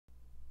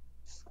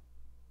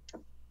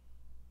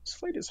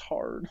fight is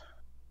hard.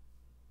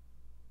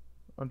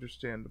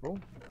 Understandable.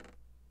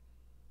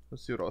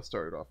 Let's see what I'll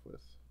start it off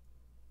with.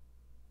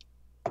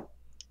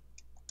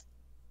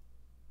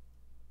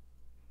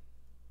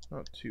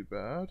 Not too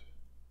bad.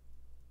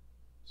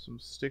 Some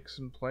sticks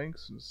and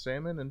planks and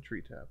salmon and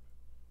tree tap.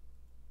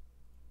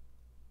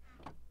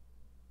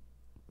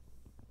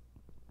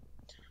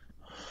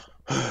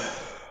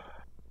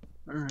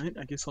 Alright,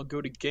 I guess I'll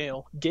go to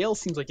Gale. Gale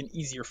seems like an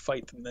easier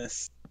fight than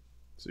this.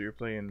 So you're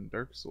playing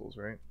Dark Souls,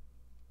 right?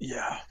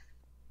 Yeah.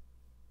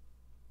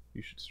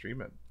 You should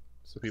stream it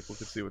so people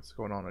can see what's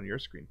going on your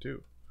screen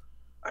too.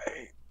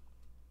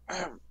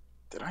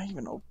 Did I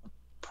even open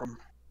from...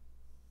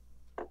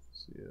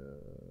 See,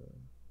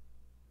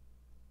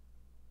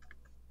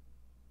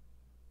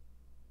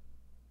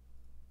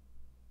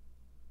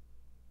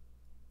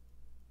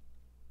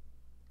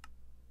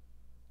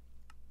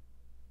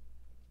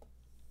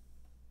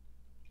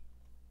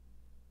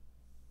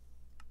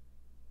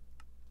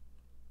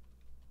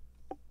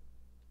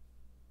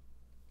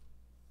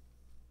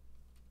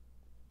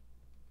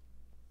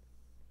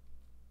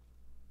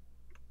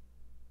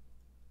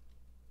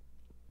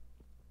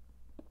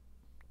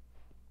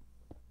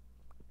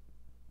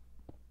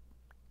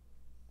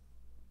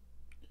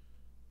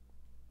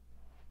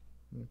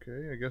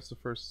 okay, I guess the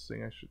first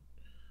thing I should...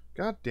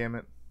 God damn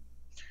it.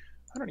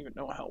 I don't even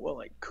know how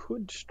well I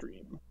could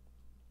stream.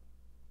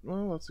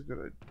 Well, that's a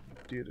good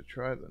idea to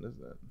try then,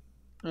 isn't it?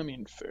 I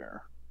mean,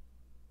 fair.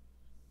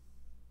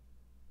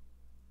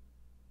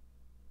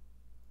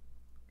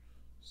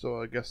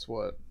 So, guess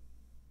what?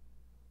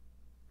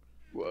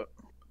 What?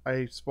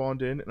 I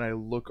spawned in and I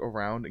look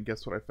around and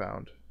guess what I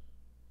found?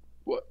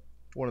 What?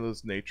 One of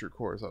those nature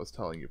cores I was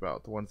telling you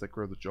about. The ones that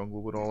grow the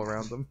jungle wood all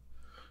around them.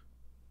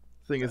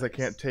 Thing is, I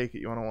can't take it.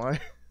 You wanna know why?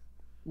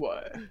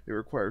 Why? It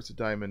requires a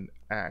diamond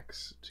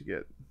axe to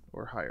get,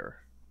 or higher.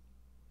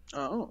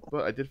 Oh.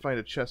 But I did find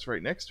a chest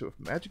right next to it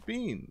with magic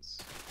beans.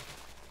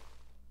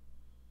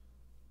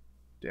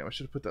 Damn, I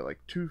should have put that like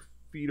 2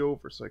 feet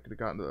over so I could have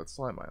gotten to that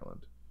slime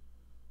island.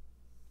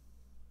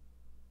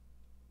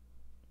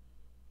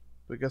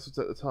 But guess what's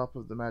at the top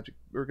of the magic,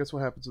 or guess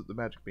what happens with the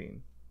magic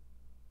bean?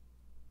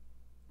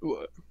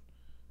 What?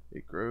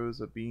 It grows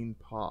a bean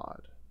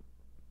pod.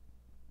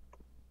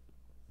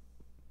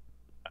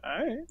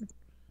 Alright.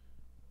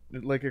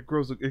 It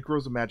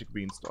grows a magic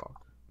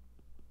beanstalk.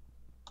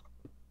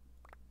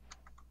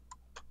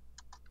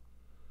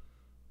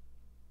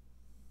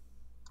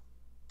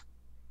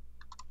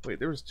 Wait,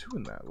 there was 2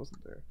 in that,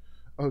 wasn't there?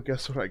 Oh,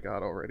 guess what I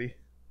got already?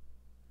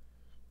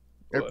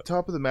 What? At the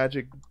top of the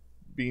magic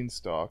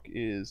beanstalk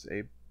is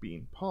a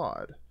bean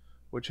pod,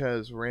 which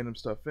has random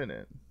stuff in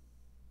it.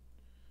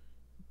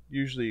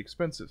 Usually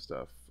expensive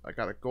stuff. I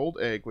got a gold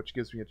egg, which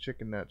gives me a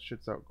chicken that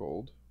shits out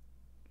gold.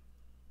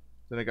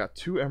 Then I got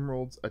 2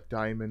 emeralds, a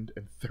diamond,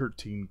 and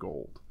 13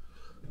 gold.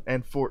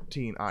 And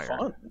 14 iron.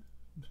 Fun.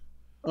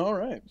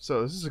 Alright.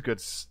 So this is a good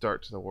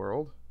start to the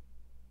world.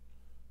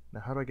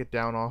 Now how do I get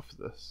down off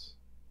this?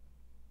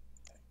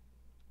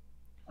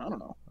 I don't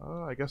know.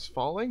 I guess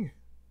falling?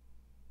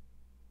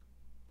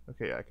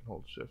 Okay, yeah, I can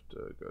hold shift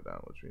to go down,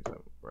 which means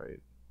I'm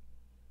right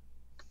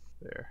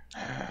there.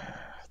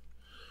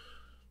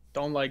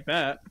 Don't like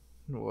that.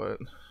 What?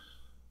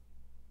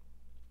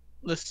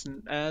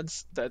 Listen,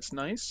 ads, that's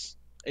nice.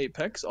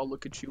 Apex, I'll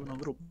look at you in a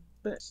little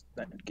bit.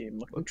 That game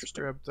looked Let's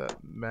interesting. grab that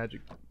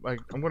magic... I'm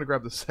going to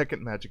grab the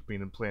second magic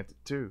bean and plant it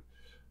too.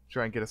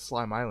 Try and get a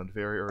slime island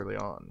very early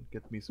on.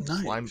 Get me some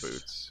slime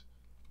boots.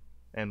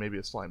 And maybe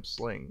a slime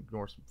sling.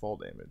 Ignore some fall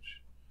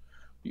damage.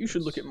 You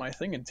should look at my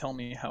thing and tell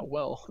me how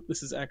well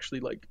this is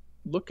actually, like,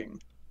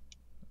 looking.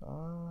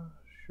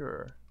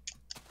 Sure.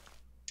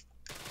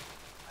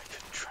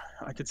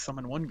 I could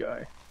summon one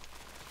guy.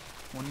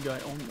 One guy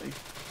only.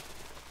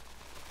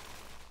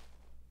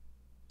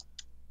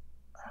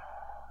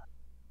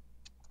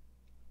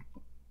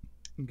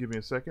 Give me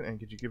a second, and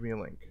could you give me a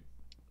link?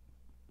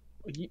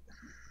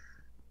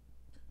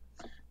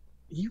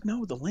 You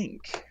know the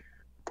link.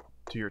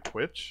 To your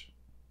Twitch?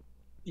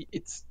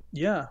 It's,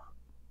 yeah.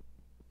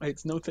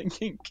 It's no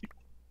thinking.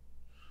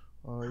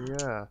 Oh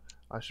yeah,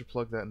 I should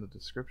plug that in the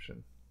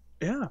description.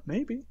 Yeah,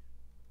 maybe.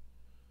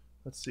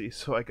 Let's see,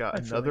 so I got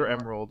another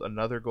emerald,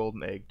 another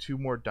golden egg, 2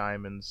 more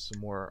diamonds,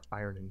 some more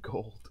iron and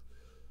gold.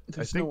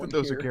 I think that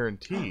those are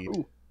guaranteed.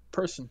 Ooh,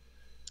 person.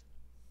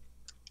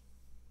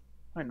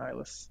 Hi,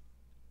 Nihilus.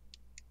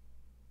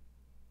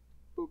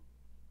 Boop.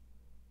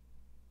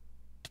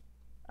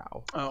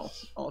 Ow. Oh,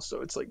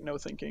 also it's like no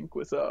thinking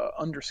with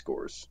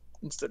underscores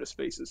instead of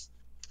spaces.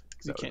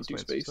 Because you can't do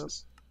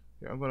spaces.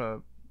 Yeah, I'm gonna...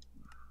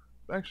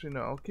 Actually,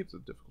 no, I'll keep the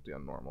difficulty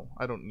on normal.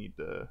 I don't need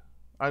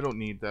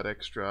that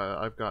extra.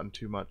 I've gotten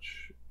too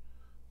much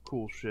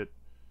cool shit.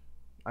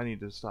 I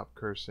need to stop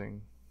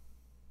cursing.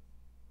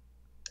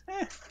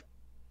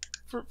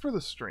 For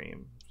the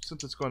stream,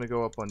 since it's going to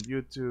go up on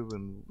YouTube,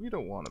 and we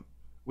don't want to.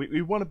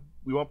 We want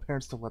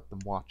parents to let them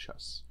watch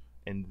us,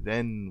 and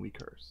then we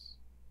curse.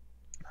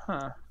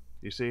 Huh.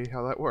 You see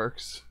how that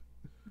works?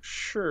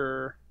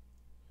 Sure.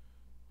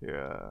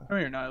 Yeah. Come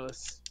here,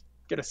 Nihilus.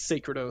 Get a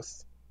sacred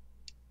oath.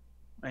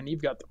 And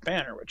you've got the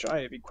banner, which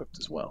I have equipped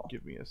as well.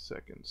 Give me a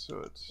second. So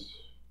it's...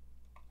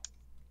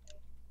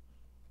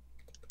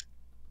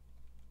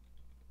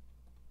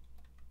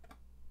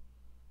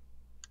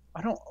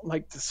 I don't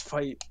like this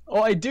fight.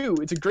 Oh, I do.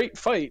 It's a great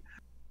fight.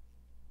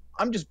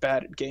 I'm just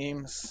bad at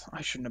games.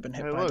 I shouldn't have been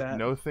hit by that.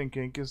 No Think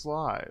Inc. is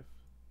live.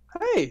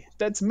 Hey,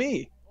 that's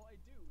me. Oh, I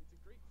do. It's a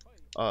great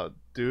fight.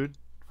 Dude,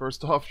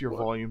 first off, your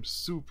volume's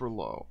super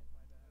low.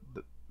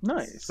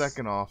 Nice.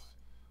 Second off,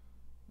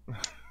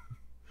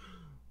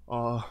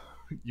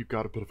 you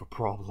got a bit of a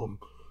problem.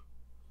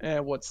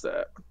 And what's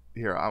that?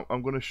 Here,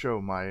 I'm going to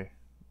show my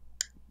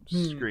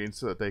screen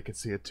so that they can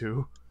see it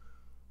too.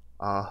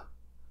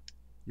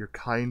 You're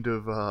kind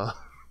of, oh,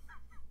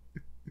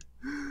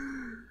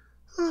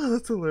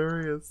 that's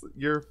hilarious.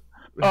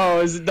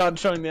 Oh, is it not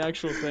showing the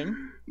actual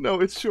thing?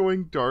 No, it's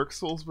showing Dark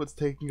Souls, but it's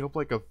taking up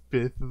like a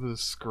fifth of the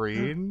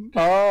screen.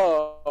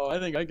 Oh, I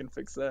think I can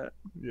fix that.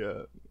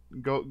 Yeah.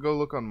 Go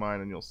look on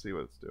mine and you'll see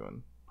what it's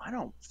doing. I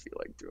don't feel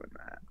like doing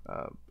that.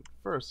 But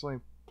first, let me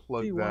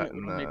plug that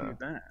in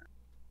the...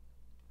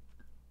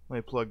 Let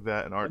me plug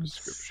that in our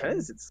description. It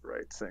says it's the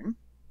right thing.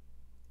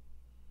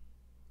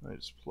 I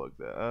just plug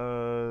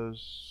that.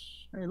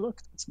 Hey,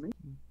 look, it's me.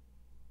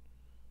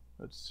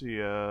 Let's see.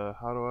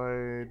 How do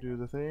I do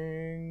the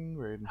thing?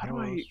 How do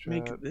I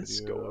make this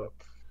go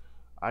up?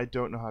 I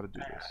don't know how to do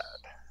this.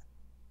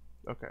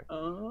 Okay.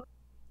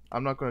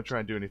 I'm not going to try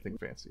and do anything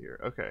fancy here.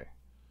 Okay.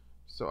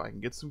 So I can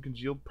get some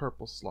congealed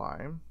purple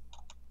slime.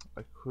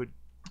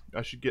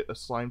 I should get a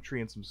slime tree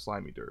and some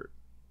slimy dirt.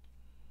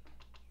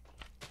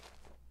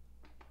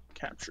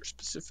 Capture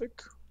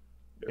specific.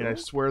 And I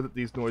swear that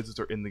these noises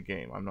are in the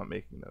game. I'm not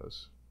making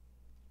those.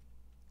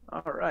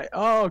 Alright.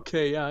 Oh,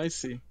 okay, yeah, I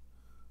see.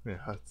 Yeah,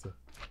 that's a...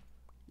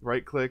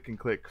 Right click and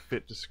click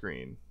fit to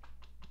screen.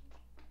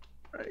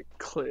 Right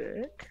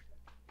click.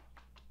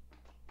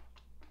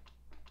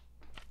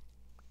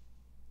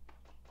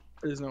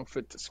 There's no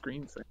fit to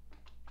screen thing.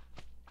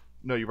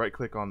 No, you right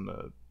click on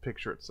the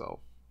picture itself.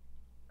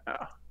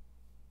 Ah.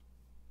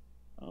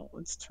 Oh,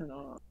 let's turn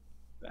on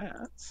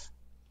that.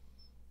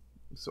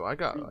 So I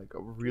got like a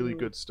really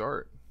good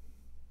start.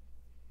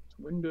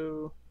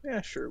 Window.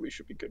 Yeah, sure, we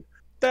should be good.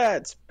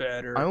 That's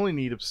better. I only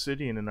need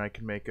obsidian and I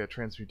can make a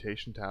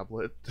transmutation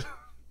tablet.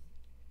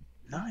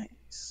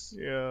 Nice.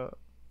 Yeah.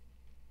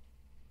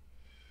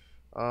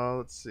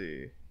 Let's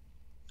see.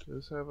 Does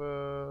this have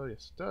a...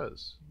 Yes, it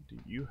does. Do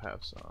you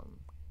have some?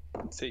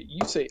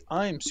 You say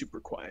I'm super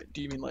quiet.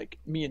 Do you mean like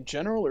me in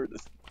general or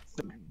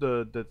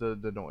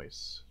the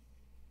noise?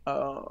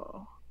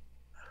 Oh.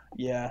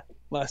 Yeah.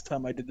 Last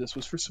time I did this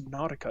was for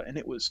Subnautica and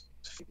it was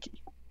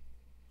funky.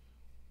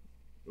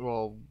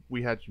 Well,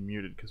 we had you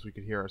muted because we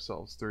could hear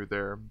ourselves through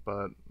there,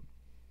 but...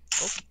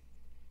 Oh.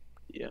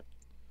 Yeah.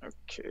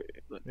 Okay.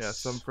 Yeah,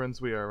 some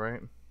friends we are,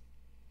 right?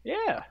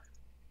 Yeah.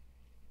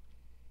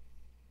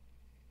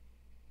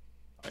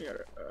 I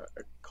gotta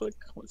click.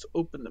 Let's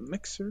open the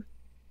mixer.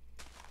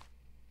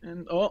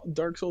 And, oh,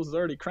 Dark Souls is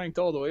already cranked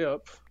all the way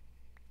up.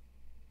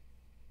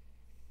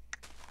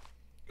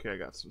 Okay, I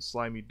got some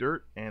slimy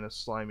dirt and a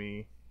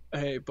slimy...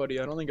 Hey, buddy,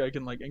 I don't think I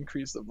can, like,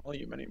 increase the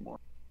volume anymore.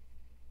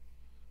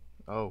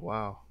 Oh,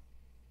 wow.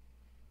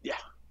 Yeah.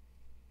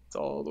 It's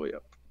all the way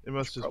up. It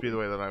must just be the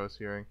way that I was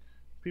hearing.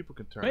 People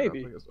can turn it up, I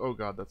guess. Oh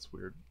god, that's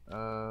weird.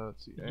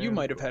 Let's see. You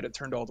might have had it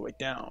turned all the way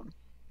down.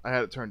 I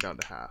had it turned down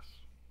to half.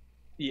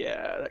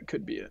 Yeah, that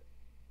could be it.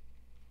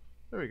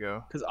 There we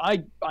go. Because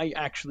I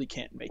actually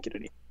can't make it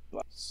any.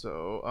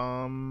 So,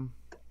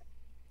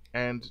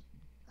 and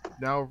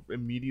now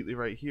immediately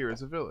right here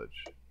is a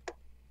village.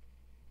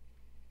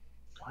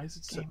 Why is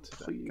it set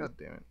to that? God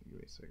damn it. Give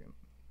me a second.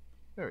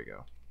 There we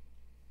go.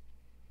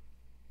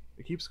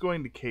 It keeps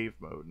going to cave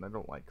mode, and I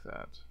don't like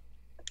that.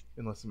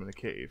 Unless I'm in a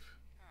cave.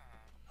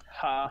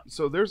 Ha.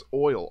 So there's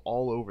oil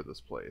all over this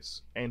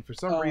place, and for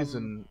some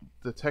reason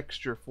the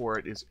texture for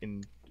it is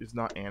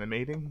not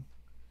animating.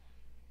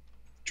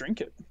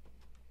 Drink it.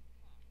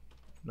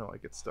 No, I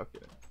get stuck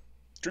in it.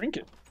 Drink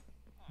it.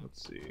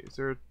 Let's see. Is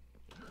there?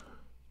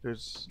 No,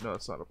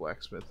 it's not a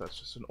blacksmith. That's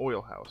just an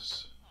oil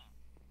house.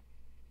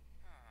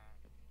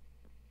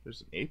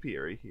 There's an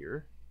apiary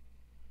here,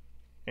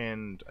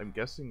 and I'm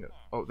guessing.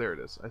 Oh, there it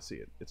is. I see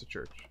it. It's a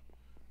church.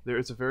 There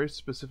is a very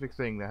specific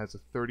thing that has a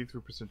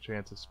 33%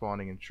 chance of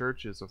spawning in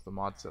churches of the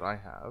mods that I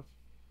have.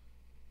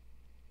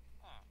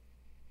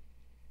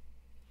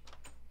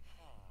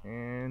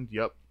 And,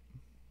 yep.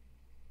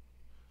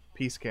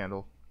 Peace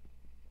candle.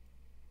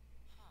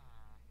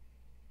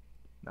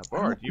 Now,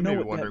 Bard, you may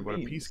be wondering what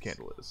a peace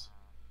candle is.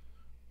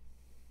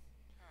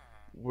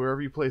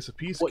 Wherever you place a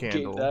peace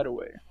candle... What gave that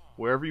away?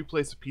 Wherever you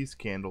place a peace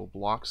candle,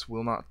 mobs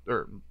will not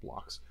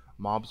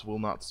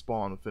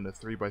spawn within a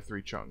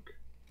 3x3 chunk.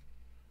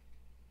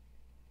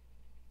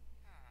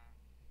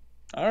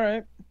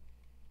 Alright.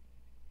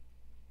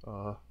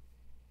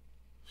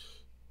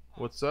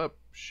 What's up,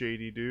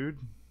 shady dude?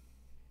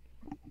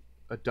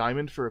 A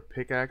diamond for a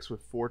pickaxe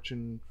with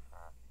fortune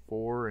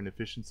 4 and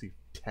efficiency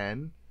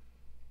 10?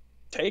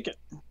 Take it.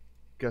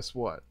 Guess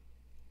what?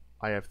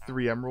 I have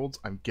 3 emeralds.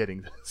 I'm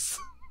getting this.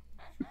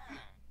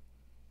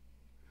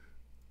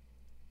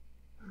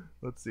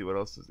 Let's see, what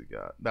else has he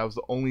got? That was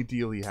the only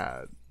deal he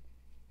had.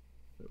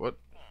 What?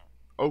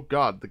 Oh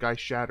god, the guy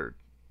shattered.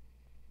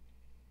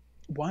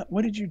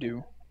 What did you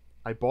do?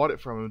 I bought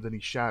it from him, then he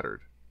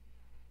shattered.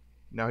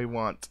 Now he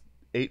wants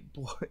eight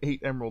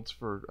emeralds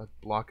for a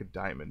block of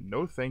diamond.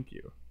 No thank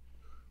you.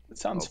 It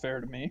sounds Oh.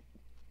 fair to me.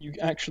 You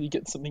actually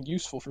get something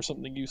useful for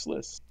something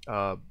useless.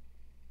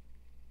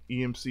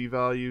 EMC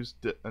values,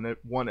 and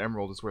 1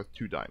 emerald is worth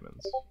 2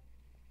 diamonds.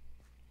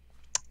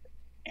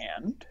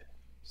 And?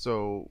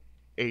 So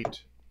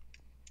 8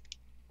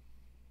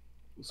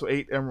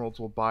 emeralds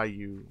will buy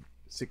you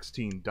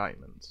 16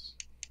 diamonds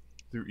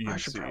through EMC. I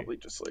should probably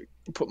just like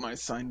put my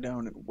sign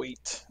down and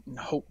wait and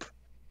hope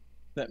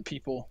that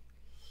people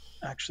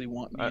actually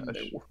want me in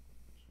their work.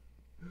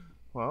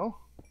 Well,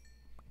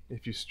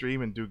 if you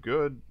stream and do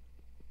good,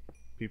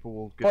 people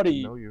will get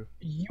Buddy, to know you.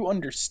 You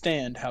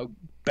understand how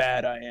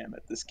bad I am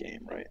at this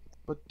game, right?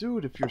 But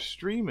dude, if you're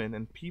streaming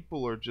and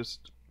people are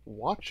just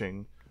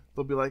watching,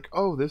 they'll be like,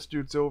 "Oh, this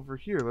dude's over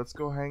here. Let's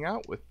go hang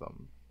out with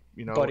them."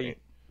 You know, Buddy,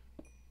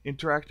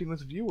 interacting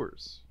with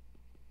viewers.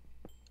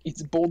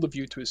 it's bold of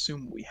you to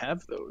assume we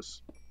have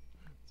those.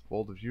 It's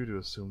bold of you to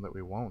assume that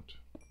we won't.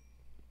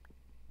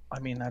 I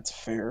mean, that's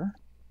fair.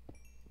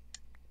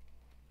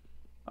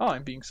 Oh,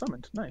 I'm being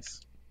summoned.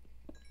 Nice.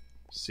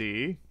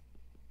 See?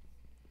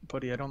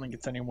 Buddy, I don't think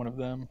it's any one of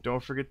them.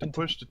 Don't forget to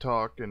push to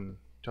talk and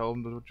tell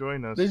them to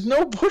join us. There's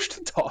no push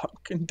to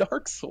talk in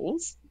Dark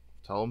Souls.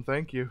 Tell them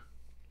thank you.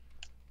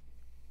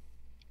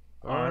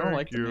 Oh, I don't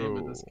like the name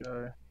of this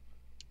guy.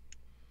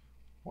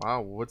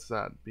 Wow, what's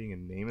that? Being a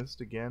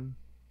namist again?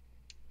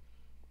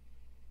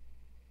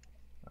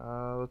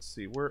 Let's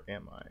see, where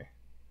am I?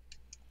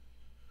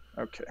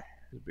 Okay.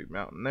 There's a big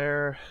mountain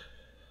there.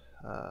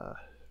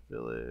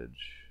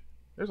 Village.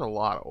 There's a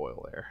lot of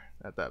oil there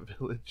at that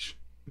village.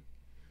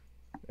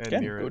 And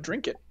Again, near go it.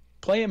 drink it.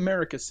 Play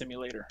America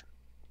Simulator.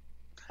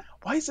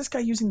 Why is this guy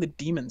using the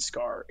Demon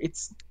Scar?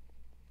 It's,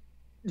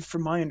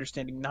 from my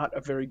understanding, not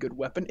a very good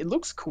weapon. It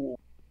looks cool,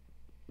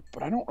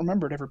 but I don't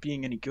remember it ever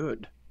being any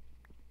good.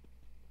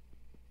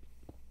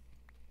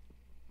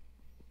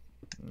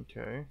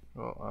 Okay,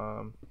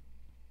 well,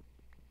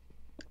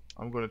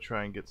 I'm going to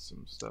try and get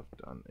some stuff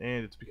done.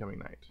 And it's becoming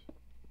night.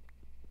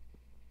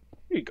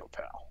 Here you go,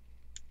 pal.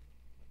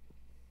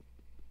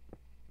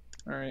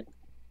 Alright,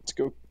 let's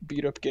go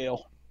beat up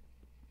Gale.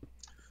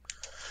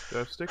 Do I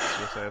have sticks?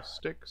 Yes, I have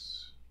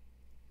sticks.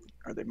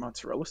 Are they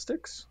mozzarella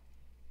sticks?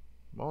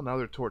 Well, now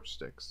they're torch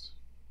sticks.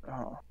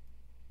 Oh.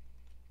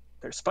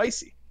 They're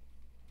spicy.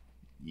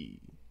 Yee.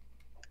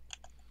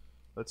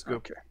 Let's go.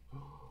 Okay.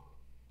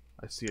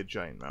 I see a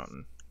giant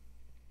mountain.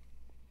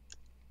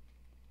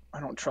 I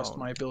don't trust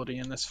my ability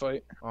in this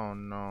fight. Oh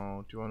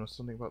no. Do you want to know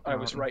something about that I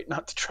mountain? was right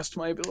not to trust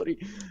my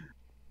ability.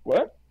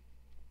 What?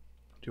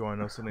 Do you want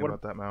to know something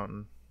about that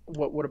mountain?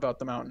 What about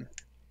the mountain?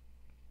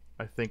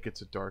 I think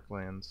it's a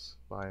Darklands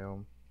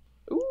biome.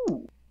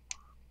 Ooh.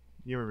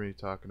 You remember me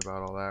talking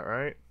about all that,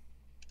 right?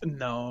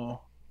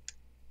 No.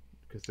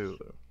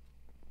 Cthulhu.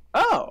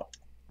 Oh!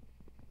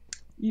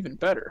 Even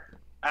better.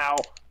 Ow.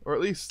 Or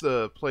at least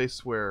the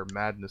place where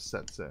madness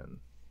sets in.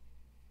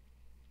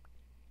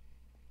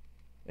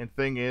 And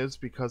thing is,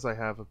 because I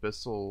have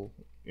abyssal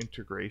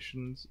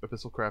integrations,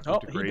 abyssal craft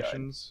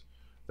integrations,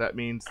 that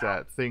means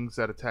that things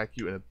that attack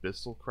you in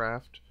abyssal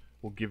craft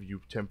will give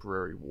you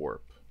temporary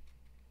warp.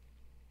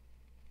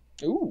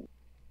 Ooh.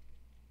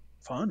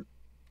 Fun.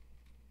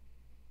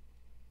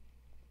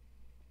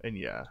 And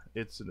yeah,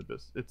 it's an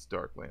abyss. It's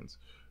Darklands.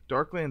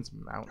 Darklands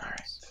mountains.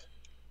 Alright.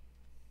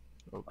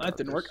 Oh, That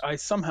didn't work. I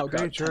somehow got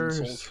 10 creatures.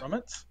 souls from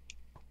it.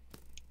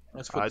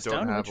 Let's put I this don't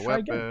down have and a try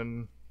again.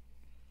 weapon.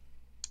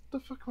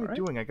 What the fuck am I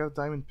doing? I got a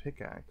diamond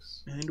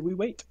pickaxe. And we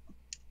wait.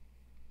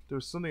 There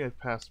was something I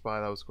passed by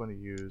that I was going to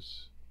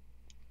use,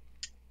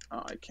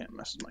 Oh, I can't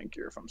mess with my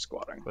gear if I'm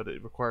squatting. but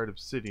it required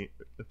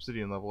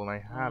obsidian level, and I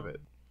have it,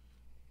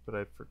 but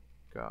I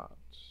forgot.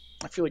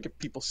 I feel like if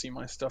people see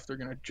my stuff, they're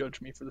gonna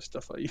judge me for the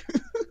stuff I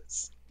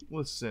use.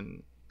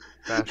 Listen,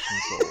 Fashion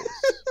Souls.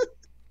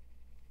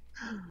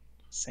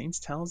 Saints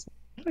Talisman?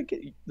 How did I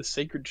get the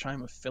Sacred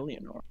Chime of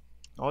Filianor?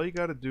 All you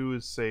gotta do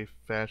is say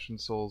Fashion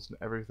Souls and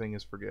everything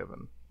is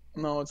forgiven.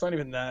 No, it's not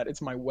even that.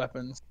 It's my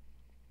weapons.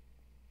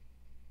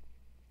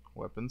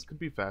 Weapons could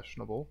be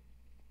fashionable.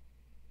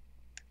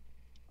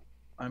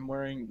 I'm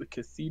wearing the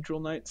Cathedral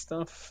Knight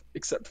stuff,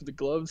 except for the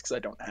gloves, because I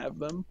don't have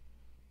them.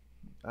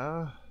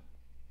 So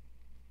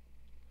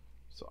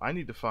I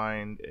need to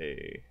find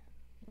a...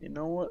 You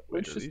know what?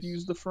 Wait, Let's just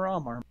use the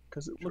Faram armor,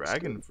 because it looks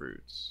Dragon good.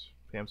 fruits.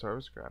 Pam's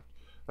Harvest Craft.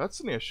 That's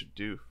something I should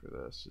do for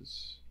this.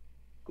 Is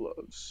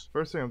Gloves.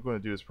 first thing I'm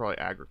going to do is probably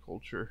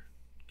agriculture.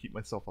 Keep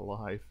myself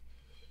alive.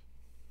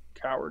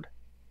 Coward.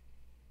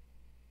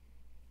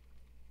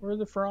 Where are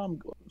the Faram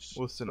gloves?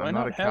 Listen, Do I I'm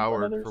not a have one of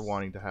coward theirs? for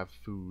wanting to have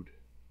food.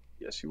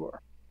 Yes, you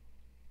are.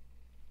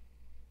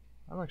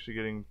 I'm actually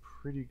getting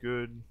pretty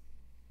good.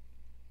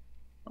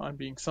 I'm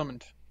being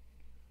summoned.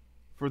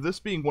 For this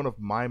being one of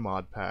my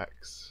mod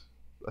packs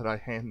that I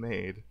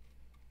handmade,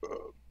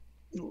 Oh,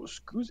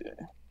 excuse me.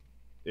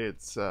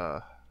 it's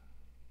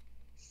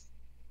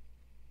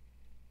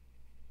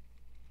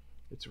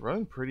It's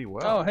running pretty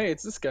well. Oh, hey,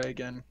 it's this guy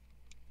again.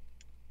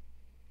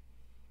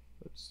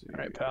 Let's see. All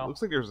right, pal. It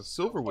looks like there's a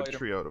silverwood Fight him.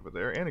 tree out over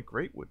there and a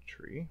greatwood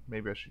tree.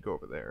 Maybe I should go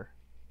over there.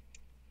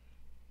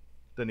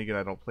 Then again,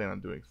 I don't plan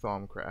on doing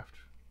Thaumcraft.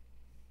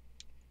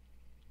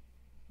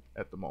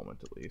 At the moment,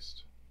 at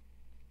least.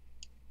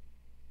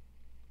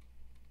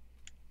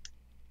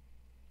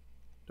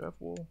 Do I have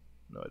wool?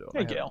 No, I don't.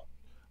 Hey, Gale.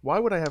 Why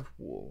would I have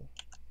wool?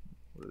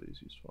 What are these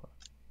used for?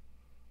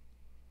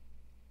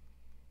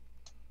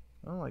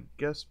 Well, I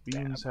guess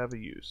beans have a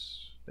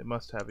use. They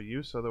must have a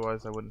use,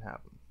 otherwise I wouldn't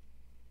have them.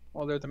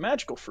 Well, they're the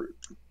magical fruit.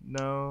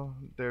 No,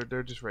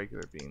 they're just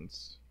regular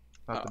beans.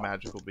 Not the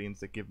magical beans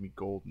that give me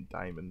gold and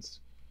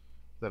diamonds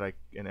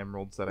and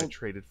emeralds that I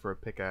traded for a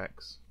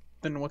pickaxe.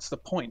 Then what's the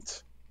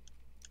point?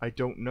 I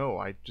don't know.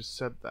 I just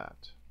said that.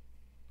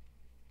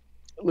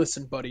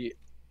 Listen, buddy.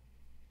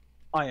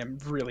 I am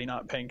really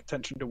not paying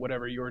attention to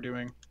whatever you're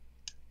doing.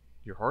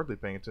 You're hardly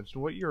paying attention to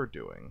what you're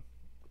doing.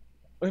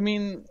 I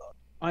mean,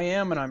 I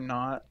am and I'm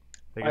not.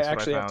 Hey, I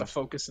actually have to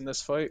focus in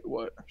this fight.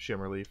 What?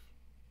 Shimmerleaf.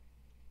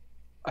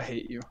 I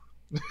hate you.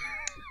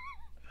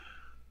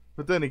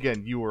 But then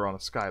again, you were on a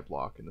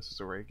skyblock, and this is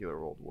a regular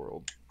old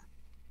world.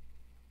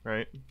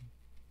 Right?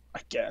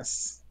 I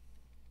guess.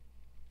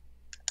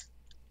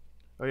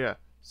 Oh yeah.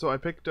 So I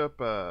picked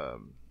up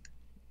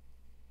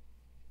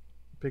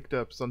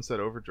Sunset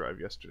Overdrive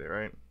yesterday,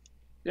 right?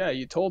 Yeah,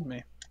 you told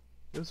me.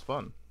 It was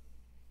fun.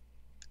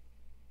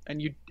 And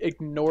you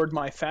ignored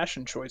my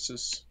fashion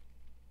choices.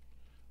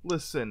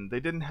 Listen, they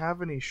didn't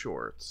have any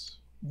shorts.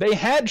 They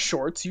had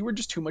shorts. You were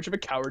just too much of a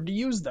coward to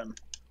use them.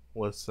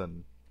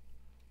 Listen.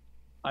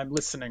 I'm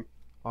listening.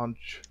 On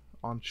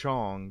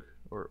Chong,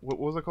 or what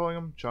was I calling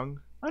him? Chung?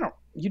 I don't.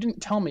 You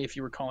didn't tell me if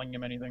you were calling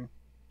him anything.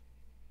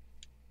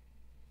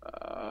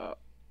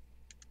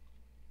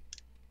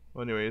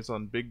 Well, anyways,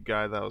 on Big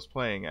Guy that I was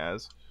playing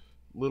as,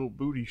 little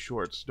booty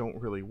shorts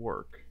don't really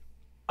work.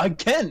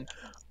 Again,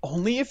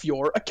 only if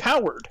you're a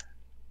coward.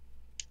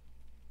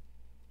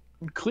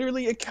 And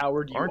clearly a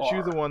coward you are. Aren't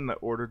you the one that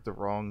ordered the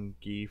wrong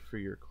gi for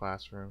your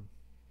classroom?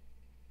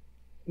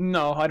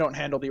 No, I don't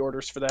handle the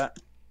orders for that.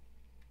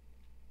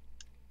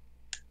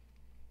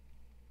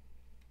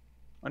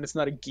 And it's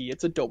not a gi,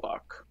 it's a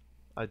dobok.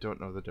 I don't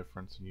know the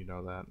difference, and you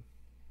know that.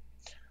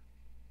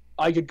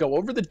 I could go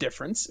over the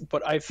difference,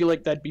 but I feel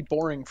like that'd be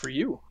boring for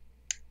you.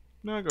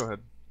 No, go ahead.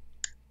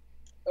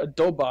 A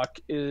dobok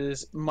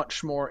is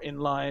much more in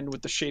line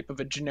with the shape of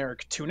a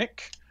generic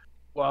tunic,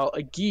 while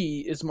a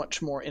gi is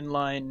much more in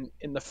line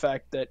in the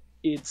fact that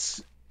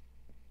it's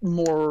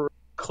more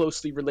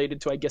closely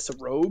related to, I guess, a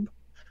robe,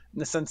 in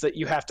the sense that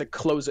you have to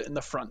close it in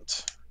the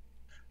front,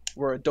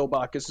 where a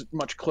dobok is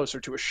much closer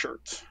to a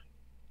shirt.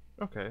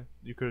 Okay,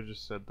 you could have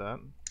just said that.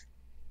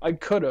 I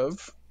could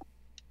have,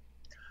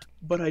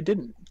 but I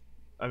didn't.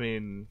 I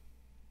mean,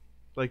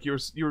 like you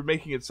were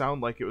making it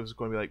sound like it was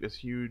going to be like this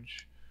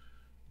huge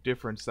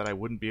difference that I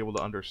wouldn't be able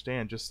to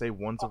understand. Just say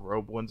one's a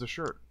robe, one's a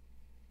shirt.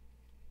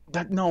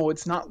 No,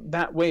 it's not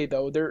that way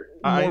though. They're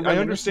more I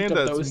understand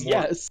that those.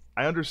 Yes,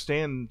 I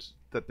understand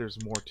that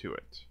there's more to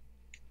it.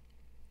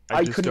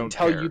 I couldn't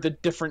tell you the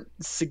different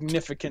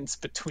significance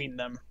between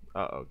them.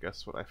 Uh-oh,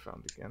 guess what I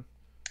found again?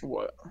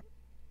 What?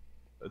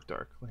 A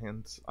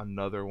Darklands,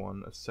 another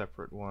one, a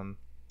separate one.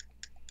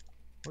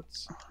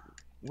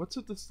 What's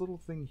with this little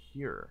thing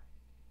here?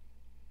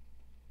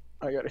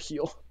 I gotta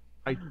heal.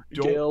 I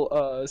don't.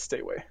 Gale, stay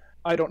away.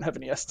 I don't have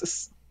any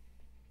Estus.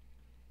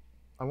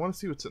 I want to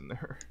see what's in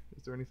there.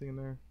 Is there anything in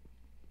there?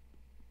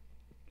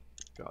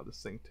 God,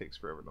 this thing takes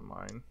forever to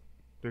mine.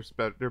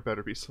 There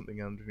better be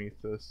something underneath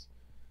this.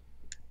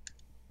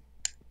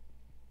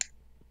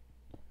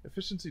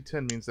 Efficiency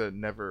 10 means that it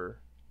never...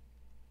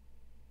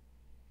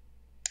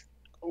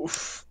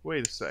 Oof.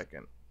 Wait a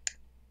second.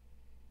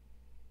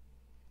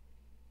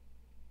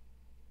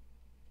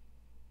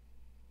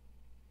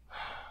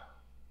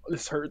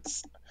 This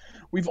hurts.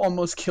 We've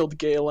almost killed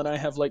Gale and I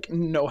have, like,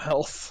 no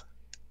health.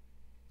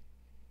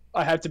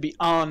 I have to be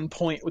on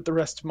point with the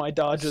rest of my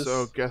dodges.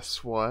 So,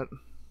 guess what?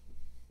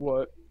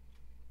 What?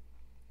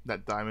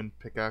 That diamond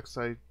pickaxe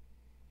I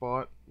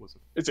bought was a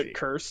fake. Is it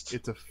cursed?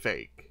 It's a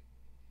fake.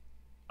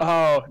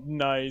 Oh,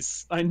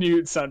 nice. I knew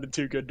it sounded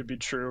too good to be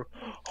true.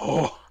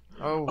 Oh,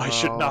 well. I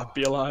should not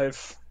be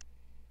alive.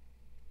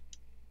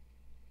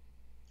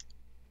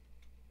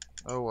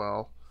 Oh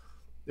well.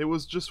 It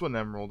was just one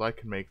emerald. I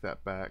can make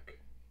that back.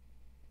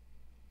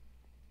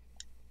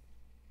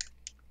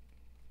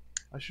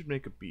 I should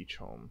make a beach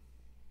home.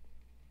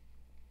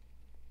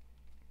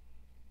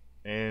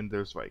 And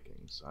there's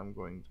Vikings. I'm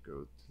going to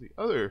go to the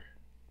other...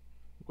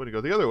 I'm going to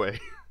go the other way.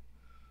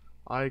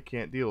 I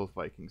can't deal with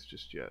Vikings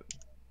just yet.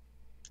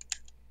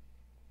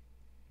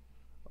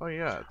 Oh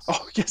yeah,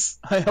 Oh yes,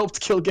 I helped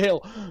kill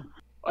Gale.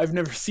 I've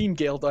never seen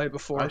Gale die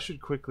before. I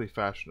should quickly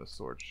fashion a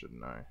sword,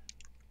 shouldn't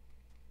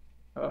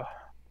I?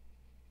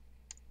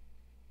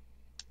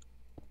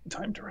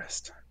 Time to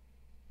rest.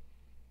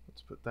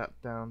 Let's put that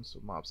down so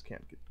mobs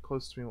can't get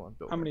close to me while I'm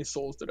building. How many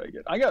souls did I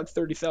get? I got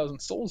 30,000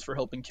 souls for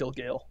helping kill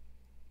Gale.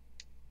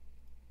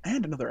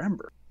 And another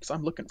ember, because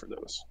I'm looking for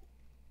those.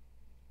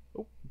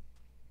 Oh.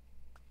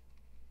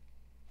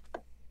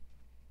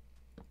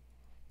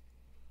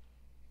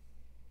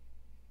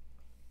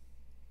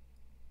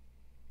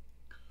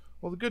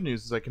 Well, the good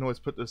news is I can always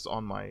put this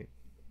on my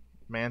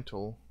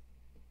mantle.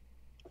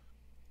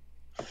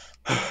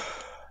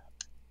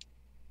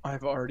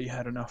 I've already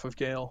had enough of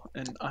Gale,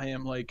 and I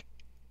am like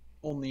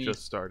only.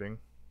 Just starting.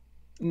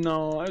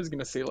 No, I was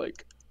gonna say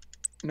like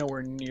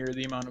nowhere near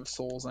the amount of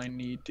souls I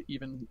need to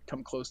even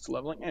come close to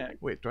leveling.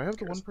 Wait, do I have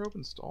the one probe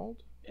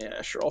installed?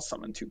 Yeah, sure. I'll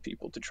summon 2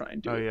 people to try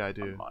and do it. Oh yeah, I on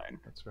do. mine.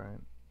 That's right.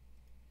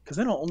 Because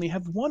then I'll only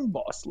have one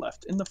boss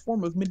left in the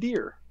form of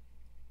Midir.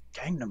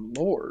 Gangnam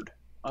Lord.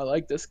 I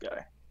like this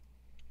guy.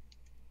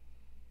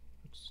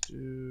 Let's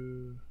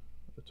do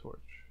a torch.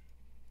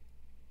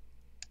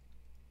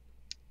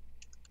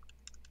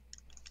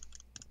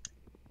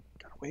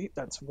 Gotta wait,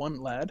 that's one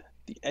lad,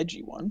 the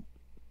edgy one.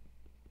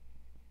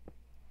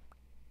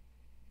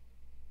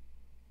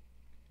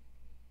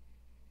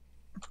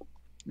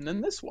 And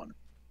then this one.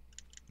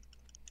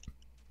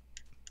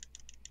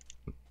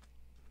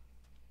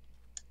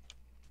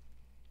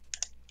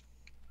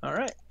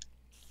 Alright.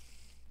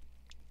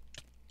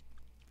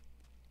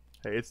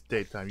 Hey, it's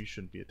daytime. You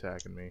shouldn't be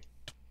attacking me.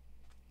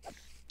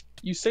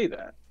 You say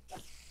that.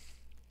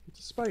 It's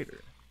a spider.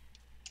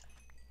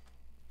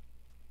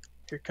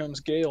 Here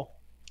comes Gale.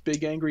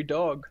 Big angry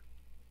dog.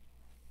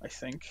 I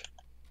think.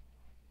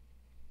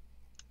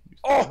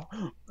 Oh!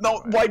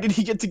 No, why did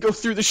he get to go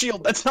through the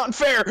shield? That's not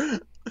fair!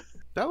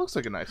 That looks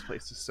like a nice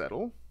place to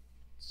settle.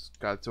 It's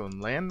got its own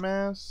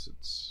landmass.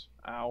 It's...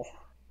 Ow.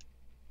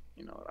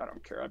 You know what? I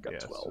don't care. I've got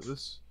 12. So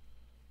this...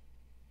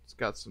 It's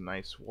got some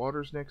nice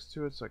waters next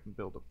to it, so I can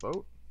build a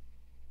boat.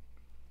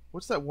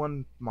 What's that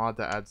one mod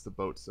that adds the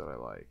boats that I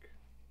like?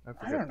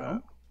 I don't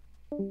know.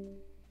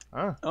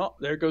 Huh? Oh,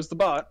 there goes the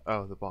bot.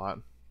 Oh, the bot.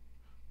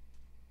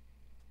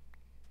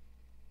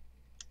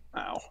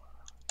 Ow.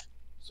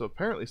 So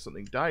apparently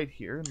something died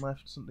here and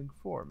left something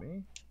for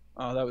me.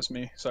 Oh, that was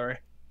me. Sorry.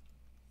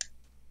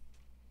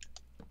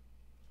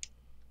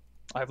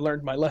 I've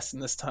learned my lesson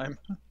this time.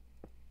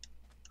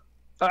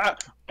 Ah!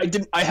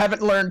 I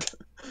haven't learned.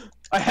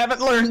 I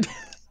haven't learned.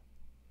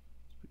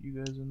 Put you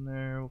guys in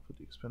there. We'll put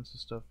the expensive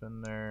stuff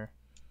in there.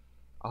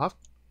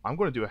 I'm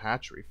going to do a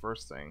hatchery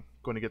first thing.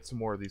 Going to get some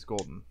more of these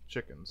golden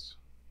chickens.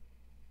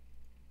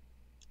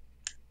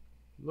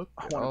 Look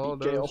at all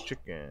those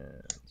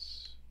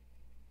chickens.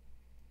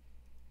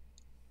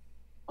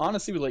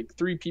 Honestly, with like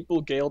 3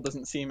 people, Gale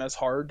doesn't seem as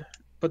hard.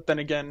 But then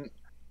again,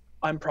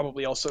 I'm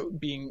probably also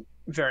being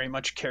very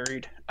much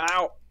carried.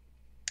 Ow!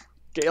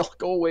 Gale,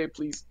 go away,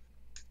 please.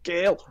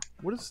 Gale!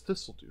 What does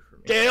this'll do for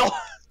me? Gale!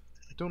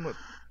 I don't know.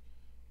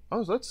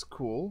 Oh, that's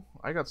cool.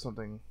 I got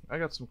something. I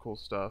got some cool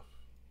stuff.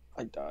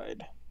 I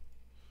died.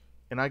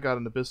 And I got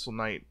an Abyssal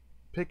Knight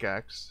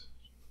pickaxe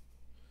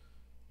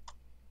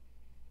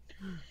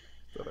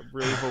that I'm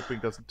really hoping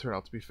doesn't turn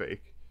out to be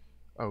fake.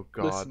 Oh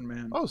god. Listen,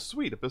 man. Oh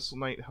sweet, Abyssal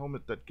Knight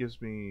helmet that gives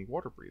me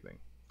water breathing.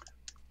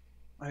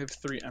 I have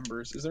 3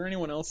 embers. Is there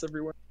anyone else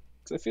everywhere?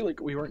 Because I feel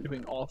like we weren't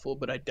doing awful,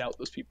 but I doubt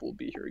those people will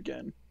be here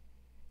again.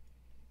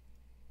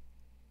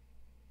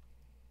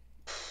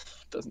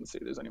 Doesn't say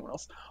there's anyone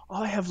else.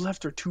 All I have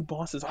left are 2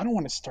 bosses. I don't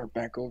want to start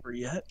back over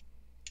yet.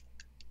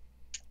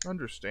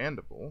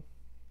 Understandable.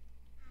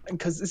 And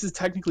because this is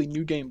technically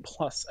New Game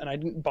Plus, and I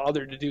didn't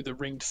bother to do the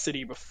Ringed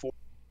City before.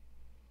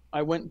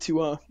 I went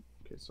to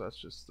Okay, so that's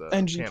just the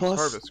NG Camp Plus.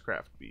 Harvest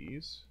Craft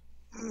bees.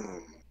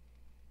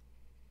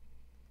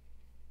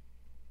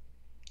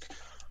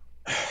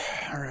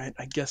 Alright,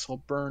 I guess I'll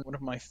burn one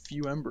of my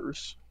few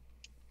embers.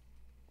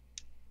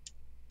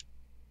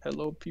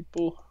 Hello,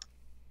 people.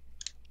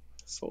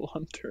 Soul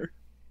Hunter.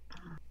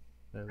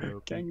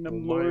 Hello,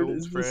 Gangnam my Lord, old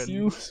is this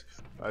you? friends.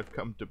 I've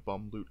come to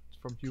bum loot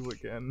from you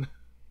again.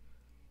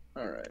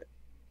 Alright.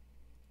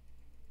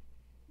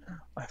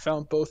 I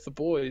found both the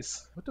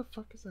boys. What the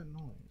fuck is that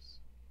noise?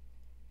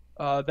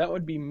 That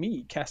would be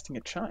me casting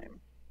a chime.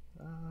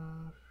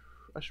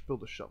 I should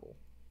build a shovel.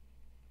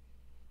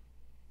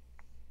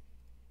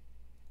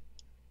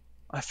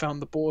 I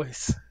found the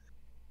boys.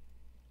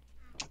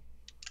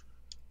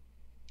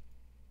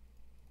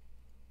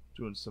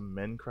 Doing some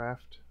Minecraft.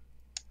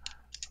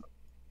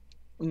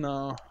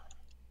 No.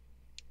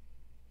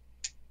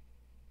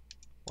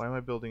 Why am I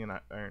building an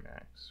iron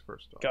axe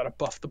first off? Gotta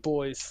buff the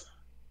boys.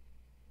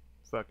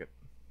 Fuck it.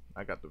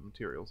 I got the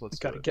materials. Let's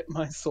Gotta do it. get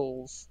my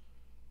souls.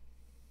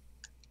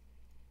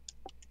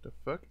 The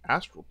fuck?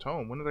 Astral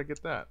Tome? When did I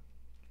get that?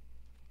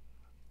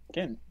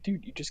 Again,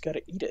 dude, you just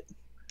gotta eat it.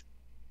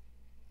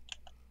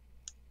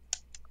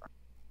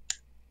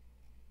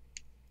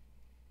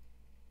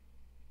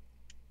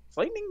 Is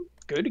lightning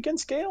good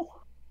against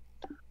Gale?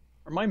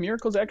 Are my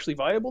miracles actually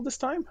viable this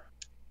time?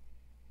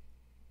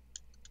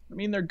 I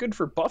mean, they're good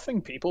for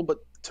buffing people, but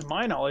to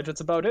my knowledge,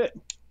 that's about it.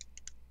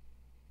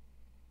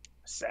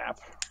 Sap.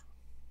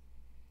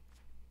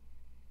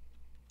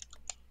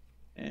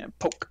 And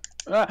poke.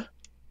 Ah!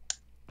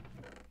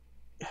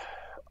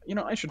 You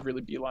know, I should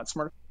really be a lot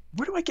smarter.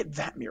 Where do I get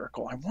that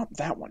miracle? I want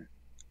that one.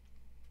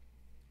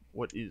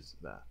 What is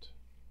that?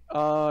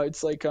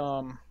 It's like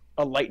a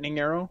lightning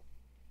arrow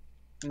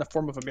in the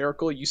form of a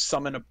miracle. You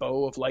summon a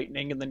bow of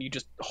lightning, and then you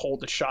just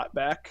hold a shot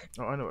back.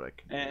 Oh, I know what I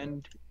can do.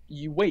 And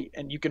you wait,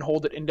 and you can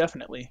hold it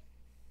indefinitely.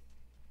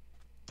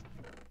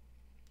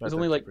 There's That's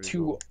only actually like pretty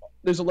two. cool.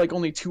 There's like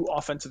only two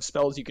offensive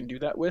spells you can do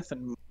that with,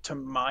 and to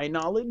my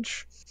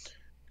knowledge,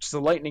 which is a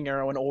lightning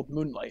arrow and old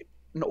moonlight.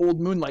 An old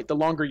moonlight, the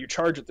longer you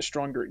charge it, the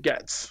stronger it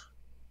gets.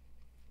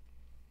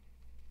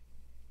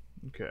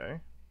 Okay.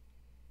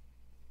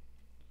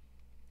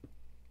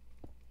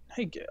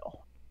 Hey,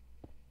 Gale.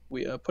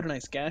 We put a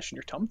nice gash in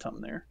your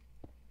tum-tum there.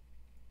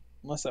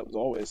 Unless that was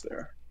always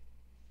there.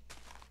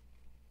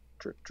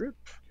 Drip, drip.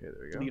 Okay,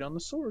 there we go. Bleed on the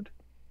sword.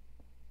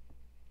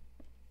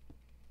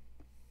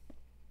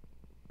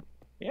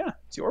 Yeah,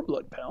 it's your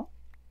blood, pal.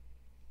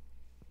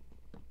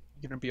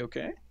 You gonna be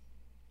okay?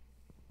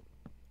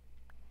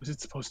 Was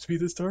it supposed to be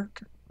this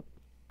dark?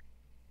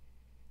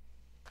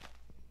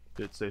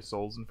 Did it say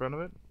souls in front of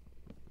it?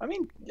 I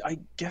mean, I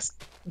guess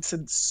it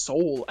said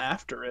soul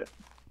after it.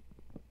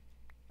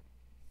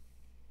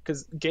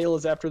 Because Gale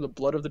is after the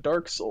blood of the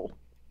dark soul.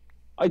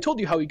 I told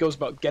you how he goes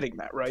about getting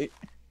that, right?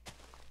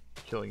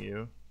 Killing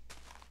you.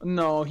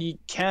 No, he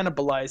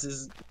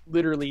cannibalizes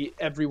literally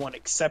everyone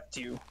except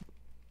you.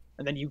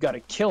 And then you gotta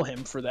kill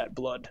him for that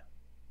blood.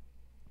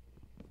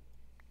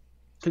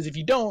 Because if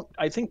you don't,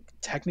 I think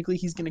technically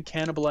he's gonna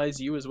cannibalize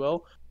you as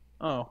well.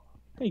 Oh,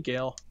 hey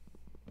Gale.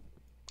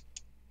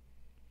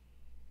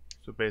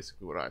 So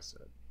basically what I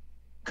said.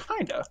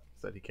 Kinda.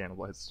 Said he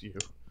cannibalizes you.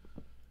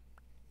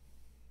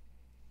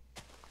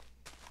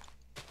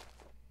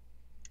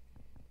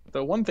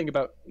 The one thing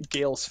about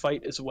Gale's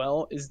fight as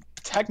well is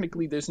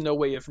technically there's no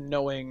way of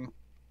knowing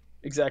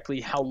exactly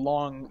how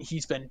long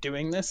he's been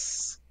doing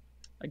this.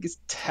 I guess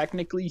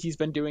technically he's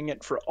been doing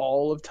it for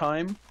all of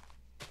time,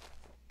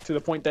 to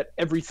the point that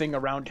everything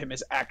around him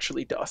is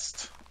actually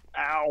dust.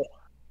 Ow.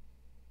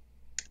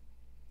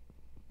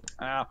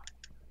 Ow.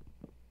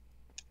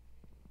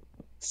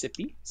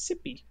 Sippy,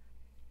 sippy.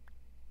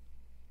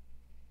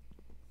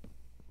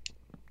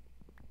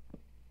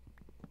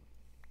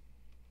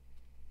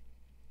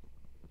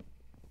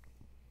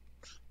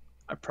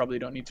 I probably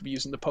don't need to be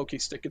using the pokey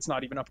stick. It's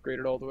not even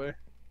upgraded all the way.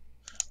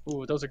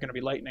 Ooh, those are going to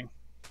be lightning.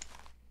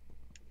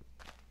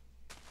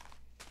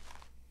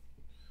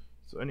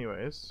 So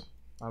anyways,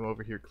 I'm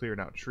over here clearing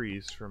out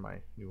trees for my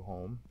new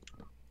home.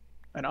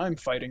 And I'm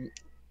fighting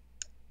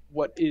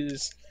what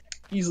is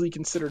easily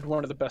considered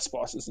one of the best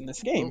bosses in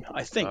this game.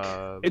 I think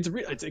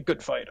it's a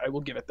good fight. I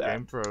will give it that.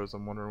 Game froze.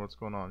 I'm wondering what's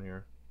going on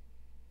here.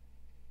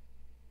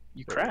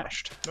 You There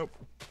crashed. Nope.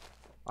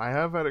 I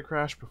have had it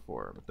crash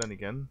before, but then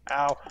again.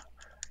 Ow.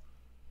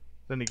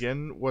 Then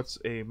again, what's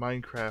a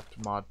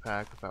Minecraft mod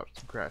pack without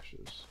some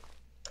crashes?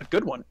 A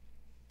good one.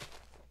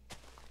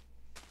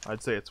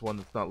 I'd say it's one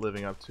that's not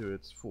living up to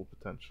its full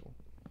potential.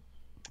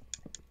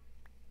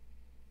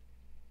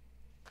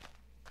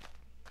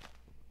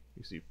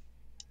 You see,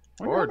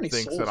 Ford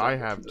thinks that I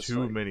have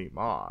too many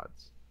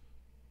mods.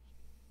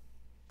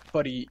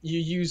 Buddy, you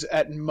use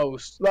at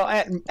most, well,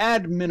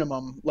 at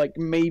minimum, like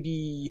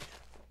maybe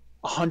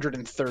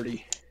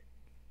 130.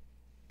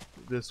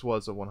 This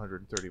was a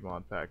 130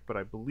 mod pack, but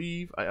I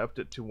believe I upped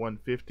it to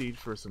 150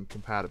 for some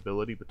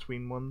compatibility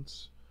between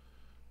ones,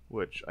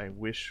 which I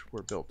wish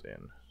were built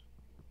in.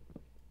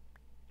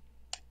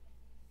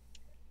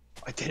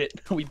 I did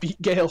it. We beat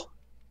Gale.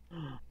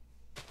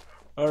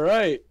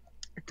 Alright.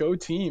 Go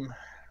team.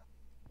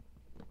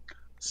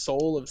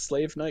 Soul of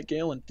Slave Knight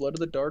Gale and Blood of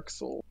the Dark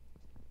Soul.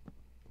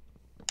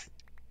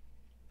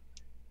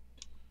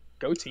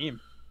 Go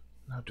team.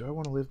 Now, do I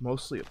want to live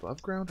mostly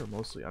above ground or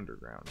mostly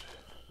underground?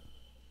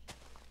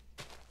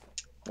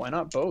 Why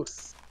not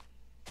both?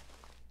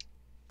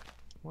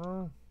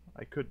 Well,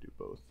 I could do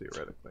both,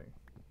 theoretically.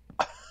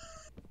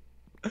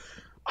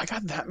 I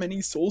got that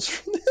many souls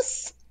from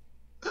this?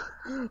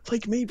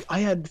 Like, maybe I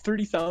had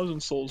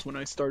 30,000 souls when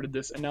I started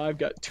this, and now I've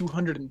got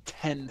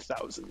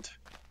 210,000.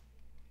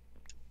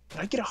 Did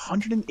I get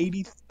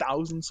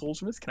 180,000 souls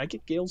from this? Can I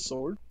get Gale's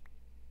sword?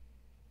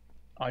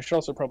 I should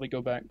also probably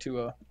go back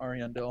to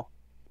Ariandel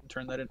and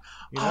turn that in.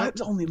 You know, That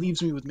only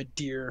leaves me with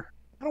Midir.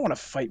 I don't want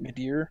to fight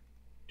Midir.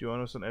 do you want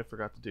to know something I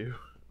forgot to do?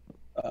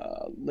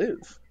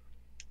 Live.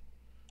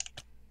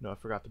 No, I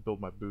forgot to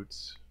build my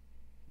boots.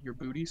 Your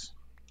booties?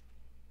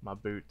 My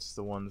boots,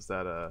 the ones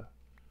that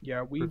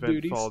Yeah, we prevent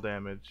booties. fall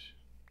damage.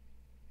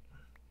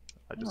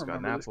 I just got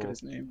an apple.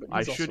 Name, but I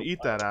he's should also eat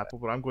that apple,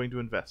 but I'm going to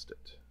invest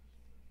it.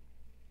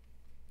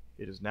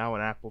 It is now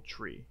an apple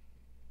tree.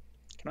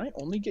 Can I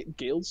only get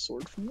Gale's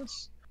sword from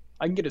this?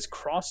 I can get his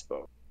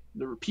crossbow.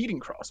 The repeating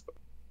crossbow.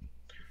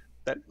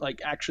 That,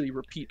 like, actually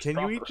repeats Can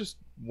proper. you eat just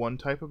one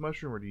type of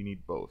mushroom, or do you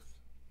need both?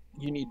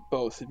 You need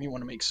both if you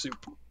want to make soup.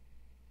 I'm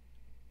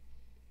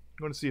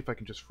going to see if I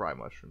can just fry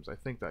mushrooms. I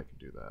think that I can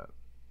do that.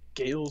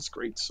 Gale's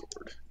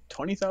greatsword.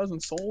 20,000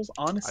 souls?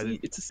 Honestly,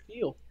 it's a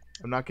steal.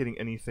 I'm not getting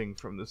anything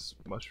from this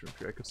mushroom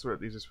tree. I could swear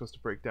these are supposed to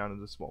break down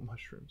into small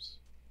mushrooms.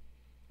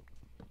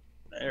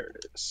 There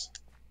it is.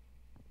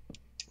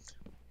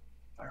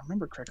 If I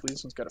remember correctly,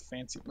 this one's got a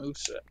fancy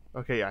moveset.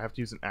 Okay, yeah, I have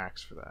to use an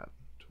axe for that.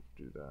 To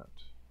do that.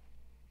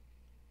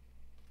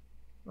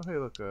 Oh, hey,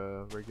 look,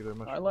 a regular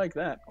mushroom. I like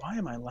that. Why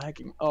am I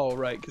lagging? Oh,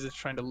 right, because it's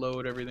trying to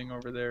load everything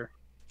over there.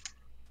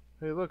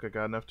 Hey, look, I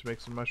got enough to make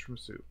some mushroom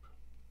soup.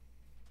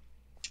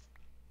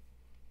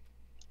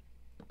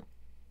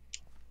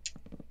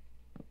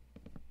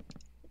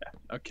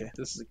 Okay,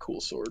 this is a cool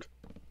sword.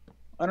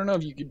 I don't know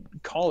if you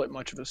could call it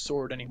much of a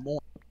sword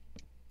anymore.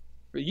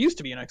 It used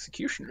to be an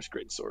executioner's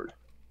grade sword.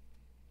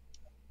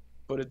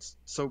 But it's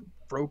so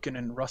broken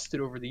and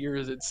rusted over the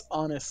years, it's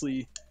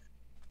honestly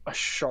a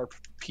sharp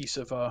piece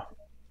of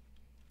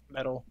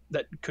metal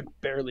that could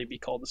barely be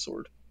called a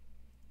sword.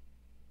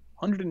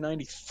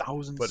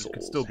 190,000 But souls. it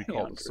could still be Hey,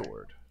 called a Andre.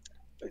 sword.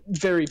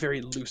 Very,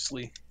 very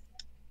loosely.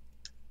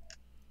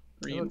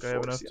 Hey, look, I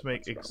have enough Yeah, to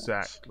make that's what I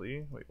want.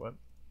 exactly. Wait, what?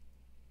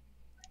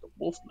 The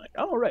Wolf Knight.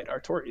 Oh, right,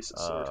 Artorias'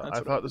 sword. That's I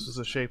what thought this was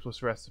a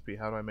shapeless recipe.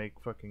 How do I make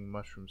fucking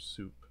mushroom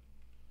soup?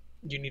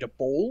 You need a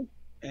bowl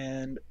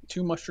and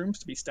 2 mushrooms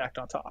to be stacked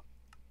on top.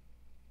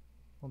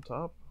 On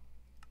top?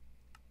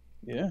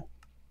 Yeah.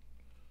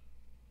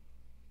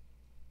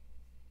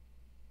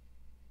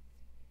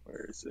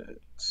 Where is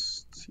it?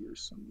 It's here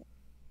somewhere.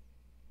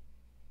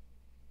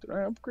 Did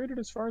I upgrade it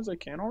as far as I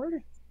can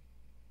already?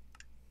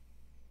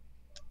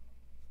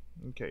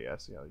 Okay, yeah, I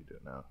see how you do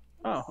it now.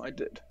 Oh, I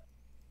did.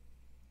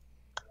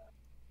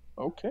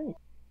 Okay.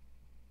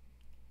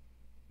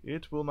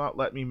 It will not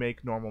let me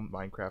make normal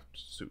Minecraft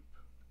soup.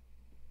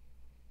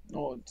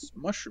 Oh, it's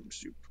mushroom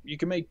soup. You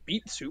can make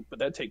beet soup, but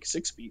that takes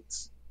 6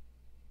 beets.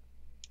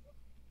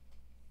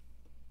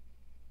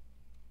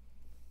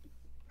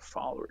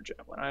 Follower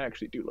javelin. I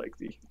actually do like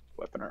the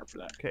weapon art for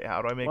that. Okay,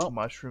 how do I make Well,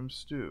 mushroom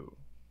stew?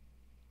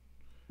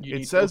 You It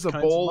need says both a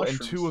kinds of bowl and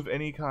mushrooms. 2 of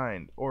any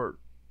kind, or...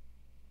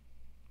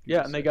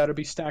 Yeah, and they got to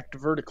be stacked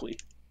vertically.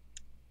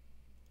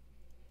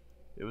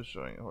 It was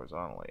showing it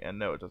horizontally, and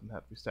no, it doesn't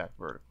have to be stacked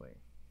vertically.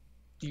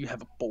 Do you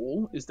have a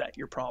bowl? Is that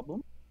your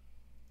problem?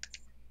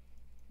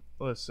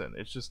 Listen,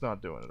 it's just not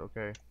doing it,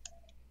 okay?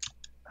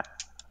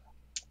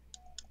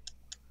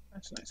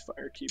 That's a nice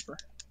firekeeper.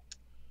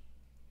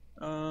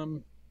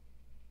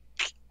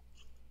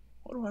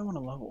 What do I want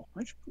to level?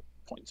 I should put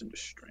points into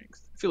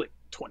strength. I feel like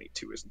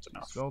 22 isn't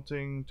enough.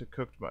 Smelting to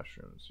cooked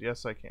mushrooms.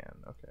 Yes, I can.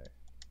 Okay.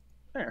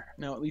 There.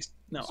 Now at least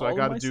So I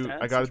gotta do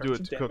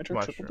it to cooked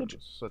mushrooms.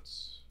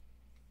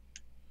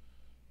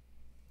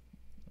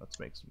 Let's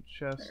make some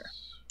chests. There.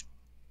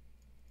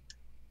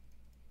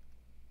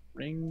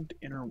 Ringed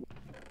inner.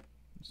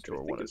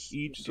 Store 1 of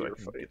each so I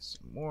can get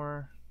some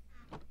more.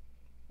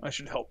 I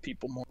should help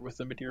people more with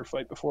the Meteor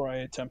fight before I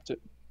attempt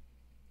it.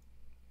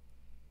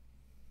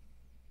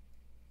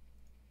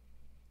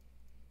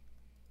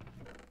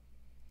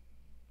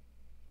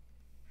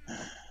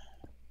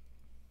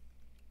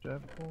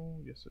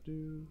 Devil, yes I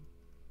do.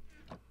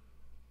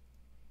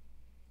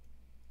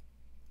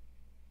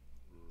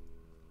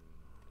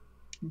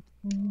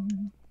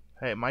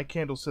 Hey, my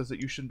candle says that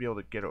you shouldn't be able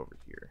to get over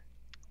here.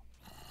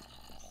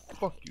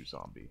 Fuck you,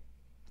 zombie.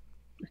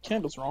 Your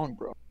candle's wrong,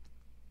 bro.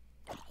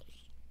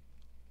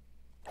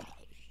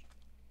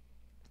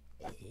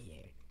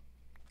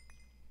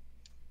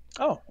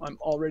 Oh, I'm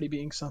already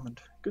being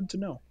summoned. Good to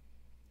know.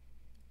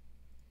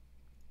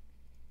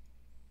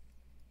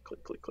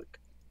 Click, click, click.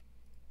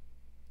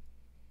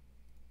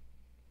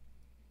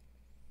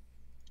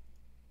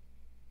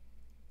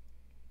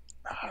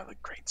 Ah, the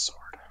great sword.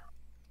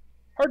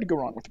 Hard to go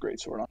wrong with the great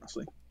sword,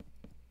 honestly.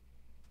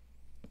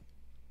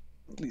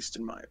 At least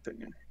in my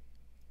opinion.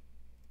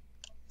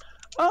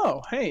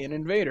 Oh, hey, an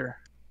invader.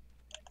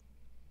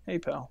 Hey,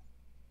 pal.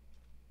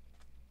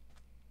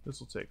 This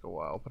will take a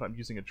while, but I'm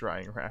using a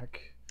drying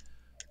rack.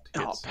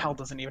 Oh, pal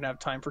doesn't even have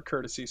time for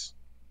courtesies.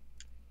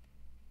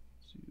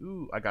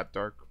 Ooh, I got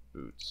dark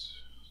boots.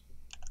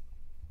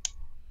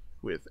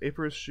 With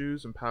Aperus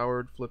shoes,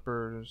 empowered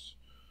flippers,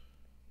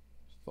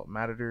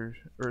 thaumaturger's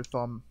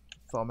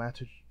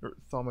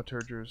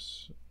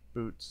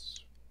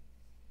boots,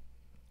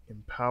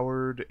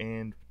 empowered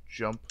and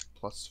jump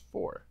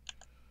 +4,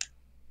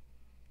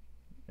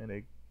 and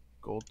a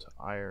gold to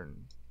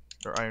iron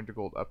or iron to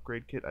gold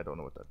upgrade kit. I don't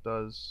know what that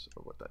does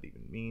or what that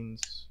even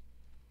means.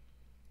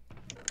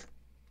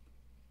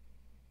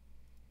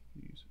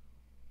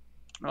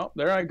 Oh,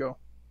 there I go.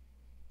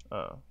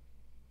 Oh.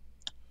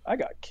 I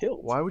got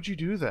killed. Why would you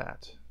do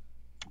that?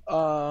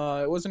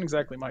 It wasn't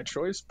exactly my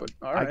choice, but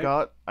all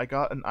right. I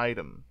got an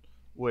item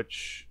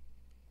which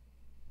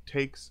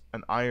takes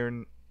an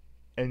iron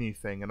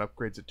anything and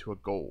upgrades it to a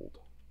gold.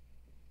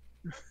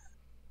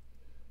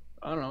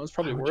 I don't know. It's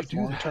probably worth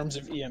more in terms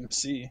of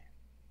EMC.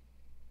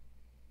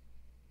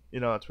 You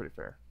know, that's pretty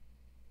fair.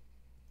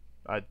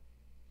 I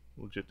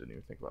legit didn't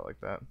even think about it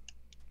like that.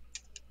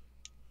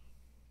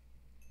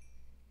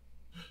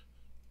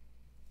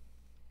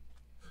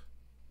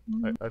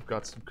 I've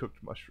got some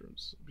cooked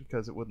mushrooms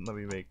because it wouldn't let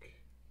me make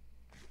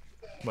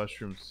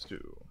mushroom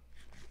stew.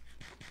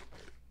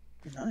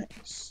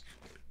 Nice.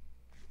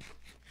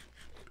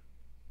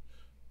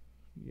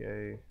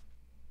 Yay.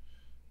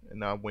 And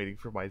now I'm waiting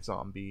for my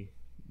zombie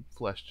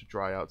flesh to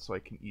dry out so I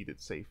can eat it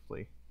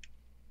safely.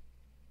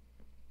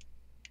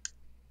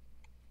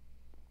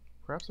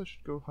 Perhaps I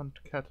should go hunt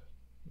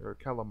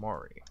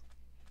calamari.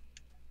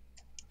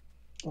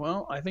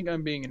 Well, I think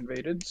I'm being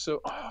invaded, so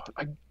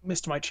I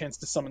missed my chance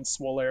to summon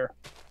Swolair.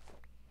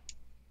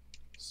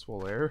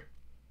 Swolair?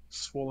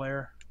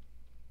 Swolair.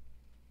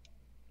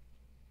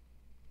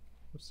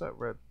 What's that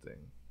red thing?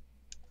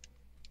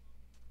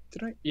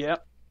 Did I? Yeah.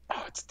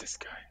 Oh, it's this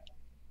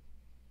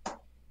guy.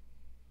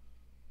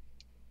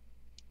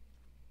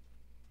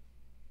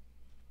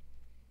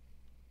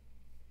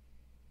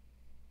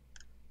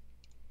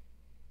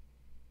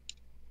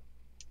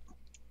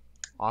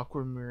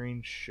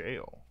 Aquamarine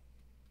shale.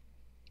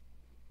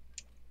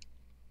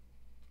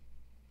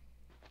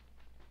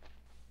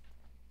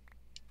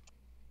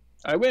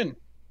 I win.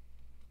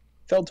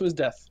 Fell to his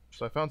death.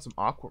 So I found some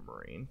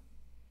aquamarine.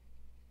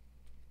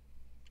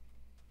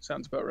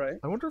 Sounds about right.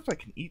 I wonder if I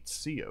can eat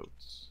sea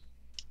oats.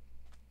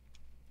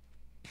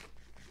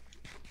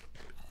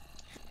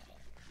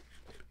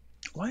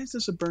 Why is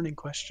this a burning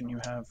question you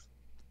have?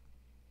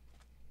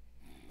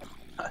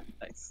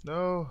 Nice.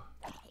 No.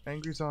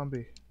 Angry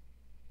zombie.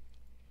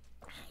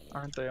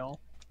 Aren't they all?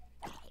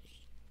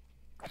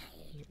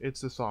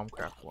 It's the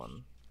Somcraft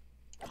one.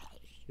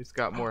 He's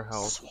got more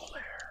health.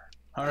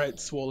 Swolair. Alright,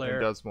 Swolair.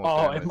 He does more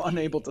Oh, damage. I'm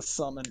unable to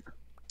summon.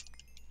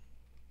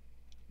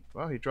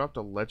 Wow, he dropped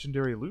a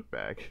legendary loot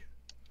bag.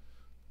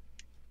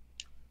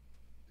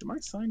 Did my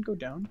sign go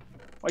down?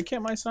 Why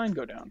can't my sign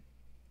go down?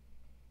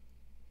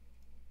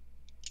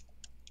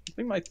 I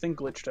think my thing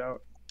glitched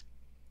out.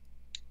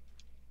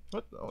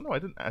 What? Oh no, I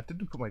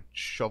didn't put my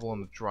shovel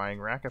in the drying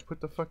rack. I put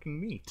the fucking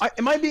meat.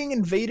 Am I being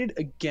invaded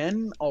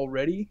again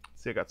already?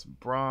 See, I got some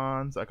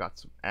bronze, I got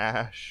some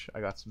ash, I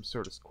got some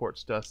sort of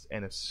quartz dust,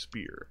 and a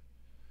spear.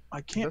 I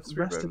can't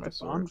spear rest better at than the my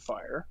sword?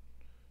 bonfire.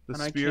 The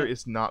And I spear can't-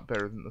 is not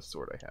better than the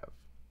sword I have.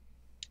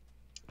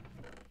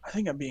 I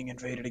think I'm being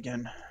invaded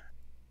again.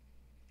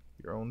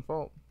 Your own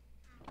fault.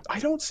 I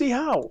don't see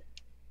how.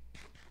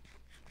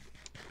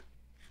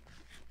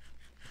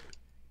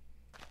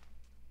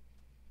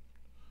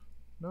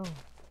 No.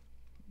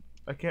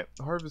 I can't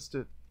harvest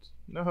it.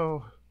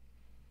 No.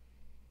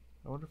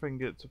 I wonder if I can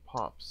get it to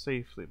pop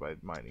safely by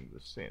mining the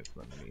sand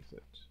from underneath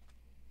it.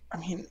 I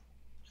mean,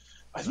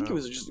 I think it No.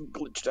 was just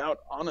glitched out,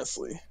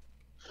 honestly.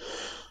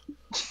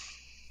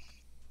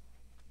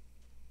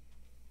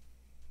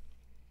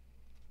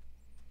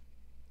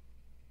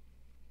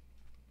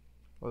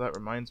 Well, that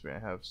reminds me, I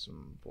have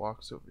some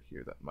blocks over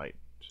here that might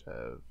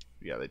have...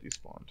 Yeah, they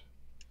despawned.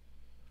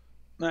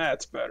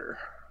 That's better.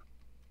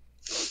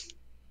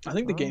 I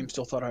think the Oh. game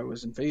still thought I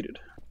was invaded.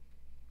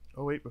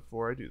 Oh wait,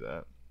 before I do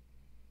that...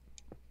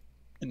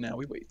 And now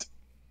we wait.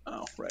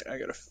 Oh, right. I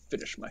gotta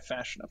finish my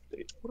fashion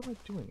update. What am I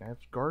doing? I have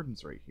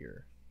gardens right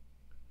here.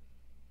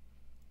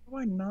 Do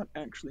I not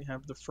actually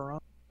have the fur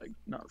on? Like,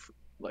 not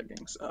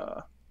leggings.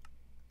 So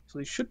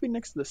they should be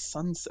next to the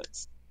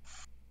sunsets.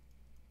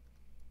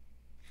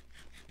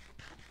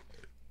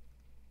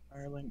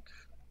 Firelink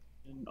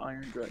and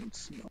Iron Dragon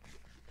Snow.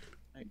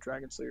 Night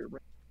Dragon Slayer,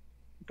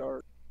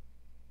 Dark,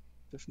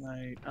 Stiff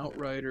Knight,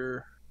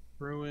 Outrider,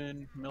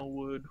 Ruin,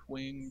 Millwood,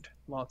 Winged,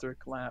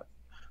 Lothric, Lap,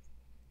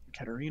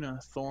 Katarina,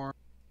 Thorn,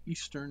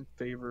 Eastern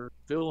Favor,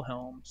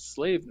 Wilhelm,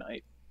 Slave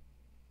Knight,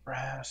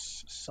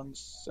 Brass,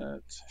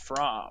 Sunset,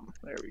 From.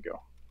 There we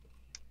go.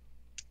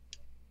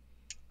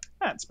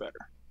 That's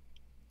better.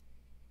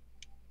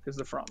 Because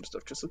the From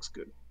stuff just looks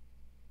good.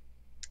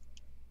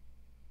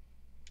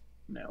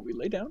 Now we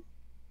lay down.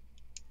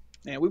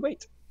 And we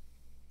wait.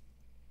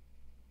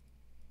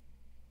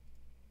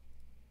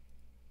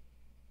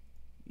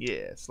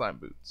 Yeah, slime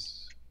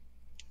boots.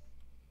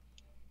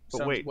 But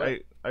Sounds wait,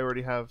 wet. I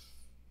already have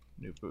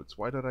new boots.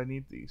 Why did I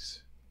need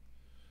these?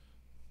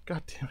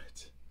 God damn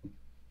it.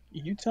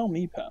 You tell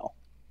me, pal.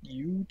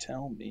 You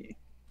tell me.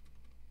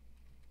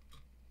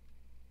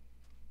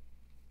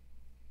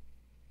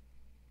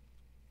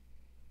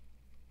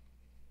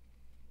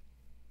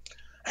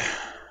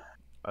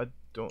 I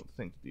don't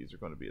think these are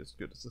going to be as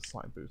good as the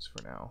slime boots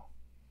for now.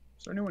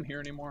 Is there anyone here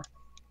anymore?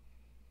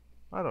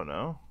 I don't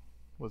know.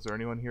 Was there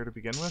anyone here to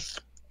begin with?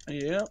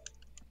 Yep. Let's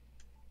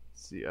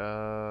see,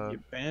 The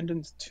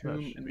abandoned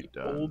tomb should and be the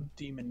done. old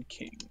demon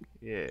king.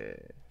 yeah.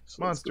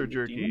 So let's Monster go to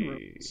the demon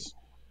jerky. ruins.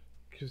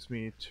 Gives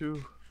me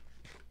 2.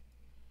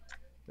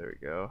 There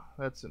we go.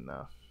 That's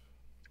enough.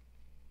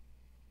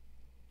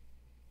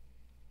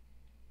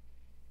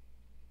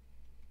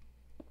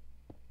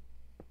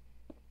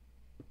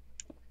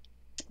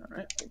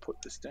 Alright, we'll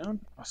put this down.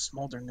 A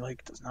smoldering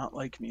lake does not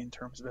like me in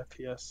terms of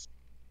FPS.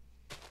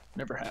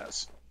 Never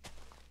has.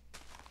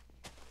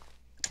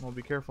 Well,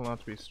 be careful not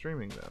to be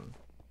streaming then.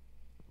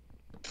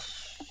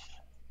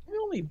 It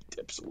only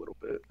dips a little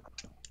bit.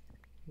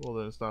 Well,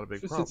 then it's not a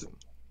big It's- problem.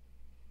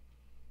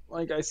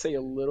 Like I say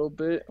a little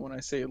bit. When I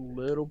say a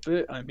little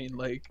bit, I mean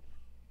like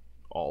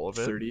All of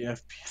it? 30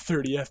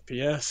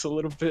 FPS a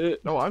little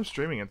bit. No, I'm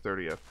streaming in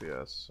 30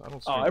 FPS. I don't Oh,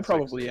 stream I in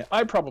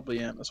 60. probably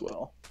am as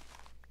well.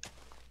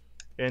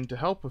 And to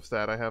help with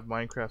that, I have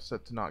Minecraft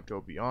set to not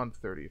go beyond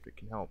 30 if it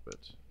can help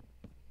it.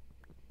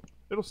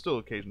 It'll still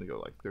occasionally go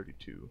like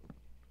 32.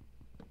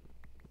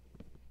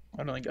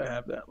 I don't think I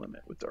have that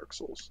limit with Dark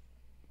Souls.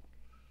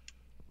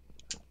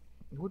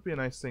 It would be a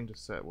nice thing to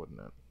set, wouldn't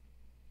it?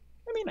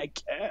 I mean, I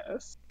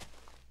guess.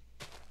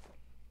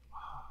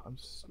 I'm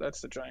s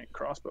That's the giant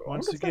crossbow. I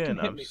Once wonder if that can again,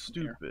 hit I'm me from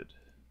here. stupid.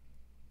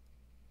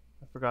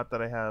 I forgot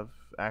that I have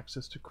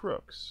access to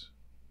crooks.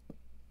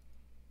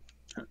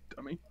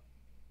 Dummy.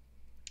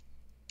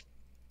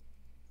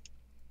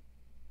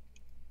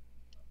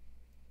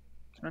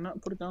 Can I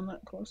not put it down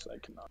that close? I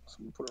cannot. So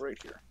I'm gonna put it right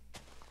here.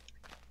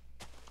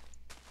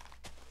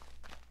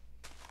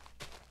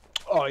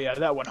 Oh yeah,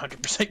 that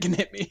 100% can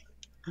hit me.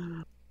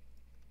 Alright,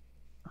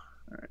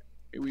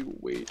 we will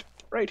wait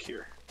right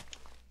here.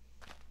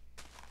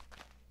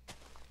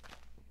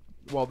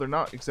 While they're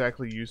not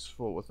exactly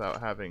useful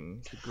without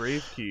having the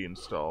grave key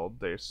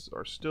installed, they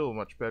are still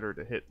much better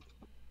to hit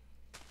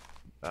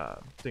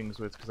things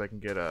with, because I can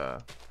get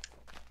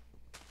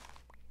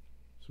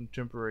some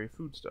temporary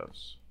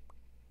foodstuffs.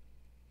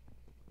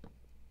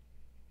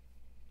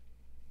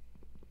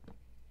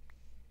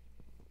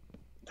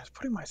 Is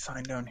putting my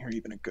sign down here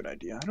even a good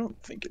idea? I don't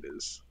think it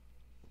is.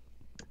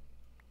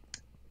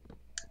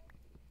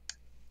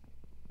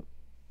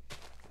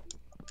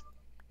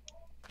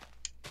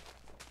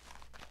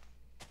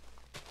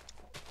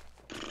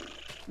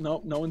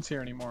 Nope, no one's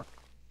here anymore.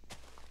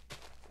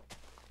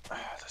 The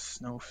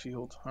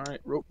snowfield.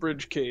 Alright, rope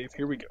bridge cave.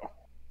 Here we go.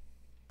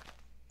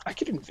 I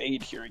could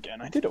invade here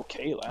again. I did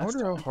okay last time. I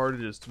wonder how hard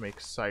it is to make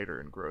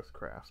cider in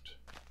Growthcraft.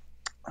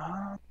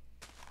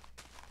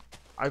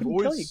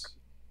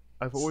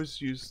 I've always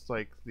used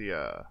like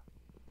their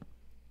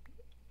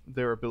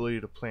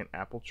ability to plant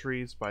apple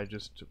trees by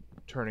just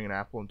turning an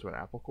apple into an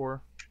apple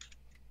core.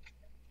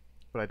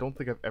 But I don't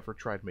think I've ever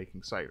tried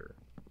making cider.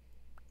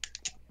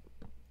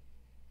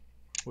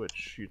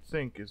 Which you'd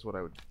think is what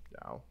I would...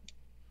 Ow.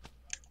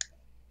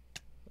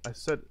 I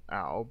said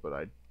ow, but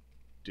I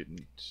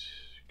didn't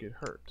get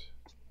hurt.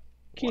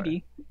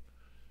 Kitty.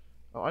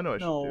 Why? Oh, I know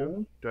what I should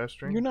do. Do I have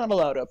string? You're not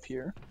allowed up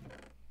here.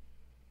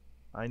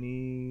 I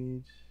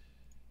need...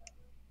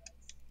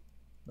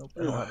 Nope,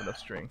 I don't have enough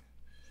string.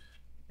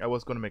 I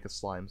was going to make a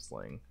slime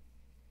sling.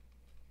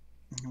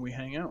 We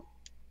hang out.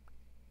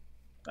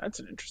 That's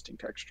an interesting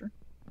texture.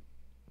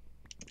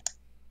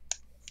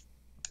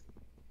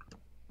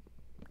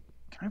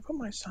 Can I put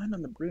my sign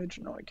on the bridge?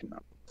 No, I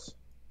cannot.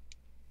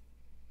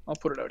 I'll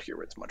put it out here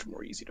where it's much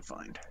more easy to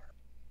find.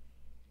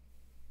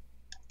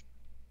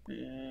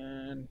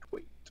 And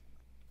wait.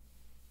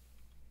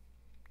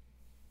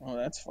 Oh,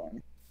 that's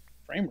fun.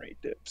 Frame rate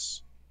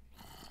dips.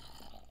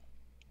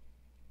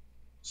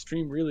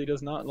 Stream really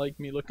does not like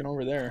me looking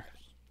over there.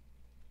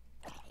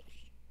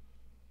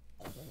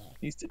 At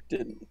least it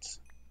didn't.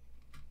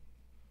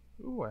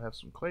 Ooh, I have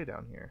some clay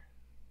down here.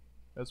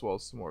 As well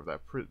as some more of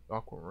that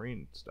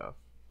aquamarine stuff.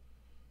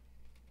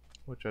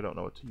 Which I don't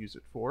know what to use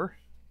it for.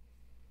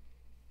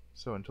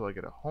 So until I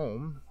get a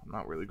home, I'm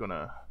not really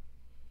gonna...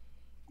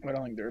 I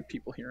don't think there are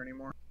people here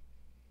anymore.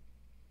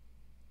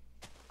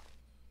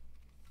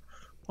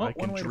 Well, I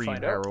can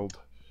dream, Harold.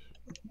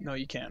 No,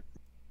 you can't.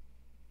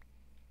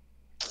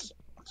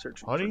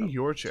 Searching Honey,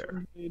 your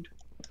chair.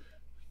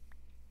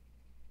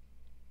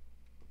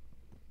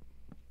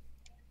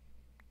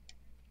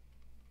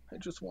 I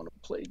just want to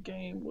play a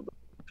game with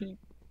people.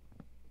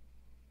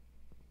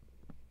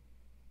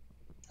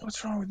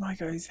 What's wrong with my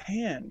guy's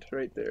hand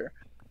right there?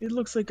 It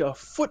looks like a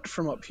foot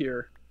from up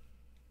here.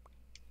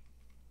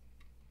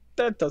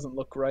 That doesn't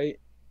look right.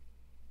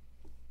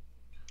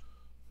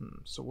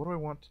 So what do I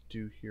want to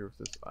do here with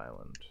this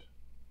island?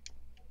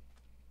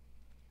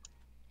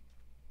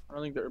 I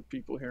don't think there are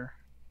people here.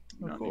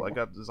 Oh, Not cool, anymore. I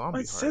got the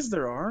zombie It heart. says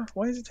there are.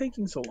 Why is it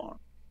taking so long?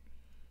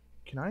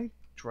 Can I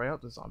dry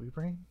out the zombie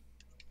brain?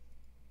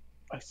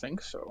 I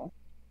think so.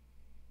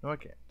 No, I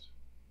can't.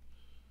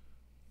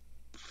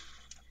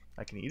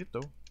 I can eat it,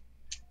 though.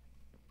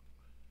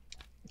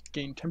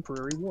 Gain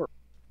temporary warp.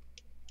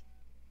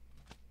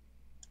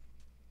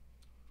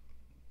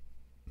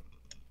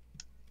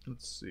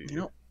 Let's see. You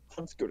know,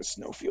 let's go to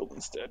Snowfield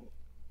instead.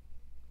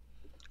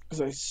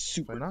 Because I If I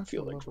super knock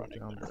feel the like level running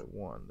down there. by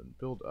 1, then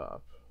build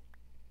up.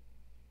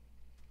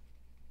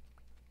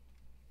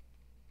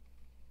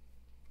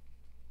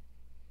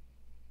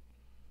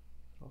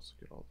 Also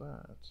get all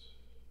that.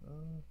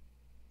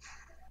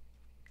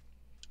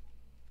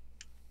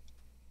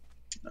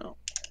 No.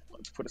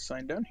 Let's put a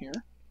sign down here.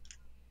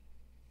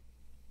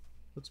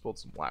 Let's build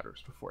some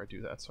ladders before I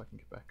do that so I can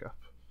get back up.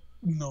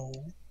 No.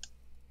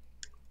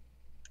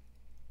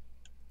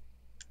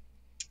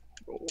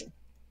 Roll.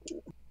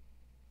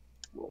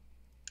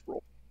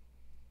 Roll.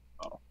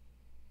 Oh.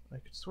 I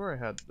could swear I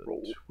had the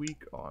Roll.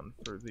 tweak on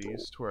for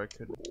these to where I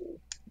could...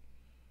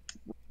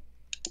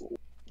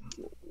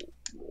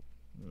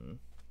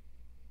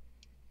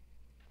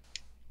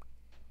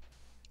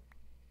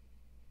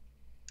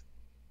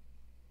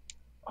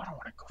 I don't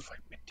want to go fight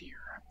Midir.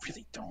 I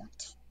really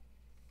don't.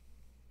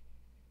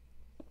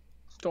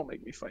 Don't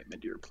make me fight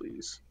Midir,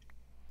 please.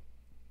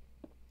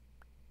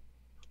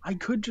 I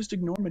could just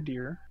ignore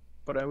Midir,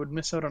 but I would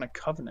miss out on a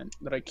covenant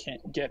that I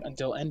can't get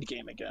until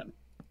endgame again.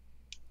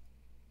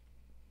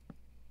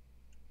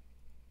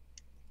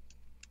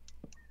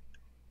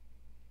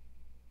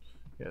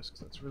 Yes, because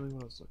that's really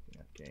what I was looking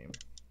at, game.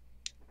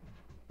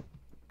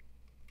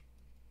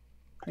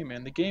 Hey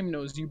man, the game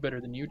knows you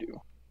better than you do.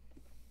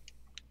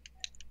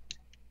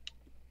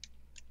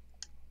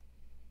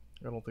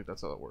 I don't think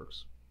that's how it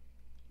works.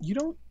 You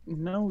don't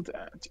know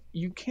that.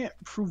 You can't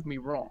prove me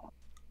wrong.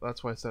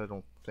 That's why I said I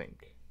don't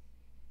think.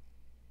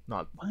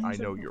 Not, Why I is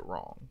know that- you're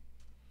wrong.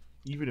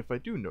 Even if I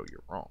do know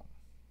you're wrong.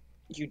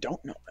 You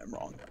don't know I'm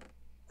wrong.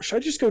 Should I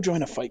just go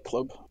join a fight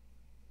club?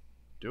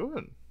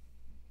 Doing.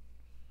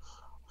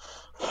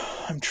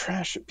 I'm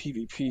trash at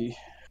PvP.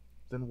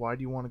 Then why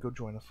do you want to go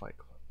join a fight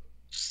club?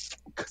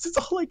 Because it's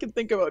all I can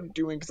think about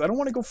doing, because I don't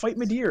want to go fight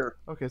Midir.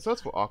 Okay, so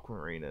that's what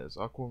Aquamarine is.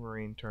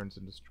 Aquamarine turns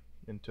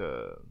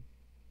into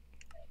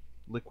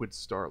liquid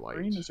starlight.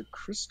 Green is a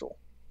crystal.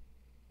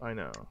 I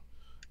know.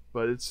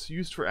 But it's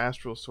used for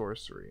astral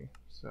sorcery,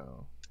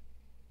 so...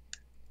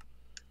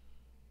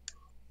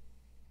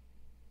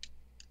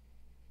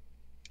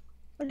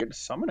 I could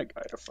summon a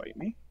guy to fight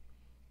me.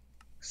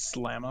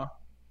 Slamma.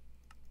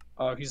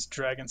 Oh, he's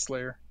Dragon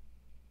Slayer.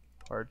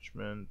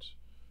 Parchment,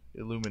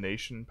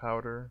 illumination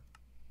powder,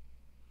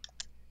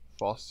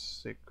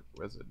 Fossic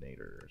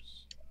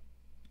resonators,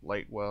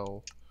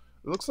 Lightwell.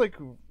 It looks like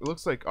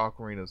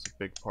Aquamarine is a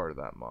big part of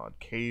that mod.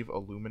 Cave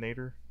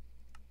Illuminator,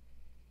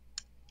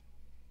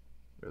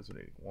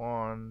 Resonating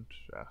Wand,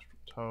 Astral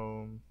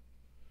Tome,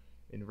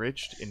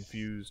 Enriched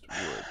Infused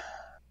Wood.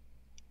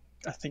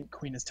 I think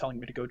Queen is telling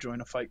me to go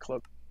join a fight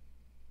club.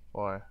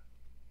 Why?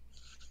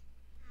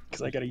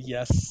 Because I got a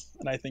yes,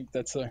 and I think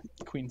that's a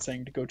Queen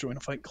saying to go join a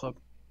fight club.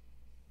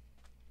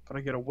 But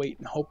I gotta wait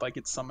and hope I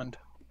get summoned.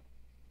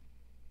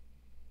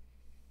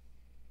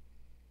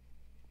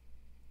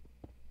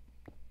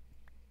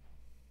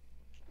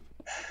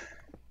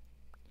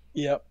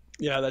 Yep.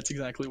 Yeah, that's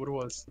exactly what it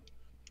was.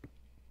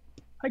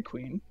 Hi,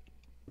 Queen.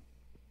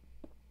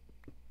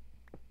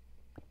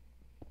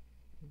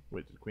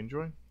 Wait, did Queen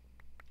join?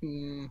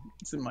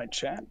 It's in my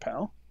chat,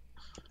 pal.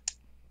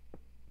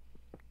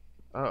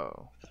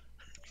 Oh.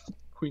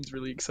 Queen's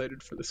really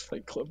excited for this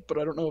fight club, but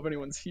I don't know if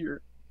anyone's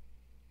here.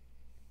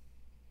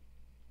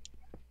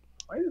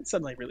 Why is it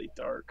suddenly really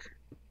dark?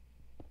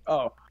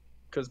 Oh,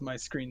 because my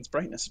screen's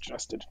brightness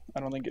adjusted.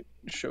 I don't think it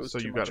shows So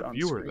too you much got a on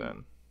viewer screen.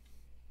 then?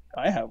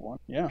 I have one,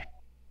 yeah.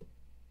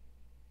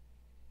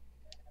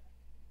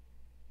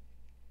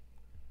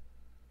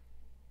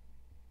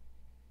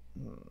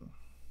 You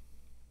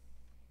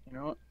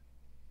know what?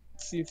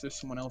 Let's see if there's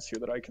someone else here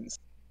that I can...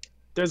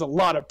 There's a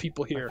lot of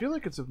people here. I feel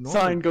like it's abnormal.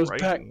 Sign goes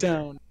bright back in here.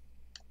 down.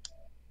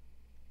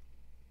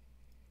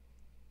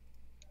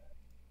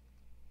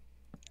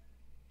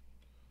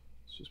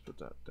 Let's just put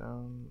that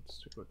down.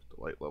 Let's take a look at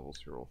the light levels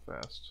here real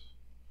fast.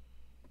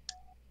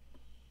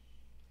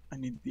 I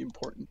need the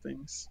important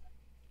things.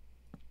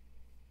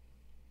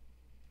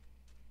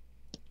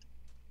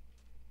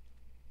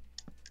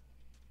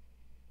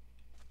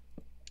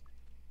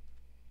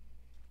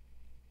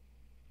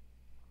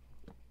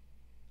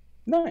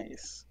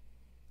 Nice.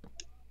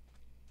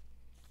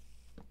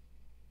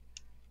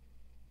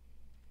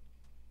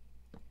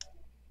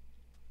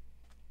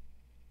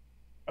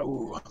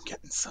 Oh, I'm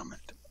getting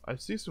summoned. I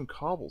see some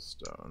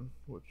cobblestone,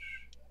 which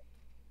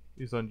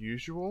is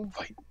unusual.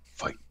 Fight,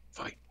 fight,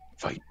 fight,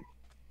 fight.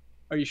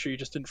 Are you sure you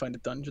just didn't find a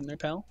dungeon there,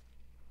 pal?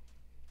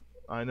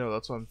 I know,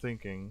 that's what I'm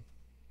thinking.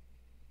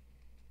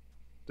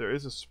 There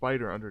is a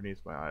spider underneath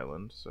my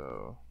island,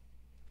 so...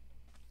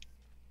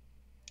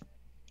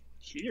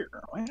 Here?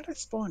 Why did I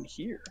spawn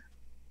here?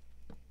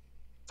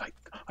 Fight.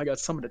 I got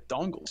summoned at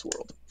Dongle's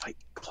world. Fight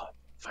club.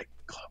 Fight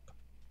club.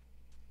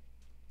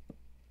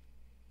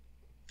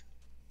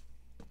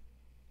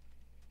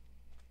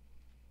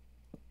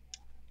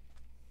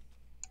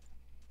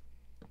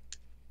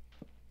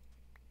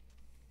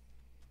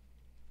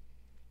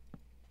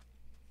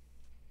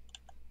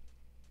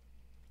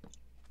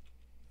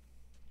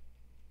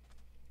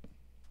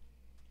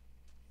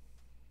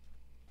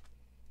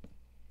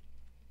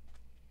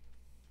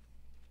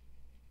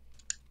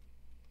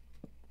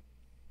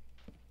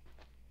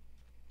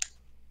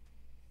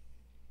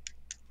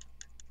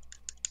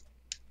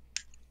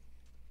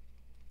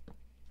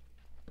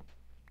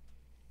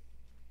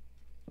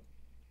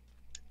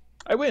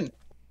 I win.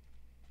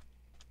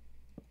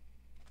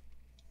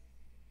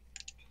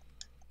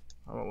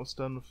 I'm almost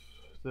done with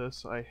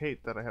this. I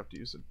hate that I have to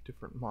use a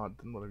different mod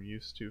than what I'm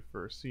used to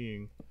for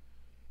seeing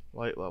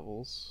light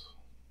levels.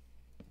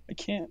 I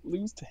can't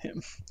lose to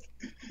him.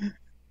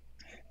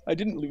 I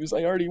didn't lose.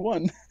 I already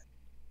won.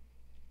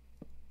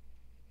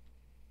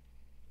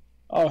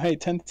 Oh, hey,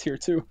 10th's here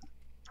too.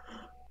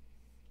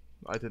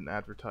 I didn't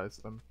advertise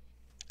them.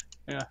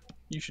 Yeah,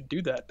 you should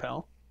do that,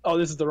 pal. Oh,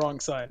 this is the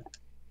wrong side.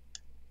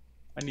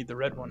 I need the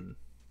red one.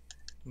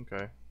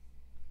 Okay.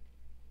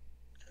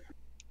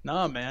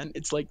 Nah, man,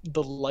 it's like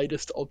the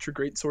lightest ultra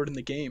great sword in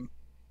the game.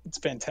 It's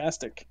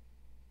fantastic.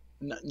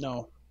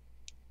 No.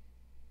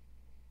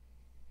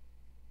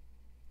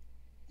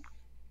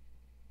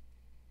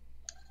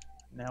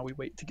 Now we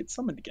wait to get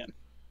summoned again.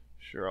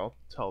 Sure, I'll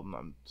tell them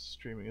I'm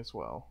streaming as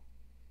well.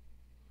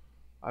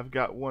 I've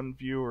got one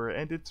viewer,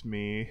 and it's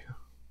me.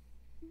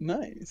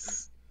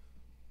 Nice.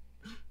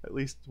 At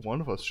least one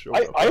of us showed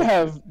up. I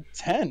have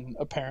 10,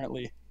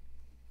 apparently.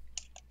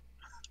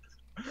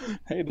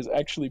 Hey, there's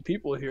actually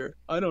people here.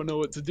 I don't know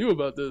what to do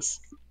about this.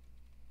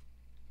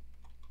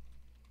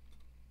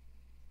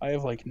 I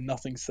have, like,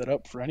 nothing set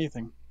up for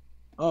anything.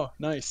 Oh,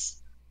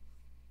 nice.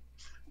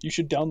 You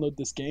should download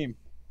this game.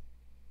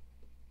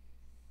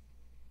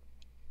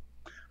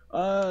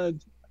 Uh,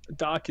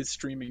 Doc is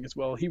streaming as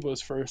well. He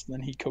was first, and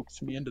then he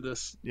coaxed me into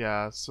this.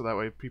 Yeah, so that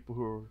way people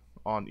who are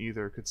on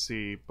either could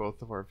see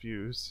both of our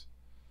views.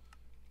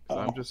 So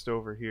I'm Oh, just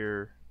over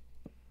here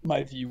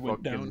my view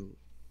went down. fucking...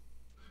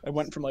 I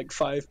went from like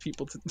 5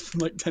 people to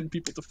like 10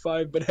 people to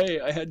 5, but hey,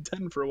 I had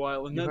 10 for a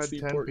while, and You that's had the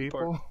 10 important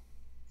people? part.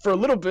 For a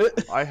little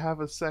bit. I have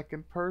a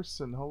second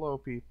person. Hello,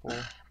 people.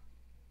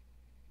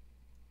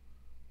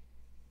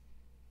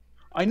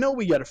 I know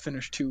we gotta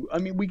finish 2. I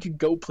mean, we could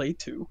go play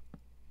 2.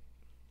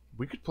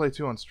 We could play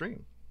 2 on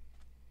stream.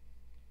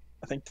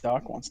 I think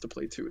Doc wants to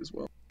play 2 as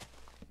well.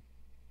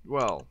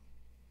 Well,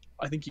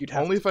 I think you'd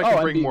have only to... if I can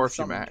I'm bring being Morphe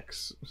summoned.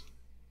 Max.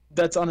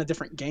 That's on a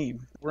different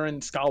game. We're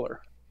in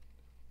Scholar.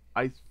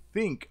 I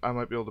think I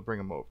might be able to bring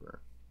him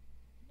over.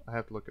 I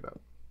have to look it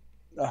up.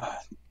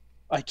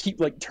 I keep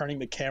like turning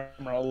the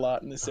camera a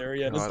lot in this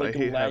area, and it's God, I like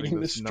hate having lagging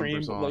the this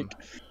stream. numbers But on. like,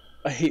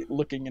 I hate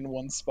looking in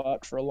one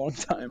spot for a long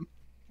time.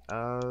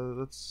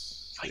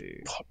 Let's see.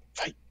 Fight club,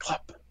 fight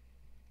club.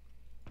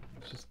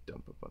 Let's just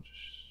dump a bunch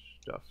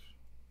of stuff.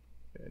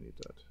 Yeah, I need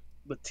that.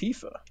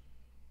 Latifah.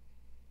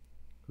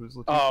 Who's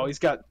Latifah? Oh, he's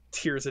got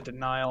Tears of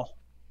Denial.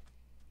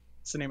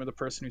 It's the name of the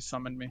person who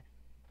summoned me.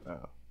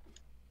 Oh.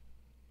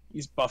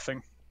 He's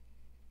buffing.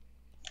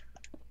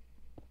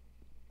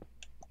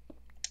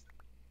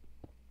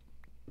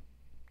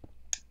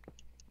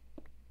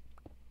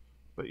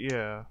 But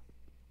yeah.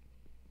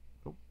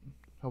 Oh,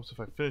 helps if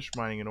I finish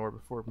mining an ore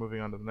before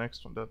moving on to the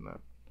next one, doesn't it?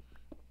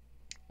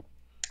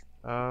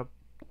 I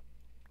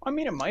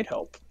mean, it might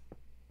help.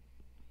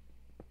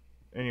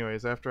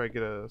 Anyways, after I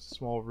get a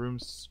small room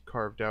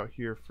carved out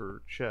here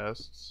for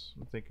chests,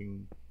 I'm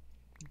thinking...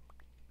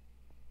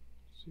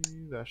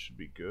 See, that should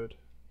be good.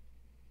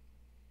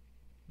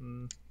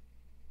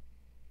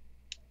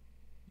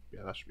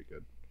 Yeah, that should be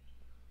good.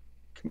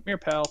 Come here,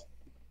 pal.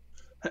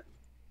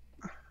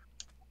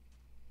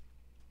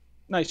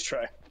 Nice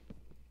try.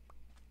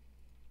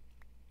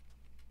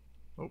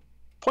 Oh.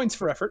 Points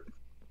for effort.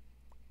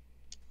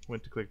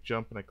 Went to click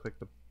jump and I clicked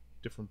the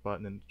different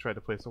button and tried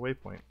to place a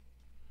waypoint.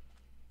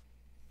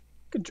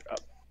 Good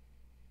job.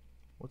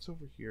 What's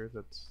over here?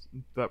 That's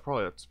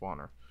probably that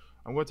spawner.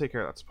 I'm going to take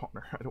care of that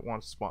spawner. I don't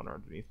want a spawner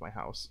underneath my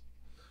house.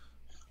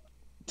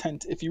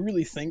 Tent, if you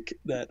really think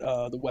that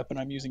the weapon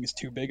I'm using is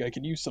too big, I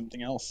can use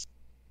something else.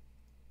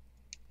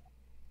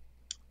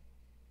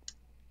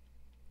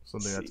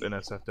 Something that's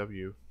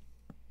NSFW.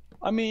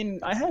 I mean,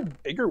 I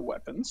have bigger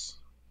weapons.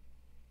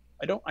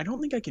 I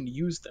don't think I can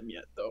use them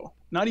yet, though.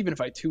 Not even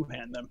if I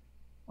two-hand them.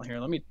 Well, here,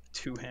 let me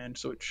two-hand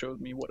so it shows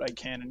me what I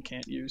can and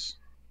can't use.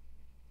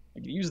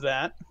 I can use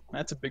that.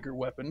 That's a bigger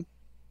weapon.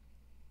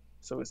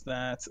 So it's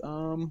that.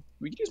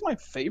 We could use my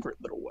favorite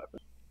little weapon.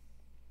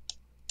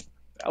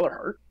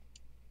 Valorheart.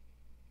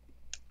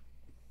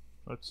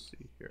 Let's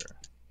see here.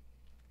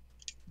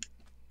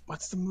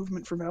 What's the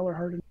movement for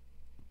Valorheart?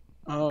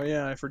 Oh,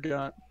 yeah, I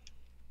forgot.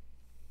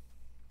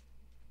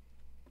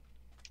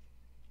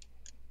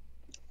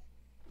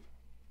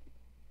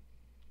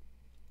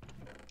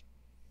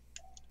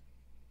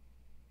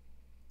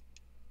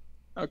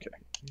 Okay.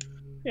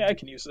 Yeah, I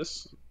can use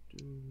this.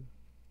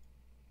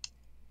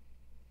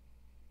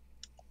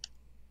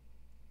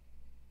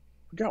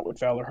 Forgot what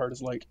Valorheart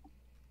is like.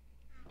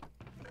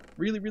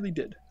 Really, really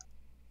did.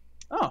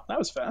 Oh, that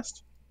was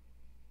fast.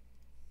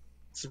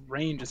 This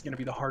range is going to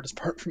be the hardest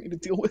part for me to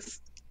deal with.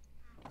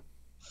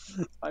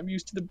 I'm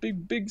used to the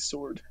big, big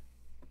sword.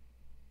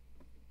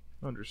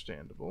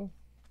 Understandable.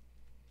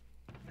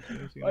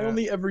 I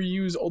only ever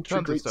use ultra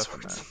Tons of great stuff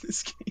swords in in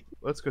this game.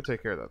 Let's go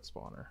take care of that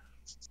spawner.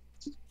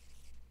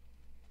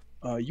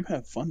 You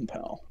have fun,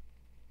 pal.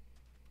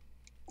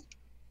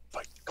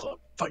 Fight club,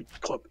 fight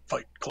club,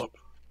 fight club.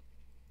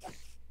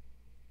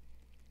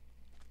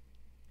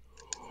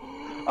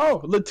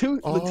 Oh,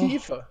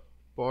 Latifah.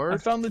 Bard? I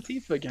found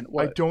Latifah again.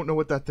 What? I don't know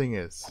what that thing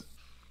is.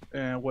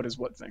 What is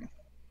what thing?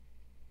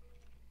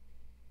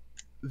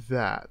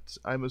 That.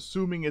 I'm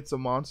assuming it's a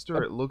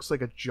monster. It looks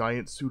like a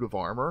giant suit of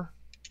armor.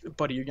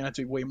 Buddy, you're gonna have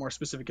to be way more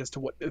specific as to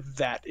what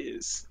that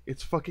is.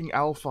 It's fucking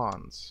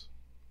Alphonse.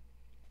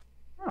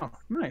 Oh,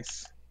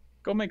 nice.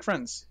 Go make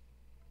friends.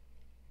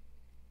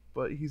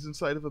 But he's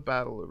inside of a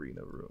battle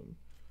arena room.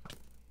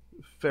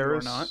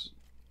 Ferris. You're not.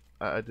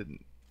 I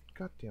didn't.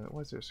 God damn it!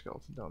 Why is there a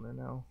skeleton down there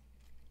now?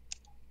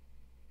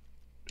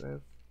 Do I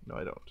have? No,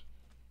 I don't.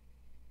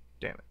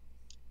 Damn it.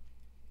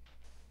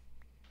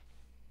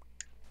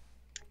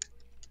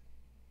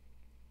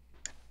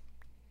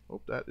 Oh,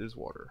 that is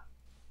water.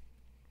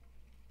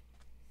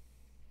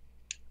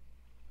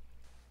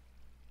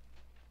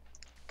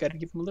 Gotta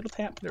give him a little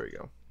tap. There we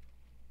go.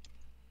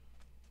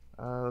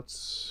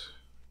 Let's...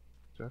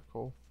 Do I have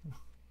coal?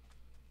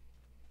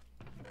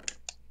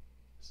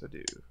 Yes, I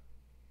do.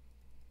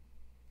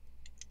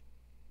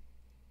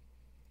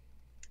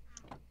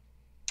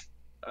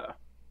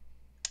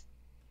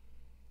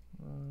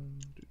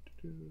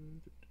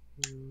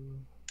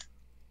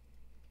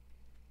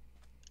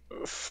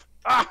 Oof.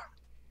 Ah!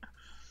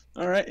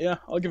 Alright, yeah,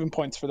 I'll give him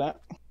points for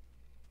that.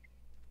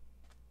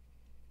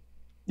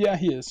 Yeah,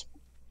 he is.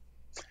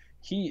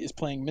 He is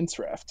playing Mince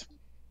Raft.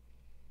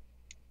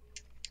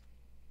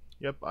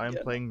 Yep, I am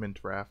Yeah, playing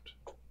Mintraft.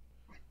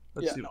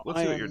 yeah, no, Let's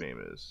I see what your am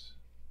name is.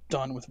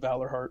 done with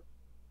Valorheart.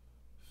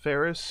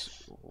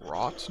 Ferris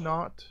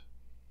Wroughtnaught?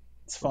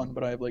 It's fun,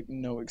 but I have like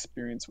no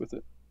experience with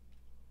it.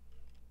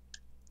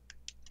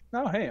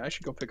 Oh, hey, I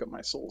should go pick up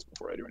my souls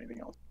before I do anything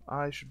else.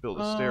 I should build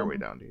a stairway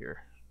down to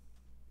here.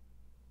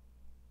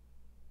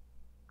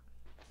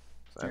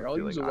 I have Here, a I'll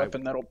feeling use a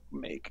weapon that'll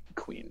make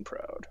Queen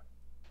proud.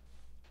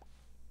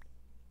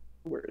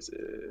 Where is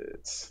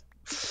it? It's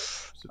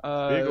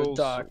a big old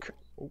Doc. sword.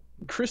 Oh,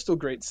 Crystal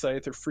Great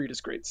Scythe or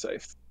Frida's Great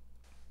Scythe?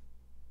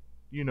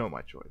 you know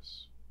my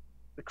choice.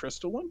 The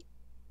crystal one?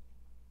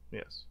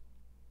 Yes.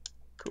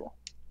 Cool.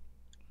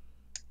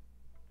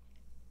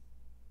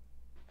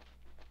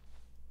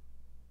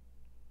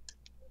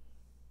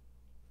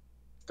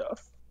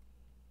 Stuff.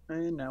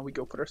 And now we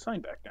go put our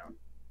sign back down.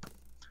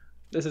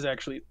 This is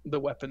actually the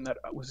weapon that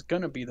was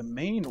going to be the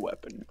main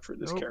weapon for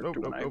this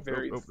character when I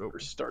very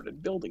first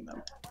started building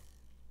them.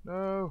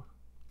 No.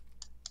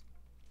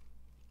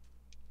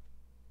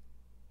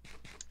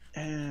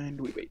 And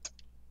we wait.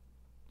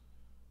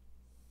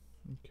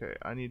 Okay,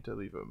 I need to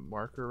leave a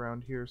marker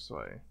around here so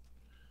I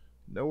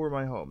know where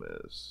my home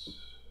is.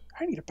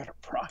 I need a better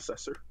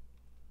processor.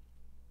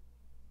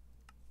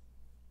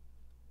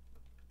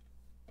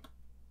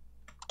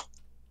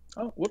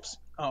 Oh, whoops.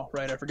 Oh,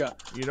 right, I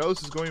forgot. You know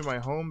this is going to be my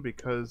home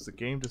because the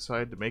game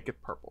decided to make it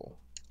purple.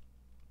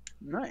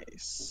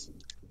 Nice.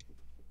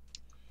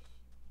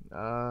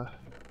 Let's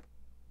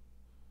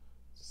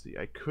see,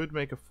 I could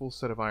make a full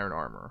set of iron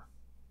armor.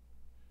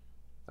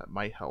 That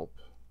might help.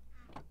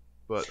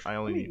 But I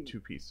only need 2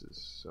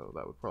 pieces, so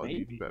that would probably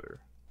be even better.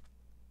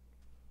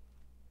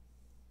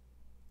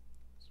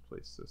 Let's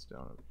place this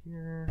down over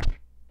here.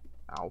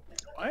 Ow.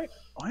 Why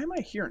am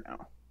I here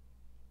now?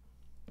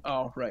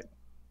 Oh, right.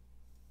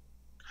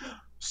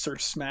 Sir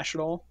Smash It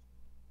All.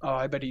 Oh,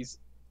 I bet he's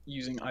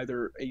using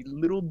either a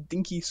little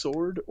dinky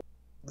sword or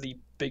the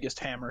biggest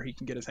hammer he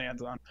can get his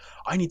hands on.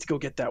 I need to go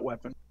get that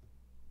weapon.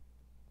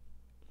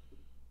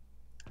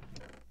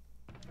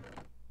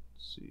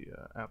 Let's see,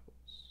 apples.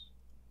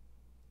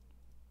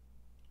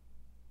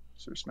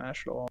 Sir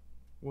Smash It All.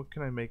 What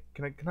can I make?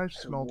 Can I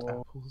smelt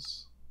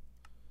apples?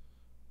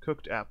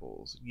 Cooked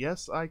apples.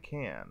 Yes, I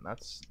can.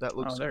 That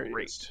looks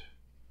great.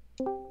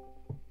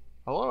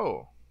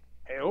 Hello.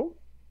 Hello?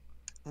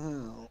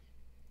 Oh.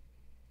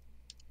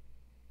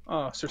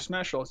 Oh, Sir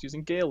Smash It All is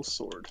using Gale's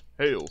sword.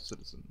 Hail,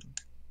 citizen.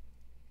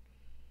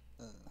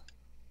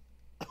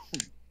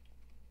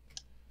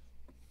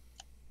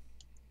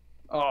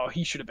 Oh,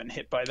 he should have been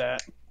hit by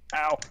that.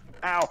 Ow!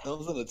 Ow! That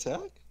was an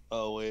attack?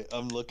 Oh wait,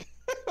 I'm looking.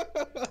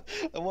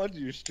 I watched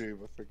your stream.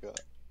 I forgot.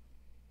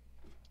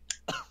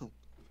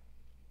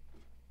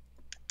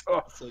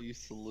 Oh. So you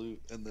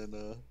salute, and then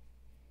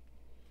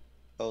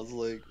I was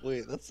like,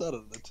 wait, that's not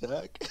an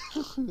attack.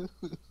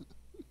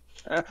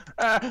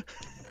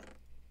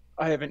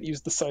 I haven't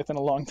used the scythe in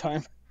a long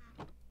time.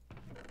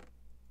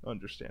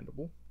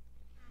 Understandable.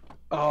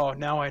 Oh,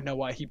 now I know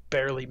why he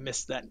barely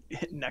missed that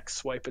next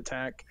swipe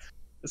attack.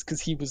 It's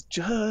because he was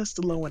just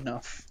low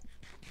enough.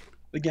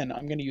 Again,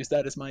 I'm going to use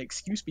that as my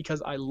excuse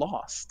because I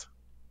lost.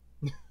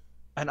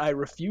 And I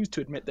refuse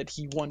to admit that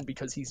he won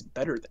because he's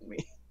better than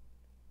me.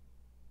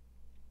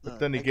 But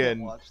then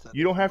again,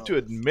 you don't have to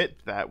admit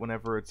that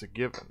whenever it's a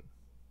given.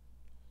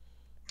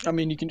 I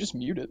mean, you can just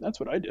mute it. That's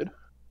what I did.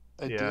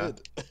 I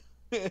did.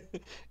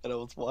 And I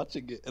was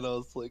watching it, and I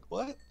was like,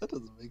 what? That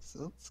doesn't make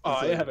sense. Oh,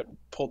 I have it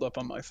pulled up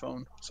on my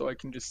phone, so I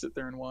can just sit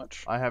there and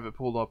watch. I have it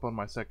pulled up on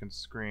my second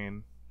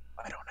screen.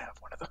 I don't have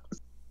one of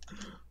those.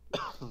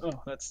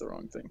 Oh, that's the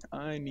wrong thing.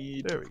 I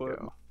need to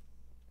put my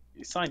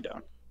sign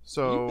down.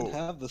 So you even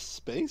have the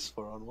space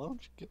for one. Why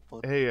don't you get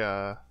one? Hey,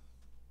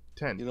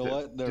 Tent, you know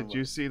what? Did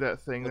you see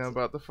that thing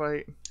about the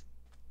fight?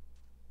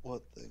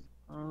 What thing?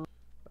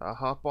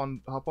 Hop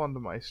onto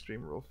my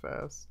stream real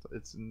fast.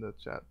 It's in the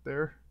chat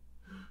there.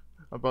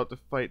 I'm about to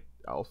fight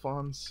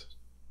Alphonse.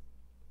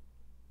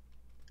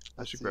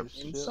 I should grab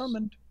some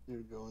summoned.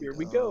 Here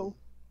we down. go.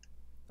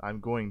 I'm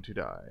going to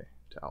die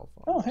to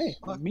Alphonse. Oh, hey,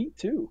 me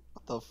too.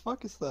 What the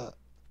fuck is that?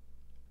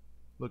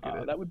 Look at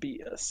it. That would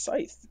be a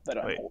scythe that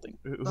I'm holding.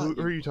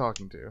 Who are you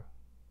talking to?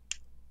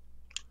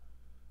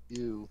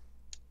 You.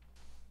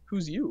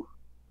 Who's you?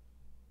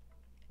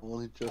 I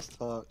only just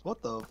talked.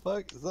 What the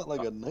fuck? Is that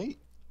like a knight?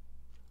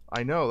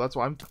 I know, that's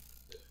why I'm...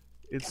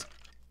 It's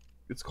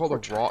called a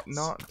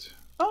Wroughtnaught.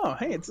 Oh,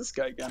 hey, it's this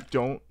guy again.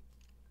 Don't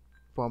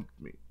bump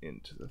me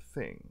into the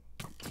thing.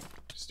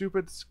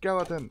 Stupid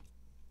skeleton.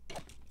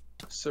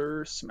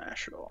 Sir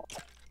Smash It All.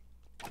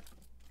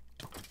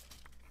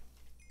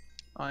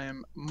 I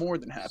am more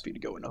than happy to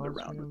go another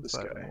round with this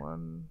guy.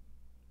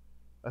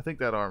 I think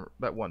that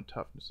one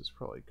toughness is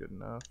probably good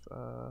enough.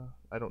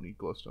 I don't need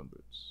glowstone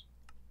boots.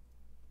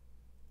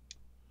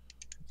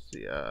 Let's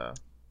see,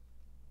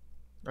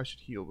 I should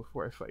heal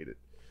before I fight it.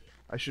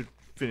 I should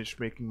finish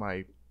making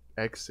my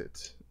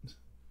exit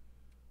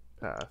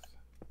path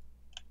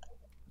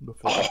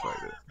before I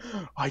fight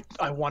it.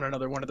 I want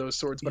another one of those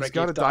swords, but He's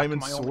got a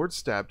diamond sword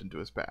stabbed into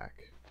his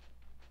back.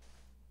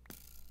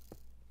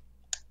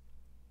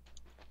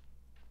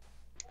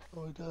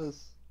 Oh, it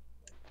does.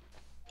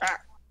 Ah!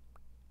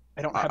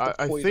 I don't have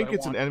the I poise think I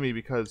it's want. an enemy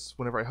because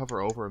whenever I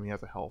hover over him, he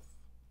has a health.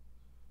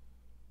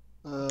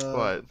 The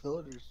But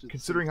villagers did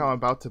considering how I'm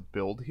about to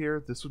build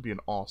here, this would be an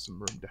awesome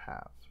room to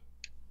have.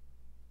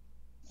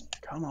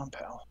 Come on,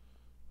 pal.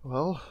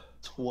 Well,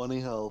 20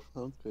 health.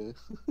 Okay.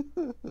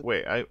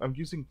 wait, I'm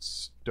using a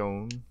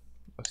stone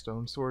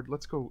sword.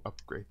 Let's go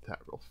upgrade that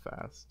real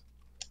fast.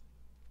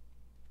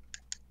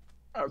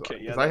 Okay,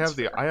 yeah, Because that's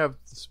fair. I have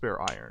the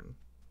spare iron.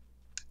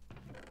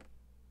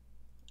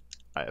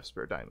 I have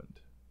spare diamond.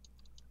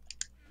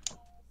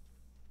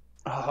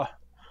 I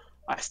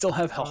still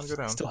have Come on, health. go I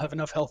down. still have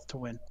enough health to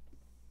win.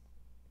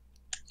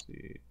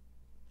 Let's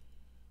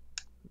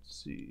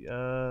see.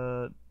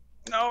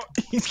 No,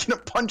 he's gonna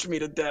punch me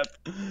to death.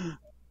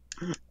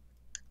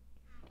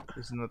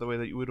 Isn't that the way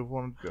that you would have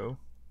wanted to go?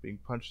 Being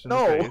punched in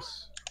No. the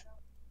face.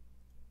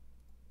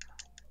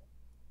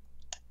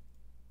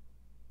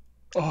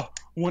 Oh,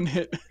 one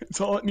hit.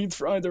 It's all it needs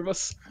for either of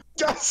us.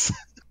 Yes!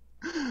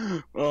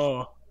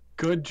 Oh,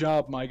 good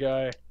job, my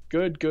guy.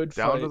 Good fight.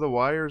 Down to the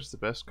wire is the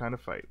best kind of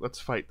fight. Let's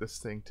fight this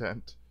thing,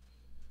 Tent.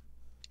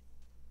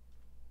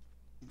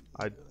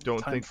 I don't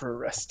Time think... for a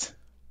rest.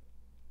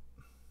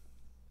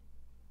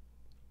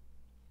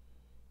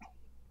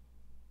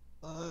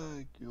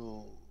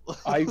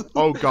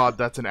 Oh god,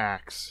 that's an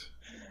axe.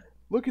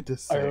 Look at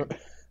this thing.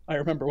 I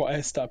remember why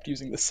I stopped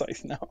using the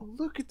scythe now.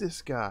 Look at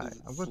this guy. Is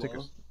it I'm gonna take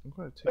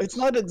slow? It's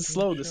not as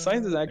slow. The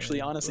scythe is actually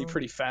and honestly go.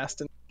 pretty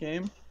fast in the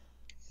game.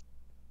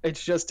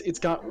 It's just, it's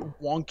got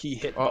wonky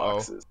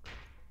hitboxes.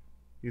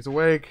 He's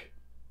awake.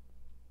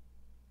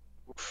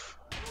 Oof.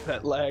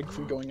 That lag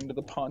from going into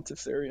the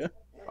Pontiff's area.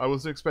 I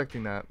wasn't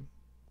expecting that.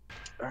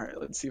 Alright,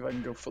 let's see if I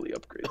can go fully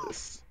upgrade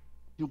this.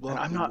 You And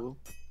I'm not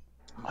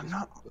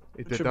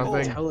It much did of an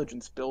nothing.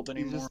 intelligence build He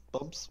anymore. just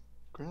bumps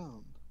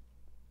ground.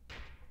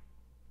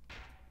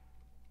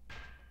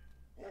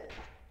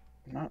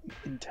 I'm not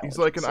intelligent. He's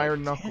like an so I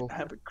iron can't knuckle.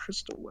 have a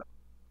crystal weapon.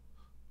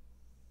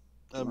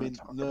 I What am I mean,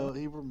 talking no, about?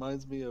 he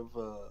reminds me of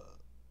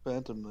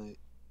Phantom Knight.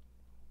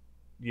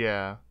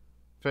 Yeah.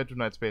 Phantom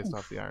Knight's based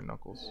off the Iron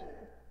Knuckles.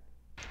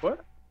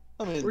 What?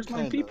 I mean, Where's my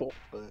kinda, people?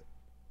 But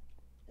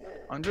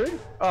Andre?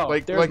 Oh,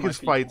 like there's my his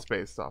people. fight's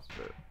based off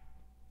of it.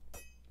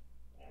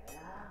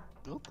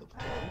 what the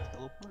fuck?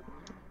 Teleport?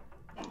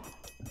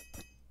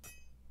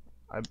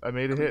 I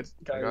made a hit.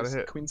 Guys, I got a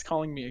hit. Queen's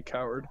calling me a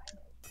coward.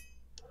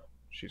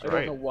 She's I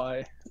right. don't know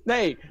why.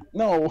 Hey,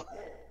 no.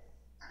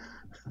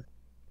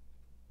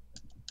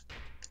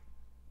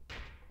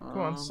 Come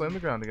on, slam the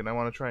ground again. I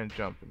want to try and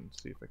jump and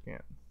see if I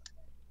can.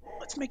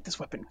 Let's make this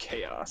weapon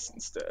chaos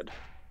instead.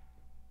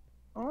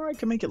 Or I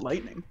can make it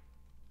lightning.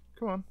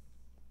 Come on.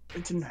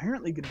 It's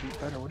inherently going to be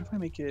better. What if I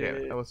make it... Damn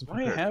it, I wasn't Do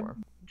I prepared have for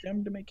him.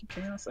 gem to make it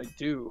chaos? I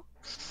do.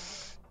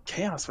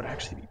 Chaos would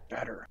actually be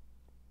better.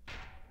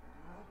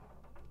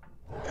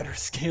 Better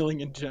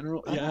scaling in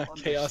general. I Yeah, don't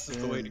chaos is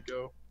the way to understand.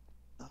 go.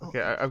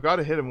 Okay, I've got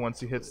to hit him once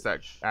he hits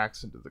that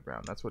axe into the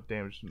ground. That's what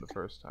damaged him the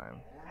first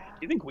time.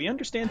 You think we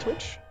understand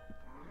Twitch?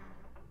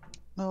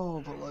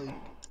 No, but like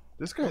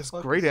This guy has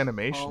fuck great is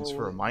animations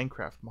for a following?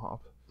 Minecraft mob.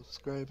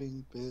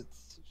 subscribing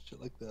bits,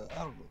 shit like that.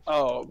 I don't know.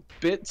 Oh,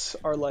 bits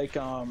are like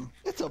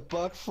It's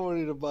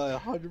 $1.40 to buy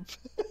 100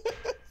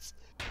 bits.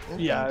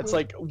 And yeah, it's people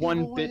like give 1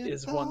 away bit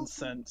is 1 1,000.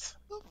 cent.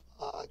 The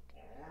fuck?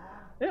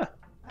 Yeah.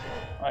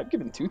 I've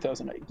given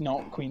 2,000. No,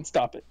 Queen,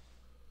 stop it.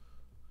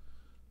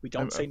 We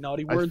don't say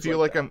naughty words.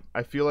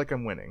 I feel like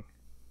I'm winning.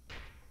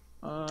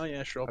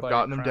 Yeah, sure. I'll I've buy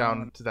gotten a him crown.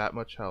 down to that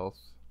much health.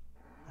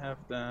 Have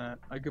that.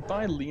 I could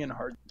buy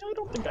Leonhard. I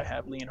don't think I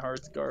have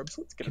Leonhard's garbs.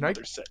 Let's get Can I-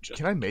 another set. Just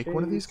Can I make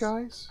one of these case.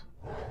 guys?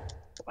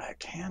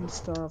 Black hand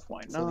stuff.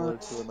 Why Similar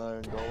not? to an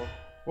iron golem.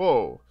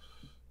 Whoa.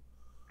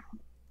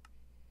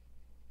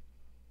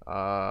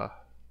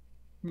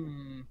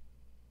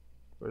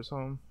 Where's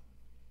home?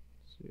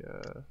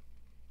 Yeah.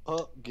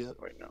 Oh, get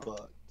Wait, no.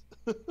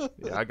 fucked.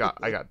 Yeah, I got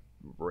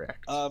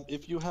wrecked.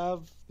 If you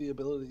have the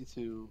ability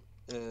to,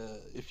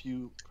 if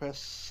you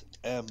press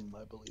M,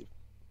 I believe,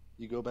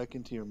 you go back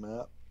into your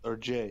map, or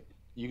J,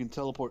 you can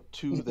teleport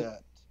to that.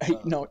 Hey,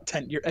 no,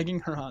 Tent, you're egging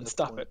her on. That's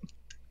Stop fine. it.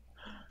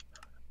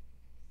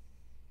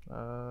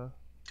 Uh,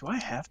 Do I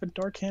have the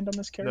dark hand on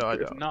this no, character? I If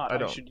don't. not, I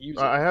don't. should use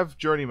it. I have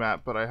journey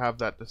map, but I have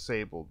that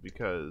disabled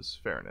because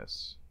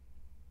fairness.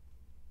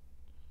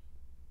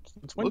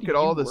 Since when Look do at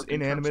all you this work in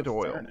terms inanimate of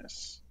oil.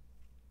 fairness?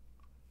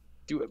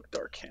 Do have a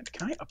dark hand.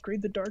 Can I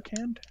upgrade the dark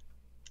hand?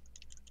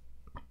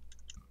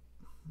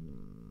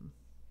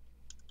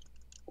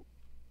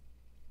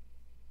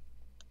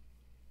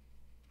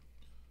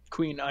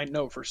 Queen, I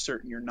know for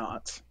certain you're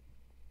not.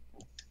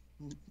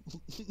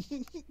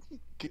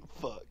 Get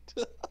fucked.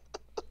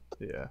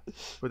 Yeah,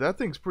 but that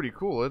thing's pretty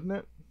cool, isn't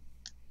it?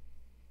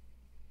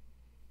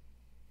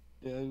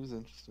 Yeah, it was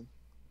interesting.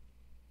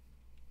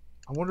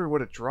 I wonder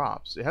what it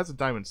drops. It has a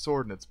diamond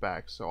sword in its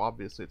back, so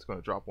obviously it's going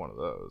to drop one of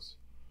those.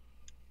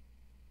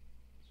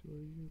 So where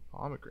are you?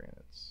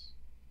 Pomegranates.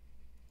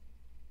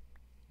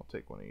 I'll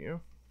take one of you.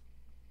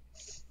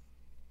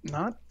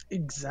 Not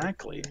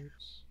exactly.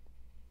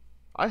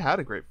 I had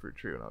a grapefruit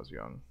tree when I was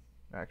young.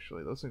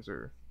 Actually, those things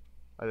are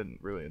I didn't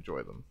really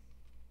enjoy them.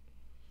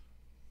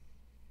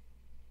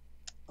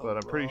 But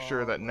I'm pretty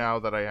sure that now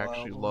that I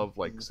actually love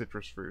like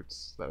citrus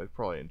fruits, that I'd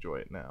probably enjoy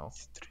it now.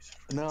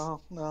 No,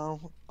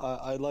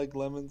 I like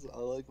lemons. I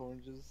like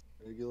oranges.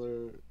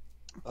 Regular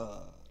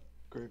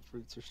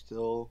grapefruits are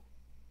still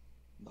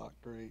not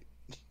great.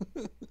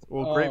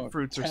 Well,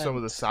 grapefruits are some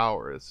of the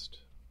sourest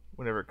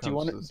whenever it comes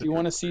to the citrus Do you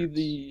want to fruits.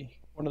 see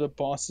one of the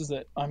bosses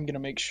that I'm gonna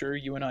make sure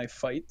you and I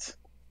fight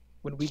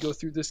when we go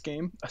through this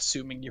game,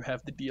 assuming you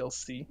have the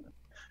DLC?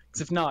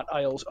 Because if not,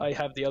 I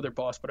have the other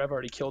boss, but I've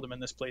already killed him in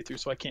this playthrough,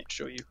 so I can't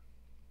show you.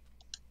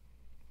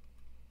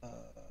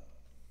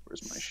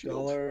 Where's my shield?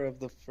 Scholar of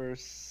the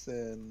First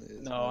Sin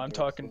is No, I'm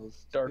talking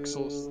Dark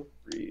Souls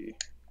 3.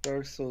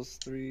 Dark Souls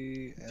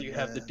 3. Do you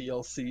have the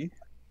DLC?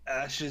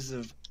 Ashes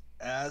of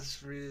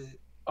Asri...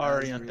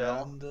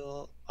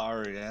 Ariandel.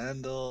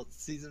 Ariandel,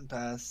 Season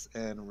Pass,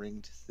 and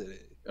Ringed City.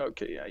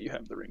 Okay, yeah, you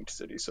have the Ringed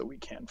City, so we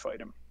can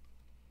fight him.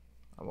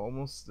 I'm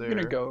almost there. I'm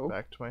gonna go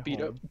back to my beat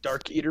home. up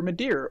Dark Eater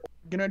Madeir.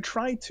 I'm gonna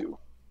try to.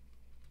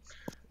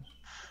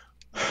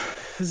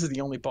 This is the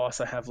only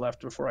boss I have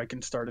left before I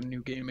can start a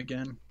new game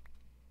again.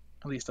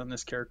 At least on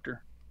this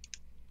character.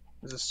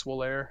 Is this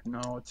Swolair?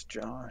 No, it's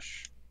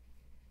Josh.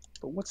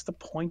 But what's the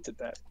point of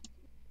that?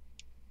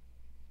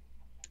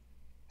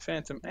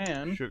 Phantom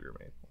and... Sugar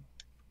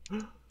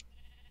maple.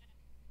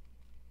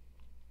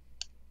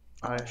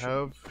 I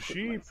have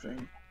sheep.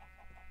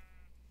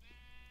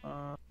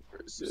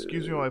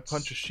 Excuse me while I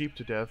punch a sheep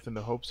to death in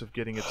the hopes of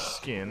getting its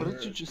skin. What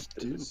did you just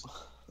do?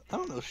 I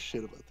don't know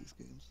shit about these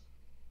games.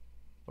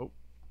 Oh.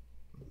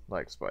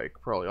 Lag spike.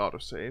 Probably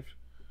autosave.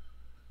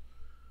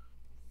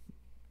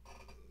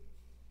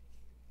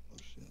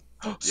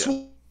 Oh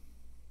shit.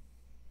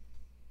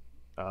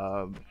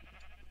 Yeah.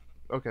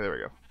 Okay, there we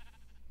go.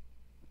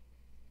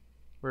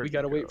 We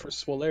gotta wait for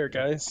Swolair,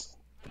 guys.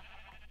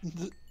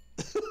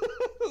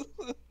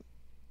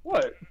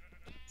 What?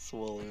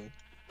 Swolair.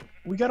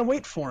 We gotta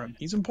wait for him.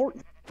 He's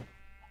important.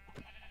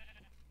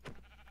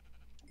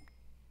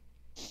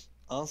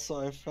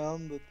 Also, I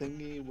found the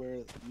thingy where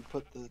you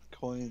put the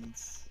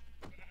coins.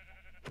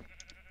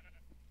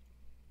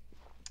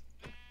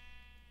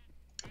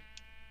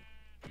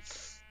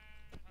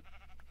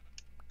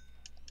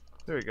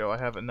 There we go. I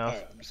have enough.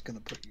 Alright, I'm just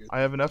gonna put your... I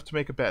have enough to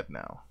make a bed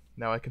now.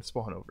 Now I can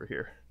spawn over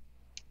here.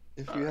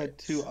 If you had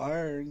 2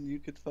 iron, you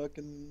could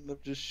fucking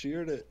have just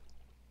sheared it.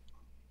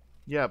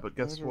 Yeah, but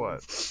guess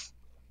what?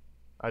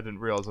 I didn't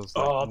realize I was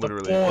Oh, like the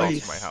literally across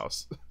boys. my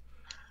house.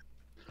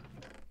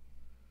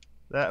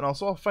 That, and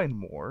also I'll find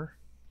more.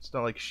 It's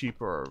not like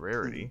sheep are a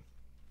rarity.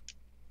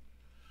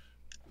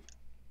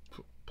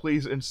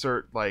 Please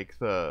insert like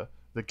the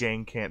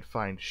gang can't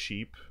find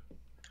sheep.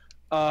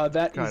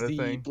 That kind is of the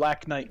thing.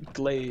 Black Knight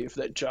glaive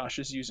that Josh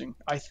is using.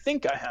 I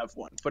think I have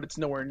one, but it's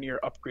nowhere near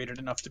upgraded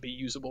enough to be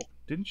usable.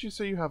 Didn't you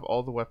say you have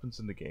all the weapons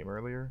in the game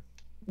earlier?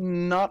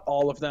 Not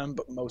all of them,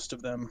 but most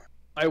of them.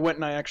 I went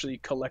and I actually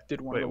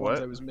collected one Wait, of the ones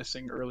what? I was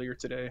missing earlier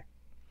today.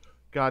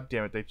 God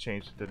damn it, they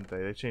changed it, didn't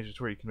they? They changed it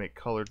to where you can make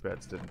colored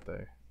beds, didn't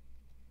they?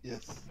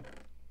 Yes.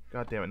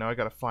 God damn it, now I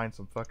gotta find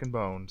some fucking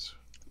bones.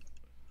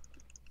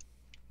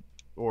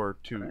 Or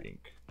 2 Alright.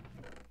 ink.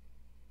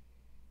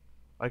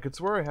 I could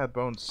swear I had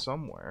bones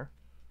somewhere.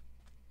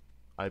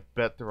 I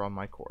bet they're on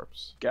my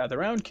corpse. Gather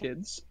round,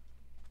 kids.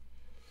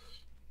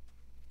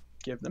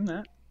 Give them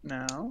that.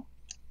 Now,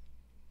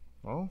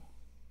 Well,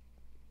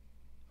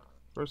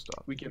 first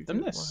off, We did give you them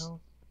get more this.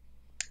 health?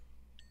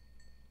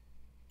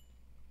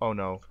 Oh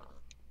no.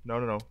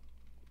 No.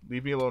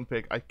 Leave me alone,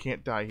 pig. I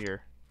can't die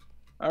here.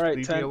 alright,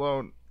 Leave me 10.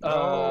 alone.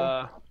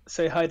 No.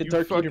 Say hi to You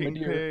Dark Eater fucking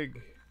Madeir.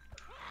 pig.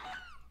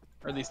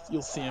 Or at least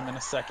you'll see him in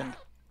a second.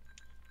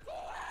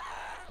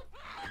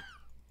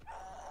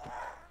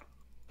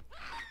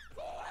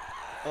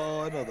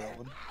 Oh, I know that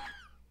one.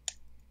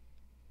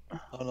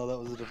 Oh no, that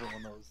was a different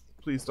one. That was...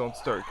 Please don't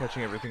start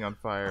catching everything on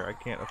fire. I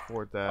can't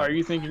afford that. Are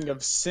you thinking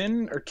of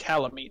Sin or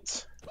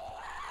Calamite?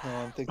 No,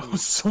 I'm thinking... Oh,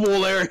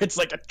 Swolair, it's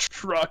like a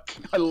truck.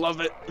 I love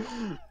it.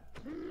 I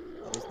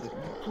was thinking...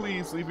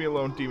 Please leave me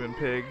alone, demon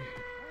pig.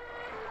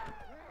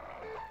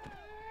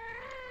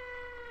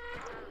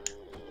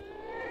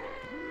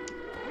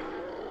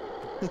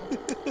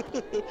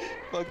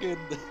 Fucking,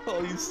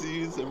 all you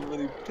see is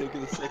everybody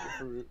taking a second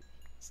for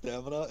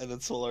stamina, and then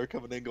Solar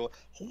coming in going,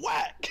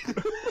 whack!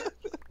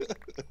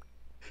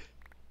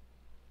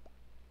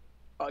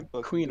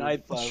 Queen,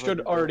 I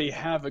should already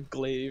have a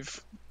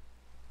glaive.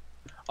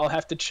 I'll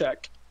have to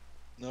check.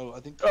 No, I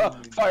think Ah,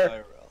 you need fire.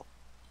 IRL.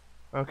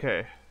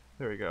 Okay,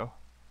 there we go.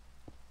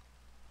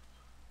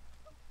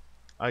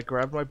 I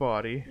grabbed my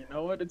body. You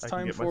know what? It's I can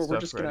time get my for. We're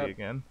stuff just ready gonna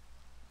again.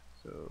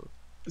 So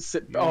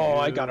sit. You, Oh,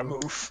 I gotta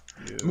move.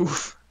 you,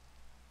 Move.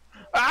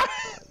 Ah!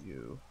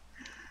 you.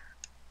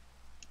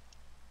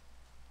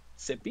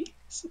 Sippy,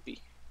 sippy,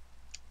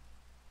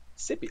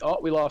 sippy. Oh,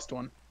 we lost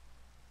one.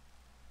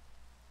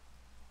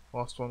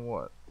 Lost one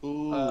what?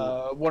 Ooh,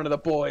 One of the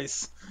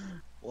boys.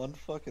 one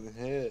fucking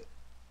hit.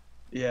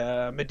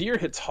 Yeah, Madeir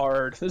hits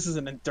hard. This is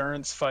an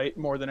endurance fight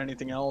more than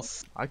anything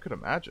else. I could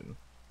imagine.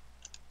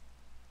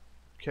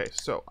 Okay,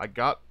 so I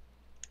got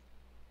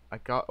I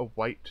got a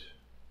white,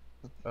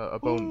 a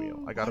bone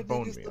meal. I got a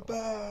bone meal. The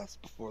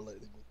best before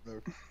lightning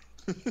was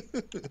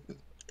nerfed.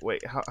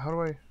 Wait, how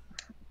do I?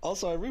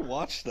 Also, I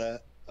rewatched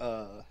that.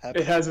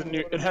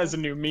 It has a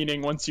new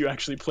meaning once you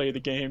actually play the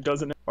game,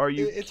 doesn't it? Are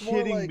you It's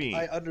kidding more like me?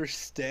 I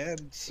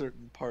understand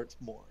certain parts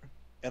more,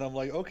 and I'm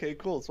like, okay,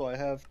 cool. So I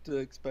have to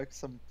expect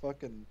some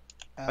fucking.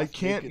 I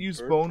can't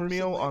use bone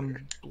meal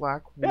on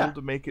black wool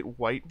to make it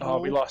white wool. Oh,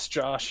 we lost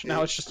Josh.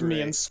 Now it's just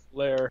me and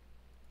Slayer.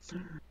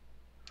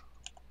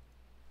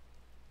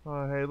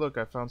 Oh, hey, look,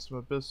 I found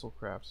some abyssal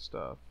craft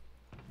stuff.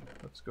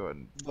 Let's go ahead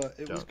and. But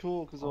it was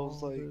cool because I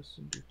was like, this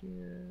into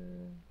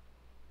here.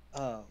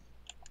 I'm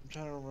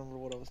trying to remember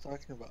what I was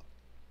talking about.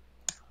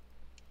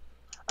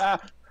 Ah,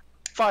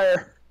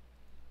 fire!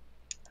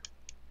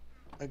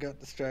 I got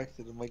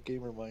distracted and my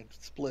gamer mind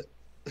split.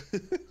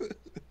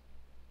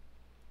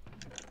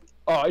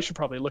 Oh, I should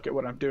probably look at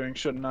what I'm doing,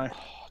 shouldn't I?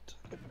 Oh, dude,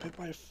 I got bit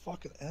by a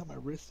fucking ant. My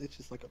wrist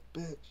itches like a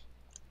bitch.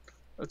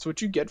 That's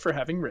what you get for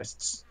having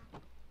wrists.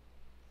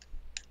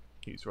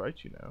 He's right,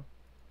 you know.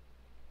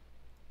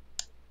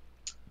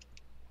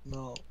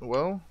 No,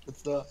 Well,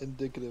 it's not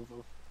indicative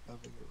of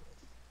having a wrist.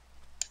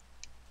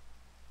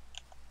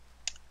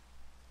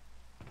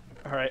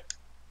 Alright.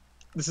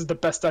 This is the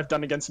best I've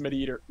done against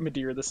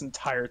Midir this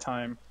entire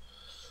time.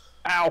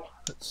 Ow!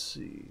 let's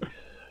see. I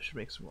should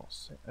make some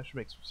I should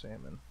make some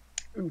salmon.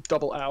 Ooh,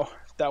 double ow.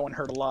 That one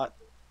hurt a lot.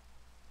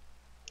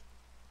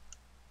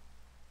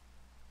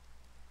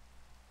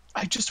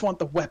 I just want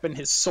the weapon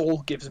his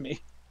soul gives me.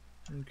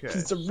 Okay.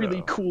 It's a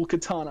really cool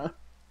katana.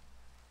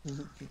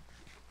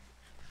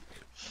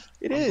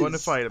 It is. I'm going to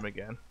fight him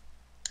again.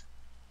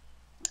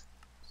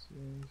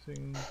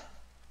 Anything...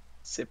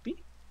 Sippy?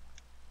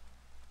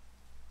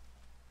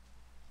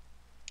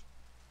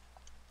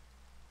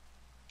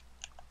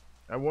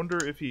 I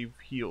wonder if he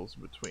heals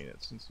between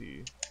it, since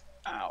he...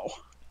 Ow.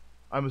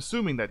 I'm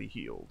assuming that he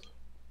healed.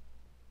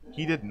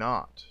 He did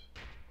not.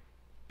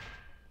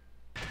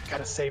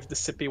 Gotta save the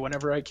sippy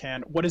whenever I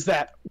can. What is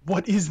that?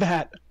 What is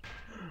that?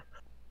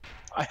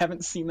 I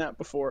haven't seen that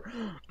before.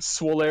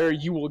 Swolair,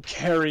 you will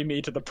carry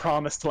me to the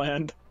promised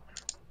land.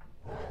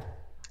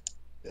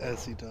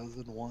 As he does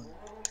in one.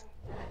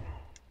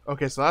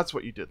 Okay, so that's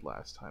what you did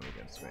last time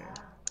against me.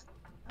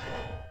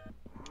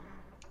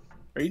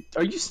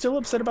 Are you still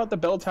upset about the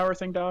bell tower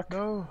thing, Doc?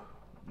 No.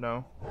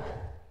 No.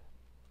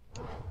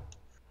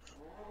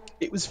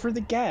 It was for the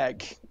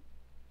gag.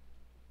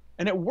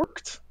 And it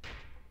worked.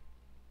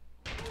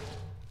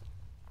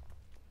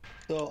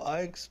 So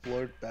I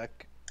explored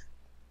back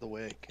the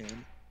way it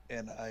came,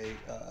 and I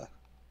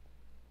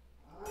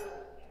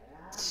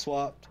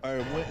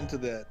went into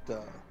that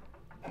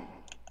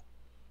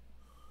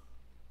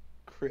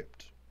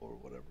crypt or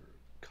whatever,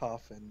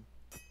 coffin.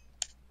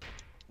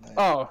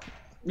 Oh,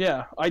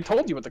 yeah. I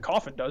told you what the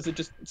coffin does. It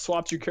just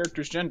swaps your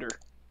character's gender.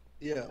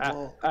 Yeah,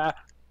 well,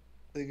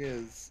 thing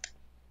is,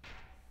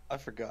 I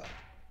forgot.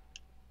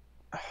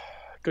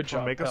 Good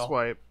job, Make pal. a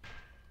swipe.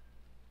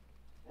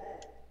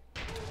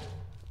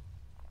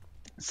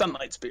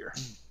 Sunlight spear.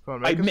 Come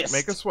on, I missed.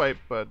 Make a swipe,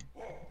 bud.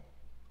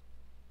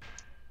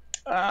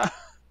 I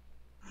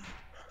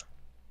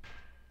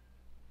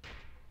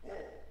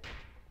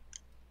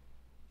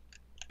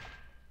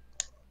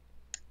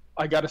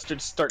gotta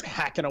start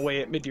hacking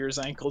away at Midir's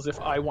ankles if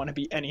I want to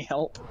be any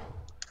help.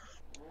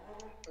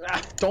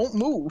 Don't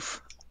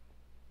move.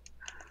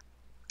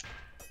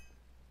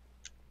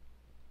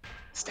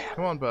 Stab.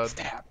 Come on, bud.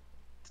 Stab.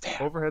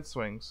 Stab. Overhead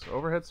swings.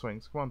 Overhead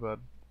swings. Come on, bud.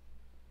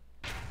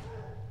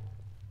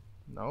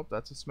 Nope,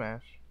 that's a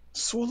smash.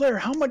 Swolair,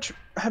 how much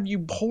have you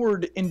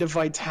poured into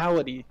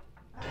vitality?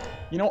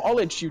 You know, I'll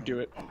let you do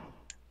it.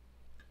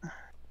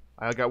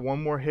 I got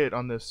one more hit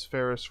on this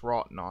Ferris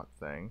Wroughtnaught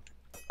thing.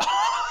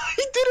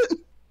 He did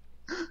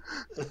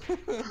it!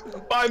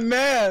 My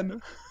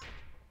man!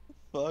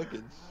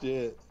 Fucking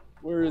shit.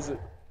 Where is it?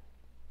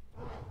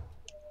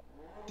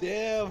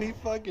 Damn, he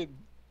fucking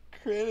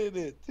critted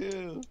it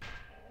too.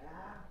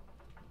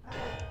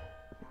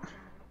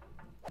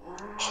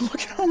 Oh,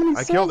 look at how many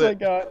I killed souls I it.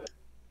 got.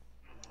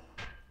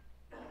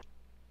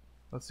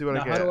 Let's see what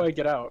Now, I get. how do I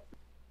get out?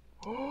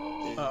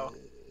 Oh.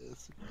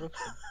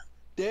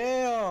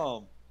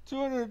 Damn!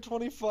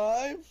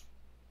 225?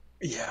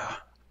 Yeah.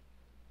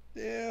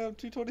 Damn,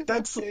 225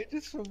 That's-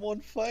 pages from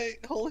one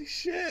fight. Holy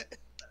shit!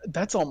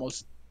 That's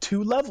almost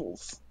 2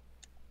 levels.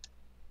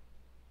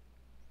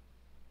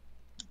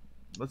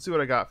 Let's see what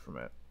I got from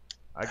it.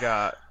 I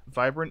got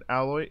vibrant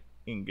alloy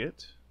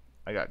ingot.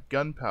 I got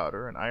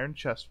gunpowder, an iron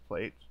chest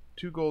plate,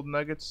 2 gold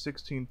nuggets,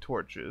 16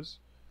 torches.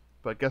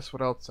 But guess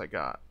what else I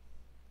got?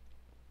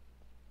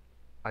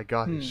 I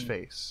got his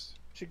face.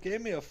 She gave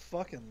me a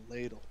fucking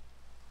ladle.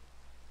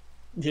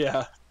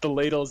 Yeah, the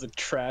ladle is a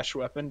trash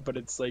weapon, but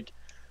it's like...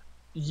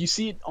 You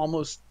see it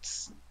almost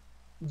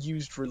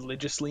used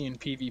religiously in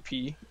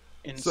PvP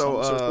in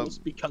some circles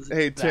because it's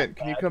hey, that Tint,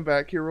 can you bad. come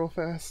back here real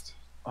fast?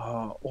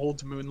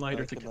 Old Moonlight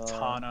or the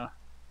katana.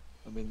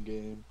 I'm in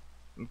game.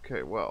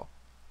 Okay, well.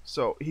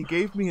 So, he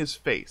gave me his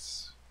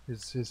face.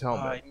 His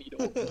helmet. I need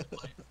Old Moonlight.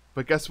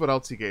 But guess what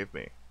else he gave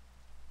me?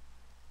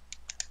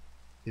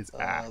 His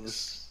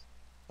axe.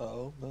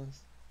 Oh,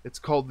 nice. It's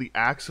called the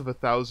Axe of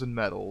 1,000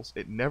 Metals.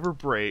 It never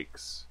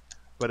breaks,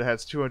 but it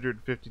has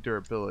 250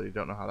 durability.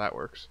 Don't know how that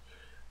works.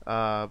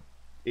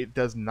 It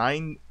does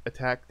 9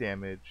 attack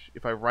damage.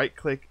 If I right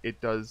click, it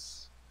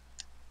does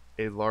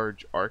a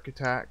large arc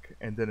attack,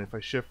 and then if I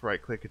shift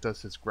right click, it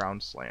does his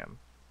ground slam.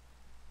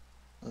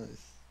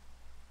 Nice.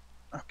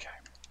 Okay.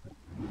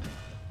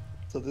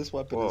 So this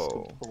weapon Whoa.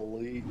 is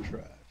complete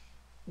trash.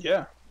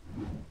 Yeah.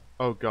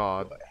 Oh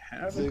god. Do I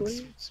have a 6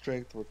 glaive?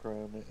 strength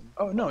requirement.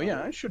 Oh no,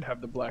 yeah, I should have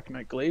the Black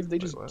Knight glaive. They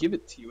just what? give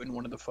it to you in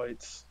one of the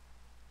fights.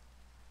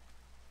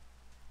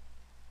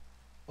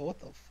 Oh, what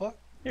the fuck?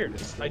 Here it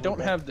is. I Going don't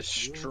back have the to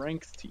shield.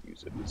 strength to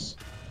use it,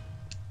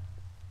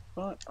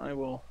 but I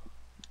will.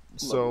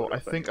 So level it I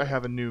up think I anyway.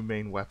 have a new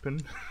main weapon.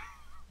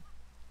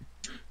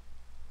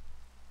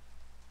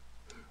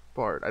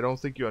 Bart, I don't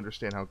think you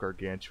understand how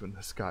gargantuan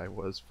this guy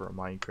was for a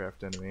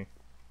Minecraft enemy.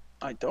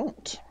 I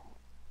don't.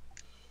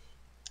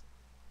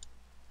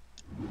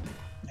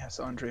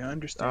 Yes, Andre, I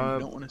understand. You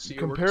don't want to see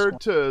your work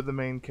Compared swan- to the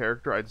main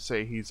character, I'd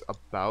say he's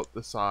about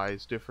the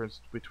size difference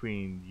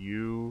between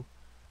you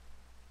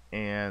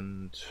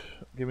and...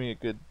 Give me a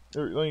good...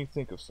 Let me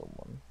think of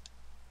someone.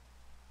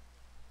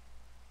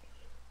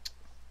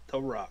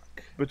 The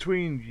Rock.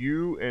 Between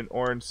you and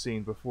Orange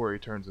Scene before he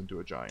turns into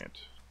a giant.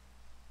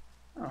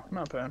 Oh,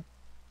 not bad.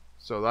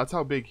 So that's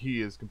how big he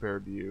is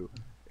compared to you.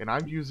 And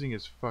I'm using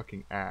his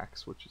fucking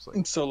axe, which is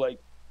like... So like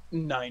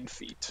 9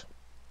 feet.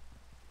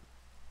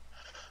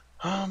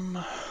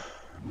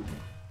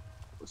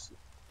 What's it?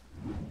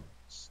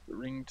 It's the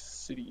Ringed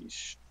City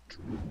Street.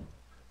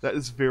 That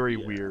is very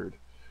Yeah. weird.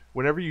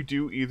 Whenever you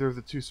do either of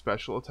the 2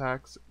 special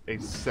attacks, a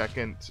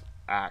second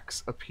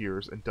axe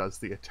appears and does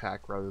the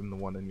attack rather than the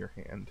one in your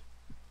hand.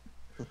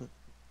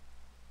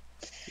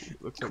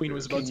 Looks like Queen it-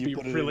 was about Can to you be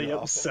put it in really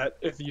your upset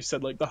if you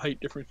said like the height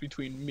difference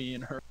between me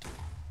and her.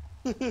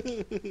 I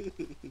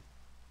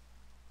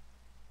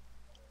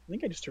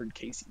think I just heard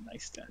Casey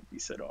Neistat be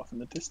set off in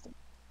the distance.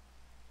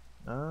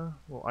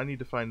 well, I need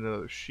to find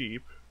another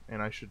sheep,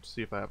 and I should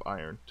see if I have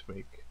iron to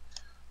make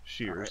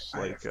shears,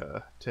 Alright, I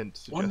like Tent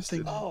one suggested.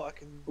 thing- Oh, I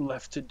can.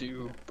 Left to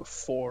do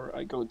before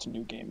I go to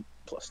new game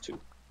 +2.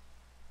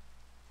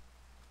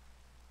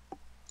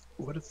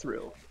 What a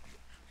thrill.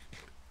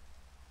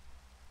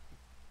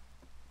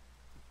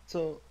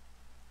 So.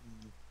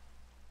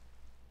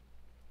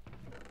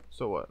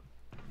 So what?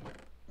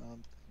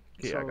 Um,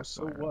 Okay, I got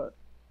so some iron. what?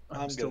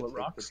 I'm I'm still gonna a take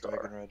rock the star.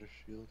 Dragon Rider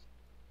shield.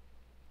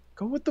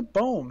 Go with the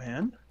bow,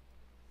 man.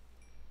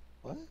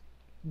 What?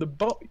 The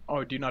bow.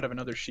 Oh, do you not have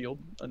another shield?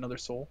 Another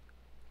soul?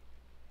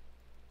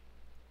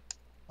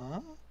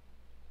 Huh?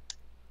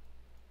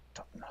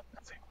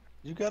 Nothing.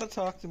 You gotta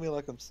talk to me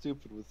like I'm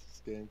stupid with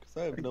this game, because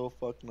I have no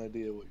fucking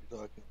idea what you're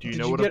talking Do you Did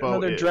know you what a get bow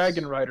another is?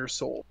 Dragon Rider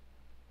soul?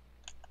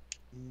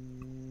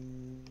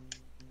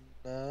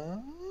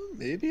 No,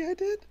 maybe I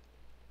did.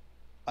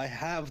 I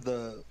have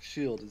the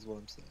shield, is what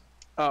I'm saying.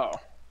 Oh.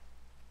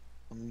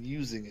 I'm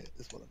using it,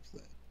 is what I'm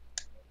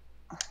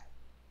saying.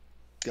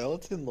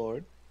 Skeleton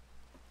Lord,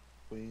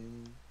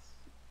 Queen's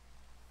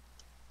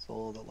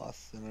Soul of the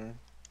Lost Sinner.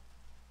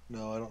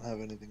 No, I don't have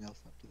anything else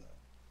after that.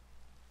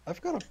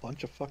 I've got a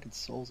bunch of fucking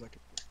souls I could.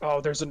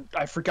 Oh,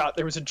 I forgot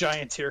there was a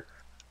giant here.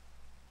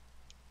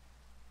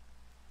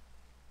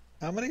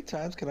 How many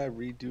times can I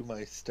redo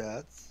my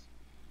stats?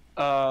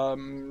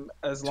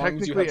 As long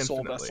as you Technically have soul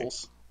infinitely.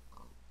 vessels.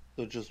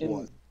 So just In-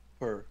 one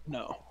per.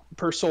 No.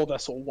 Per soul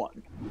vessel,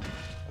 1.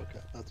 Okay,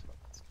 that's what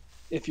I'm asking.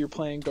 If you're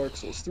playing Dark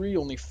Souls 3,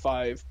 only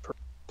 5 per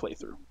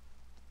playthrough.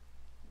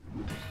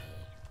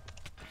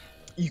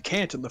 You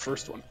can't in the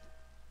first one.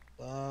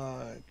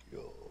 Thank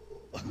you.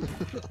 I love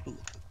that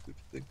stupid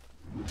thing.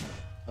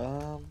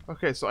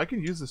 Okay, so I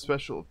can use the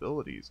special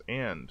abilities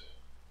and...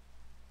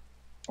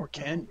 Or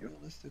can you?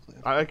 Realistically,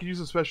 I can use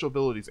the special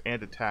abilities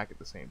and attack at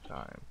the same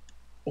time.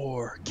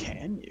 Or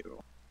can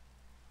you?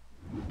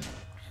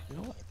 you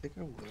know what? I think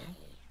I will.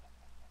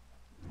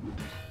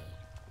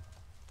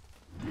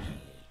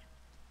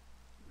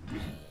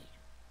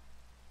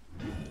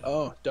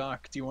 Oh,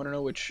 Doc, do you want to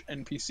know which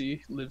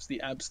NPC lives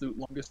the absolute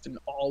longest in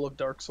all of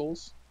Dark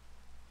Souls?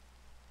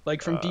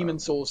 Like from Demon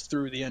Souls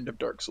through the end of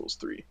Dark Souls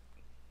 3.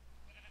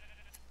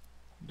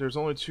 There's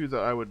only 2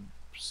 that I would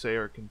say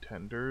are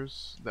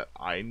contenders that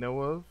I know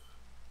of.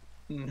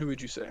 Who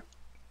would you say?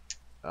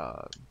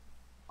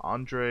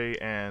 Andre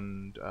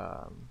and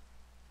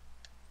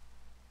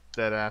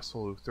that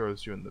asshole who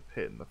throws you in the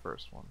pit in the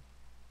first one.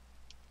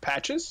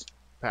 Patches?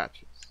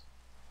 Patches.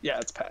 Yeah,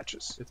 it's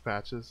Patches. It's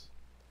Patches?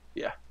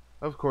 Yeah.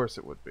 Of course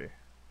it would be.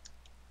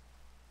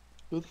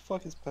 Who the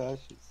fuck is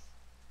Patches?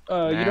 You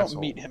don't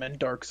asshole. meet him in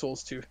Dark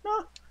Souls 2.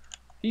 Nah.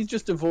 He's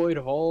just devoid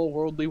of all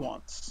worldly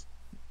wants.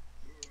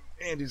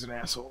 And he's an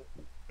asshole.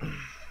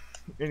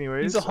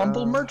 Anyways, He's a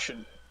humble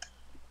merchant.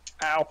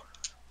 Ow.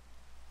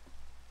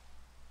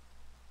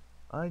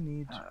 I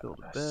need to build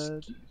a bed.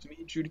 Excuse me,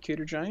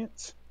 Adjudicator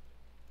Giants.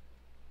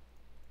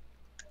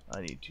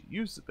 I need to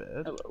use the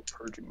bed. Hello,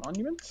 Purging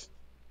Monument.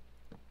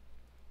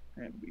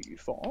 And we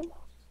fall.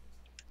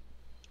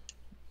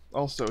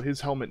 Also,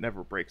 his helmet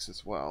never breaks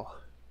as well.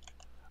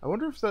 I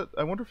wonder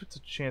if it's a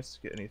chance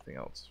to get anything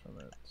else from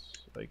it.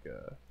 Like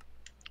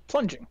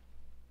Plunging.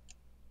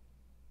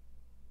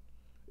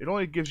 it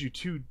only gives you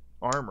 2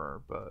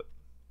 armor, but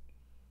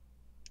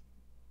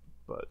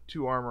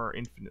 2 armor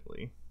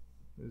infinitely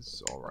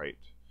is all right.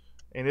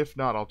 And if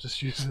not, I'll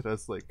just use it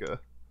as like a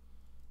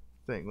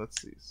thing.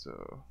 Let's see.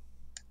 So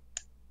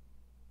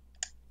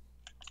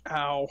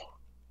Ow.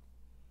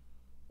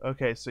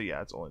 okay, so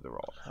yeah, it's only the raw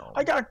helm.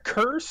 I got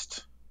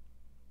cursed.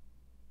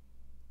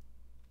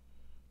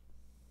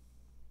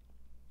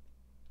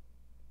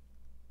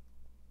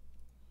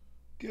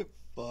 Get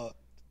fucked.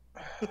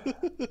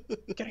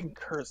 Getting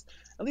cursed.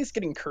 At least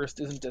getting cursed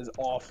isn't as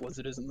awful as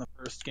it is in the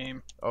first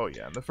game. Oh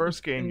yeah, in the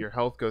first game, And your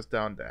health goes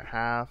down to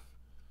half.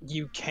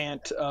 you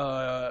can't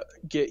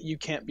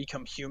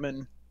become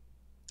human,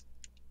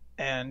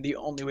 and the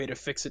only way to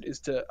fix it is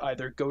to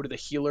either go to the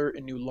healer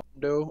in New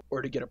Londo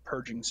or to get a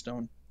purging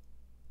stone.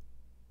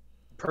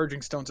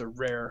 Purging stones are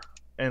rare.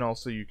 And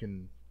also, you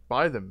can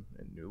buy them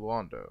in New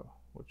Londo,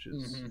 which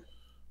is Mhm.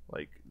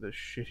 like the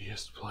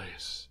shittiest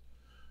place.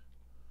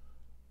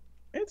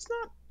 It's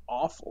not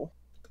awful.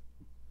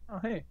 Oh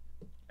hey,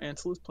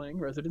 Ansel is playing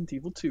Resident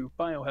Evil 2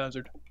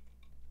 Biohazard.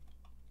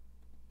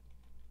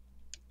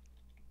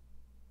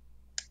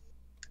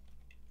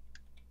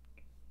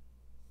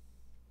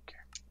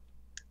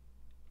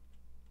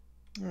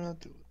 I'll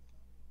do it.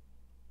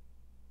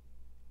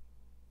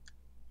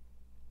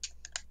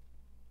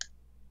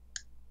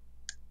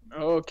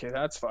 Okay,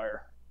 that's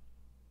fire.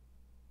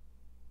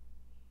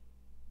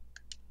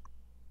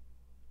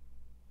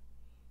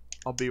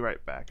 I'll be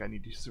right back. I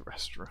need to use the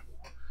restroom.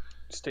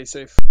 Stay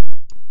safe.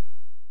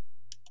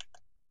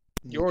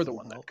 Need You're the some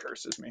one that help.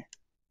 curses me.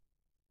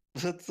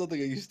 That's something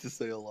I used to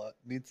say a lot.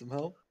 Need some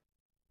help?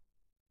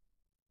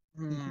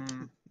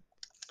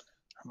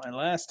 My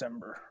last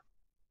ember.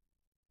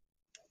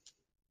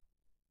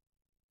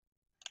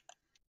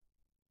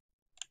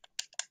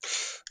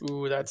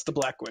 Ooh, that's the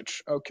Black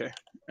Witch. Okay,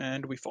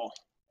 and we fall.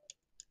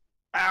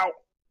 Ow!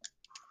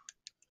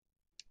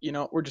 You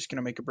know, we're just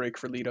gonna make a break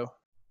for Leto.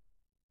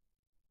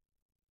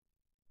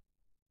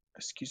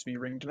 Excuse me,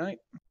 ring tonight.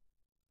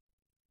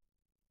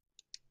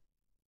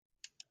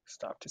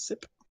 Stop to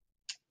sip.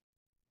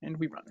 And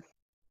we run.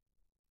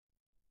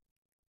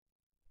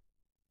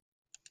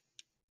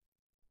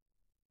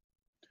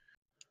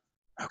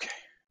 Okay.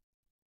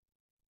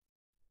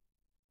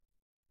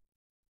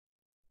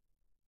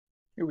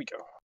 Here we go.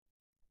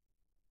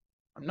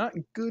 I'm not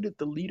good at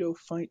the Leto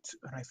fight,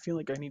 and I feel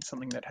like I need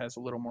something that has a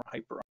little more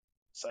hyper on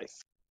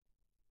Scythe.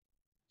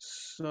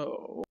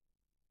 So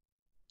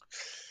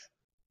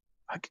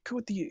I could go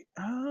with the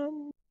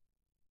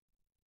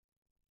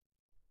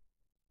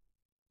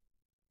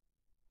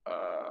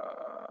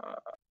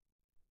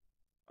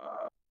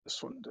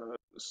this one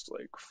does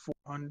like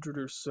 400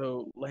 or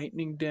so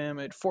lightning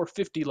damage,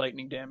 450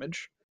 lightning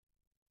damage,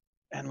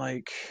 and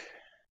like,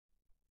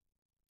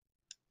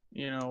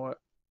 you know what?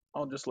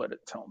 I'll just let it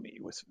tell me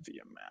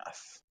via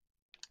math.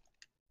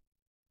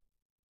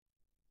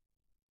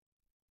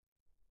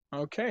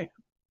 Okay,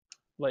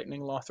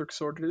 lightning Lothric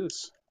sword it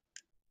is.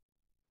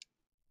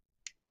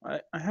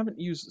 I haven't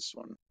used this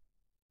one.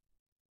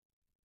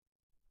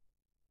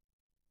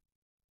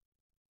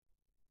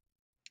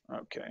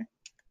 Okay.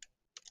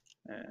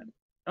 And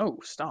oh,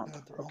 stomp.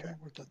 God, they're Okay. only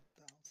worth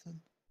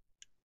 1,000.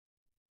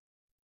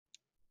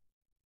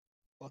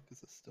 Fuck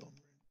is a stone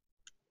ring?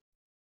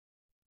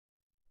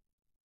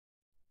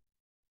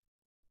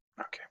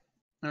 Okay.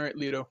 All right,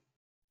 Leto.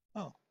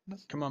 Oh,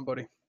 that's Come on,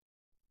 buddy.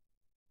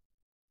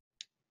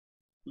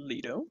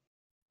 Leto?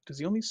 Does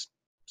he only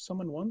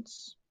summon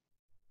once?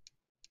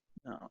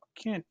 No,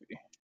 can't be.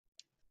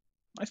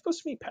 Am I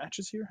supposed to meet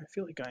Patches here? I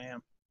feel like I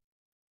am.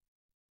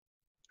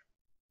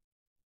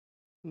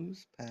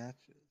 who's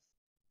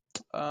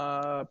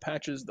Patches?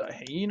 Patches the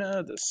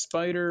hyena, the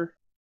spider.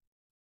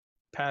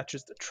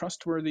 Patches the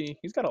trustworthy.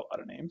 He's got a lot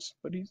of names,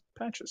 but he's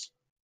Patches.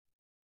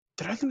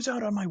 Did I lose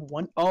out on my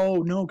one?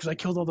 Oh no, because I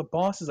killed all the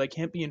bosses. I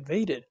can't be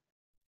invaded.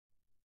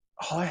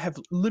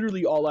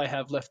 Literally all I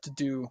have left to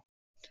do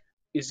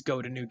is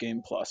go to New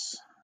Game Plus.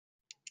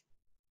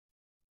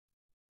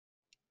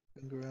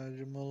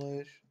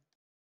 Congratulations.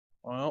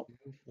 Well,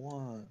 You've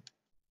won.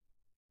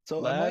 So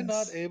am I not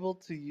lads, able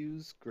to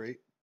use great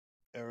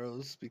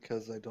arrows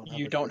because I don't have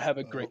you a don't great have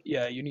a bow? great.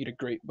 Yeah, you need a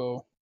great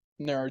bow.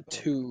 And there are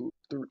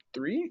Okay.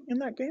 three in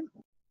that game.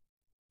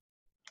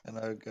 And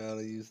I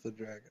gotta use the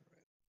dragon.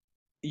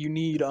 You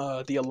need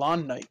the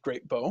Elan Knight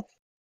great bow,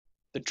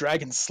 the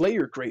Dragon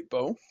Slayer great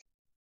bow,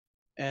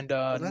 and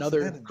Well, that's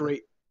another enemy.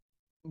 great.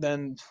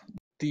 Then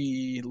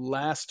the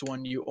last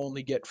one you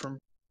only get from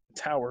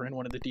Tower in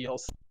one of the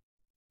DLC.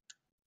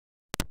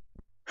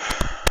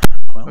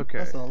 Well, Okay,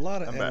 That's a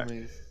lot of I'm back.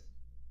 enemies.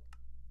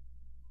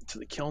 to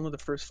the kiln of the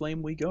first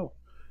flame we go.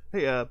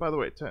 Hey, by the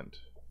way, Tent.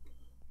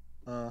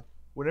 Uh,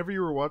 Whenever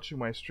you were watching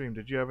my stream,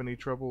 did you have any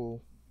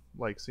trouble,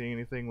 like, seeing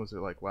anything? Was it,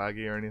 like,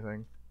 laggy or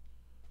anything?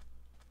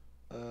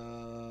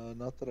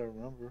 not that I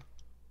remember.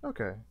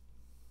 Okay.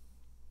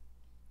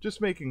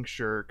 Just making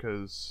sure,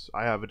 because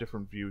I have a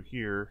different view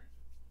here.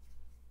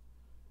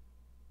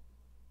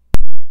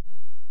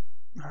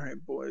 All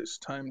right, boys,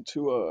 time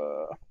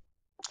to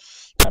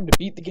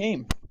beat the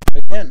game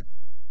again.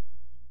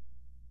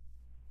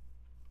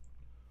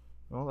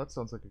 Well, that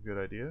sounds like a good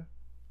idea.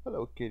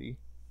 Hello, kitty.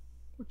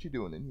 What you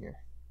doing in here?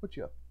 What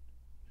you up?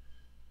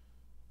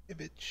 Hey,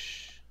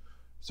 bitch.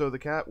 So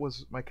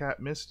my cat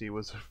Misty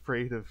was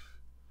afraid of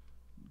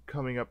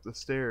coming up the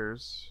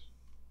stairs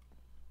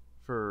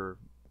for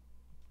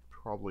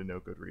probably no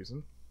good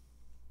reason.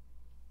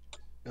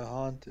 You're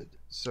haunted.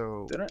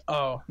 So Did I?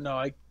 Oh no,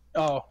 I.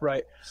 Oh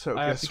right. so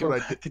I have guess to what go I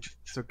back did. to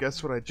So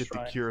guess what I did to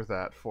try. cure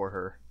that for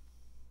her?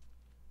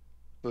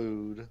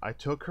 Food. I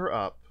took her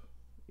up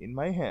in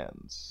my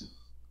hands.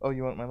 Oh,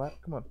 you want my lap?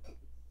 Come on.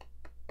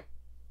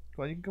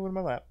 Come on, you can come in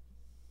my lap.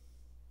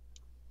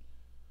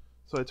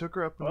 So I took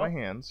her up in my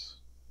hands,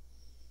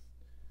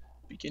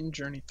 Begin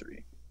journey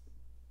 3.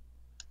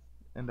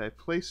 and I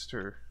placed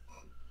her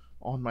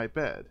on my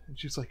bed. And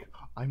she's like,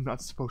 I'm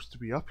not supposed to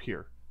be up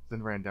here.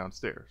 Then ran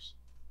downstairs.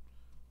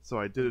 So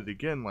I did it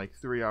again like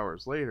 3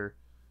 hours later,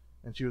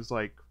 and she was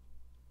like,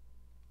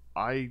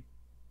 I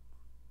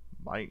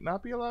might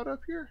not be allowed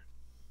up here?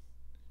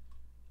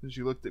 And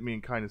she looked at me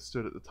and kind of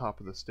stood at the top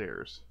of the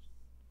stairs.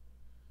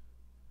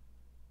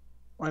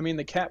 I mean,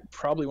 the cat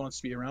probably wants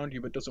to be around you,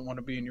 but doesn't want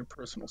to be in your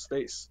personal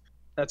space.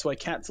 That's why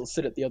cats will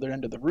sit at the other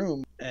end of the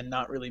room and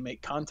not really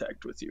make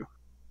contact with you.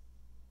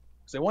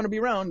 Because they want to be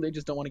around, they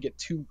just don't want to get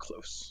too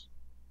close.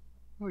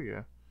 Oh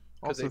yeah.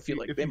 'Cause Also, they feel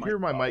like if they you might hear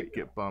my bother mic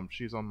you. get bumped,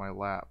 she's on my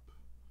lap.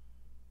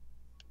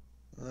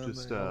 And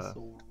Just, they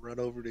also run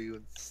over to you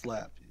and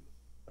slap you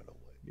right away.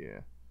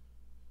 Yeah.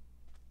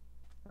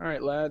 All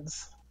right,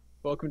 lads.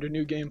 Welcome to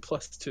New Game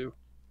 +2.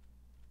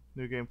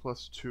 New game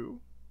 +2?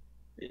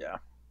 Yeah.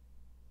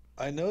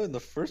 I know in the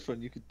first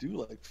one you could do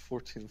like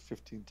 14,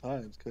 15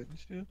 times,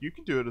 couldn't you? You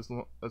can do it as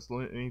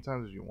many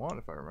times as you want,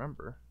 if I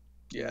remember.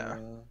 Yeah.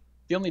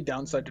 The only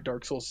downside to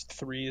Dark Souls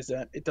 3 is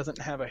that it doesn't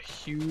have a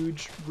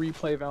huge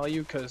replay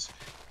value because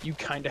you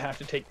kind of have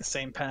to take the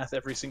same path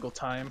every single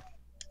time.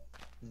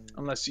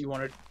 Unless you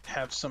want to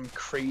have some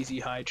crazy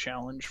high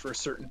challenge for a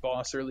certain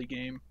boss early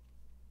game.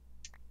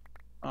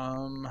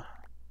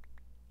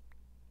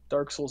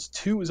 Dark Souls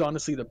 2 is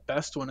honestly the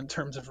best one in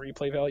terms of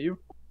replay value.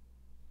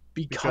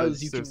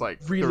 Because you can there's like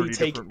really 30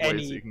 take different any...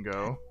 ways that you can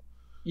go.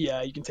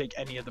 Yeah, you can take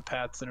any of the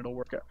paths and it'll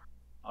work out.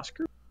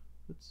 Oscar?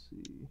 Let's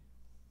see.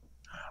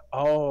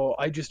 Oh,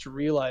 I just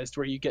realized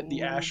where you get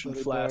the Ashen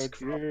Buddy Flask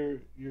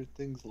Bard, from. your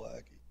thing's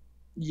laggy.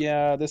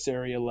 Yeah, this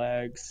area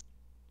lags.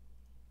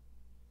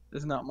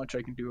 There's not much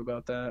I can do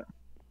about that.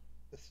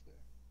 That's fair.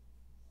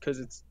 Because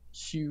it's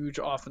huge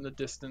off in the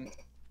distance.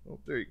 Oh,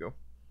 there you go.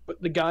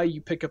 But the guy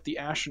you pick up the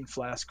Ashen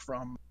Flask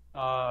from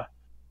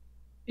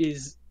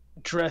is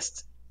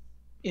dressed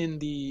in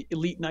the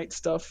Elite Knight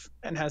stuff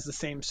and has the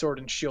same sword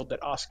and shield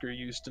that Oscar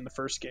used in the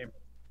first game.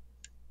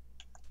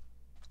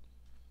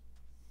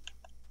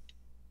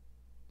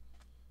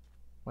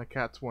 My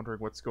cat's wondering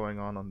what's going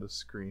on this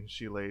screen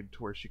she laid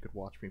to where she could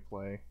watch me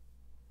play.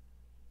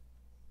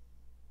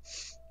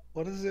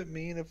 What does it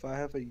mean if I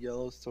have a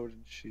yellow sword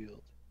and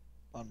shield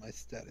on my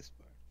status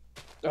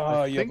bar?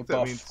 Oh, I you have a think buff.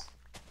 that means...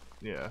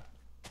 Yeah.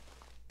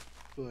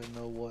 Do I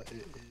know what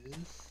it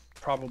is?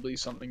 Probably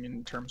something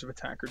in terms of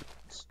attacker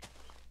defense.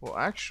 Well,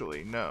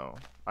 actually, no.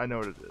 I know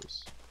what it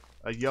is.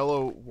 A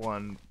yellow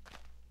one,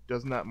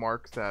 doesn't that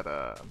mark that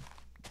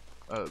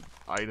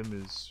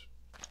item is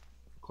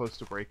close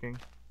to breaking?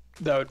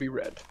 That would be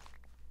red.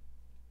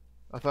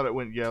 I thought it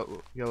went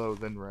yellow,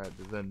 then red,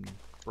 then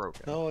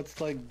broken. No,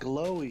 it's like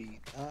glowy,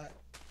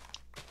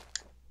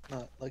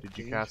 not like. Did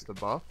you danger. cast a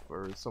buff,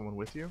 or is someone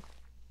with you?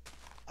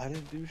 I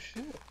didn't do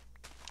shit.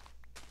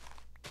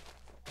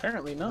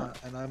 Apparently not.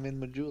 And I'm in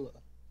Majula.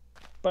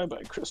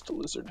 Bye-bye, Crystal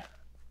Lizard.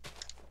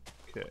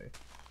 Okay.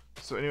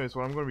 So anyways,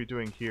 what I'm going to be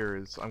doing here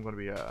is I'm going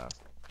to be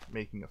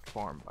making a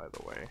farm, by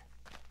the way.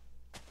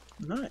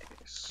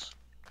 Nice.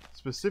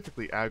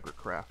 Specifically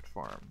agricraft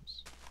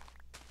farms.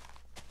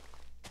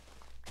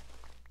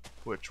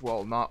 Which,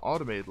 while not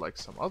automated like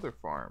some other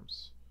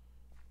farms,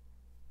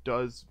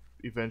 does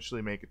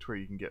eventually make it to where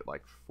you can get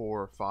like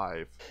 4 or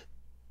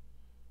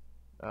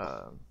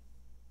 5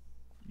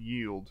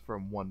 yield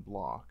from one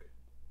block.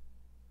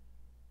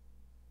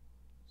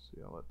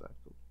 See, I'll let that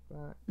go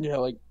back. Yeah,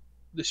 like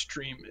the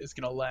stream is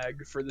gonna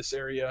lag for this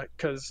area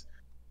because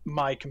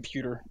my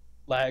computer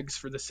lags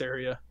for this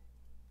area.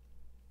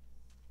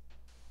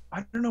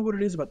 I don't know what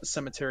it is about the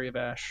Cemetery of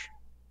Ash.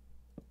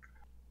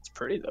 It's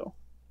pretty though.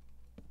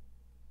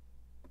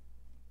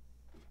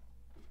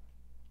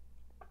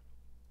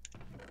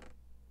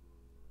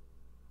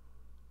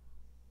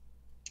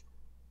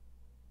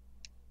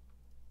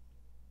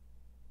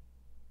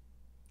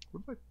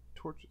 Where'd my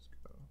torches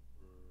go?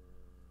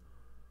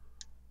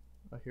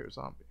 I hear a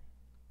zombie.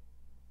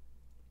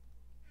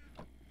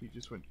 He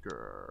just went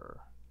grrr.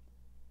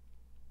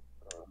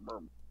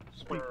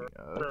 Speaking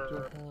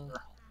of...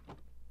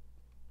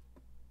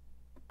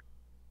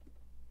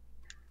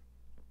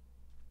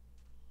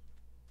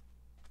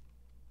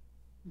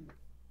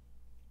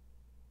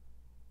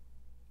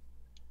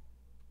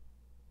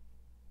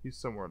 He's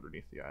somewhere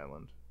underneath the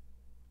island.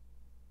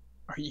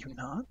 Are you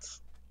not?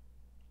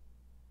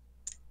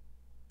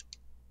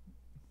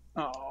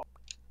 Oh.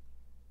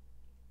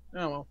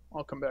 Oh well,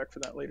 I'll come back for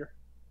that later.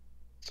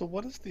 So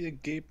what is the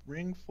agape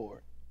ring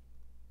for?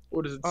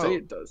 What does it say Oh,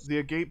 it does? the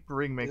agape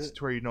ring makes It- it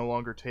to where you no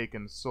longer take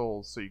in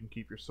souls, so you can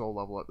keep your soul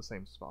level at the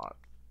same spot.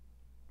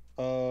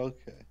 Oh,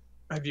 okay.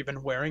 Have you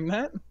been wearing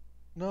that?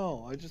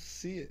 No, I just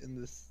see it in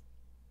this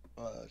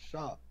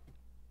shop.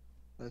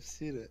 I've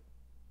seen it.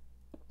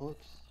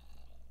 Oops.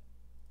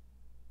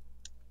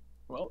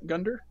 Well,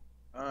 Gunder,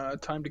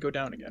 time to go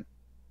down again.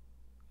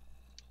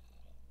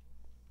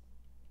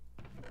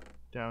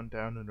 Down,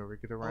 down, and over,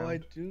 get around. Oh, I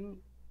do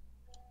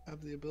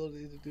have the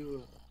ability to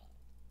do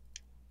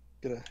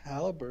get a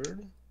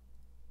halberd.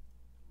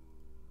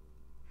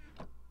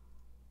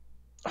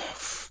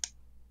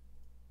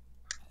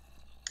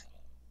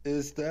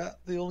 Is that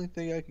the only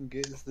thing I can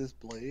get? Is this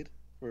blade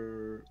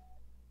for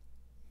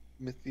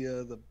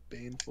Mythia, the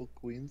Baneful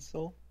Queen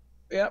Soul?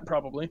 Yeah,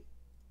 probably.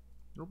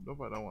 Nope, nope,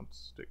 I don't want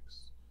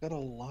sticks. Got a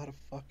lot of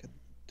fucking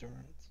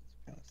endurance.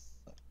 It's kind of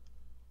sucks.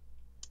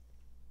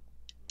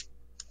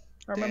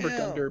 I remember Damn.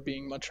 Gunder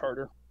being much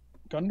harder.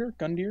 Gunder?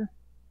 Gundir?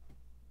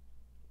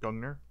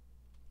 Gungner?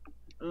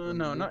 No,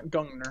 Gundir? not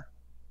Gungner.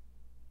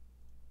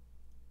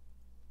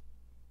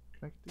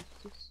 Can I get these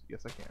sticks?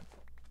 Yes, I can.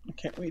 I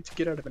can't wait to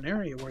get out of an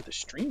area where the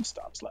stream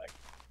stops lagging.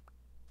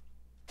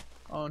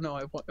 Oh no,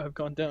 I've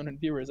gone down in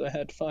viewers. I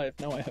had 5,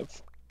 now I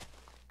have...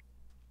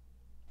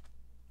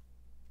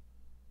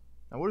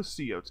 Now, what does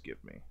sea oats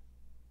give me?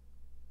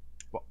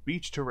 Well,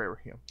 beach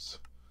terrariums.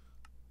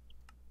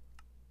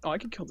 Oh, I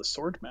could kill the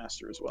Sword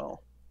Master as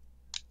well.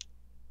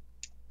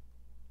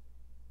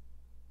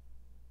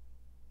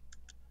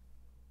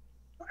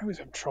 I always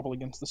have trouble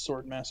against the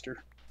Sword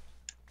Master.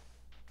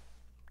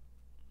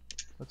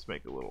 Let's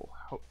make a little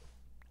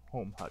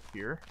home hut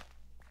here.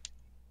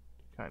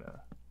 Kind of.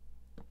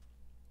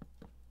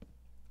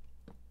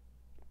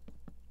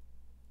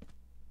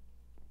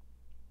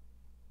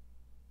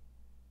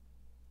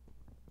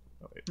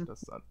 Oh wait,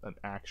 that's not an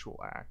actual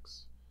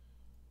axe.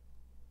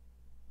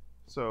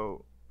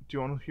 So, do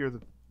you want to hear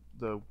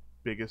the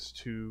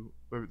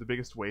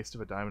biggest waste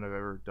of a diamond I've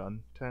ever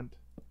done, Tent?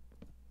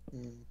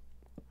 Mm.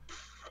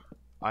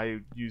 I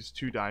used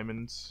 2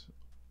 diamonds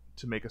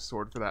to make a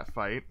sword for that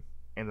fight,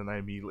 and then I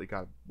immediately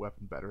got a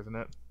weapon better than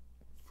it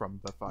from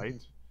the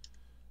fight.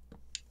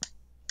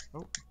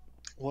 Oh.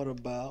 What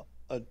about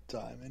a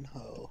diamond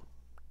hoe?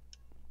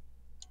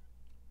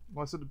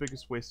 Well, I said the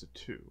biggest waste of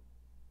 2.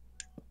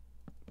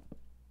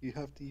 You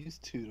have to use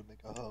 2 to make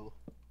a hoe.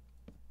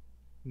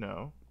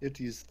 No. You have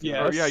to use 3.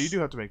 Yeah. Or, yeah, Yes. you do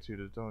have to make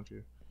 2, don't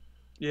you?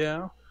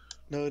 Yeah.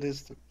 No, it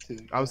is 2.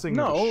 I was thinking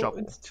of a No, shovel.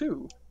 it's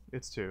 2.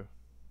 It's 2.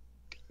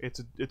 It's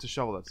a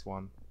shovel that's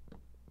 1.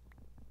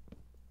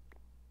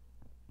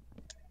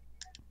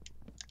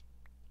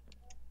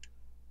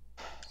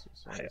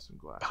 So I need some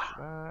glass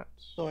for that.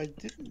 So I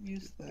didn't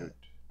use that Doot,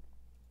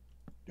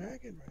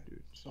 dragon right.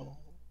 doot, So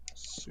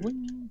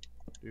Swing.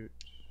 doot,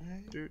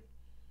 right. doot.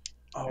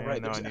 Oh, And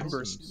right, now there's I need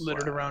embers some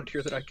littered around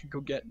here that I slabs. could go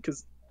get,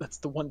 because that's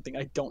the one thing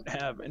I don't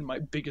have, and my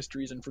biggest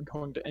reason for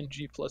going to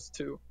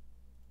NG+2.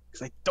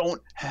 Because I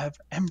don't have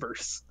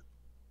embers.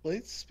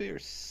 Blade spear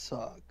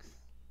sucks.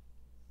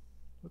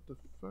 What the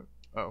fuck?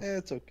 Oh,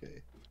 It's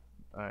okay.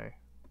 I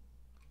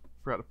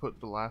forgot to put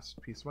the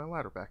last piece of my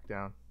ladder back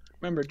down.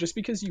 Remember, just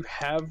because you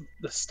have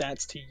the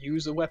stats to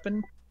use a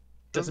weapon,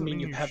 doesn't mean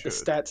you have the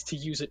should. stats to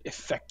use it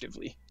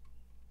effectively.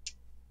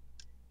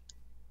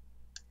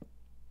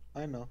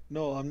 I know.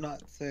 No, I'm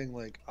not saying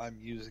like I'm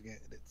using it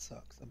and it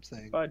sucks. I'm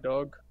saying Bye,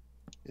 dog.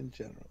 in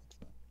general it's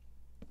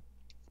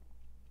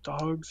not.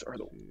 Dogs are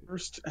the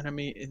worst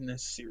enemy in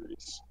this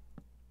series.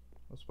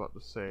 I was about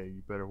to say,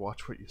 you better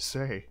watch what you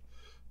say.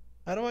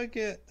 How do I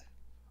get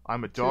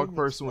I'm a dog Attunement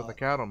person with a slot.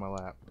 cat on my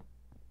lap.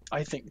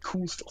 I think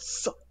Coolsville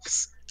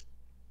sucks.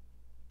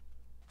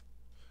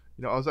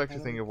 You know, I was actually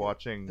don't thinking of get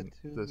watching the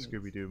attunements.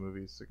 Scooby-Doo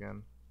movies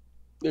again.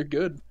 They're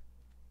good.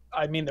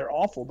 I mean, they're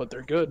awful, but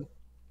they're good.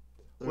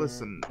 they're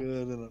Listen,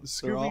 good and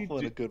they're awful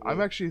in a good way? I've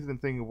actually been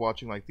thinking of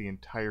watching like the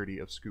entirety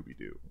of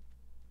Scooby-Doo.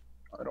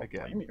 I don't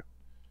Again. blame you.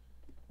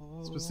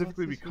 Oh,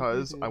 Specifically what's the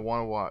because Scooby-Doo I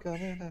want to watch.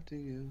 coming after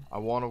you. I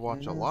want to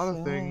watch a lot of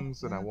Dinosaur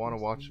things, and I want to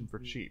watch them for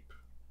Scooby-Doo. cheap.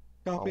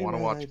 I want to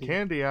Copyright watch ID.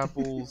 candy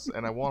apples,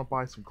 and I want to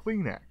buy some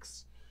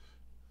Kleenex.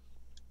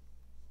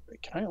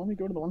 Wait, can I only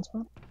go to the one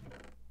spot?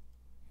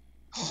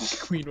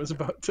 Queen was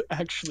about to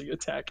actually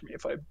attack me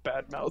if I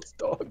badmouthed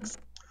dogs.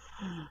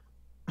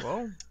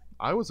 Well,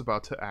 I was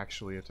about to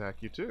actually attack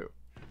you too.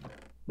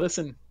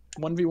 Listen,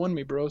 1v1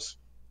 me, bros.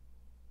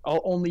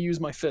 I'll only use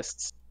my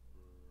fists.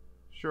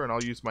 Sure, and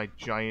I'll use my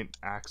giant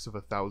axe of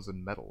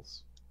 1,000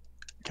 metals.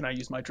 Can I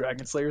use my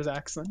Dragon Slayer's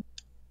axe then?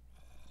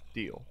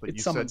 Deal. But It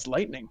you summons said,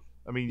 lightning.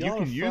 I mean, you Y'all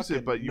can are use it,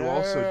 fucking but you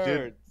also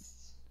did.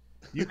 nerds.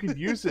 You can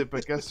use it,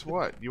 but guess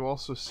what? You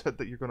also said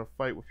that you're going to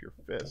fight with your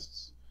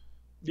fists.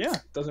 Yeah,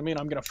 doesn't mean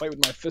I'm gonna fight with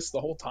my fists the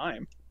whole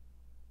time.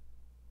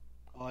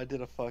 Oh, I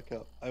did a fuck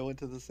up. I went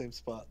to the same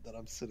spot that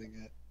I'm sitting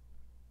at.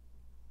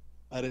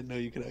 I didn't know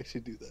you could actually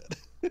do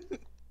that.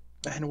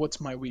 And what's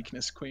my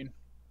weakness, Queen?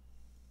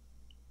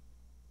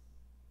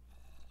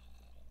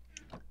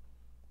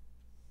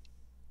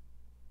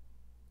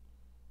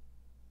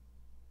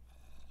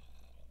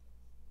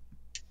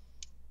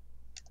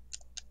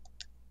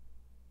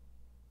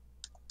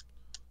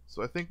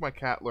 So I think my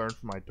cat learned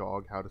from my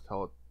dog how to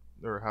tell it,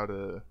 or how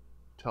to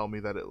tell me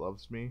that it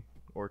loves me,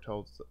 or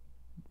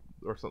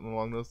or something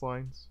along those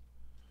lines.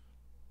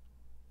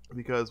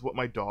 Because what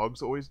my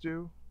dogs always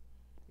do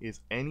is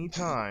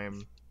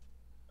anytime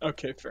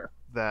Okay, fair.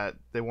 that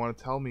they want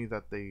to tell me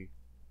that they,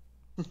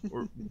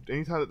 or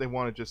anytime that they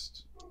want to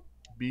just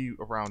be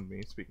around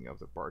me, speaking of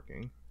the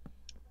barking,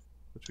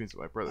 which means that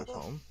my How brother's the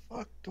home.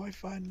 fuck do I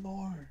find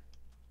more?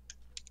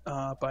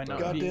 By not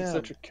being Goddamn.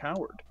 such a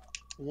coward.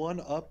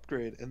 One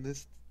upgrade, and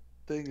this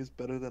thing is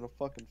better than a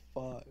fucking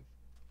 5.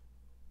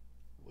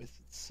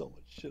 Wasted so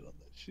much shit on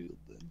that shield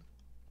then.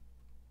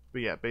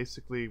 But yeah,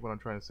 basically what I'm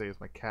trying to say is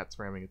my cat's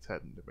ramming its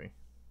head into me.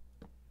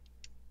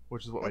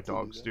 Which is what That's my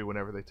what we dogs do. do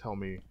whenever they tell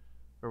me,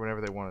 or whenever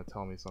they want to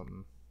tell me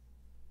something.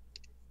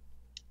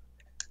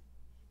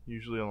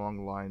 Usually along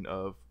the line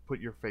of, put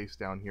your face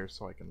down here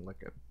so I can lick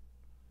it.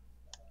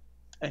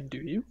 And do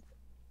you?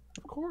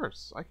 Of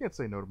course, I can't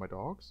say no to my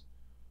dogs.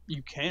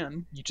 You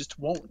can. You just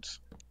won't.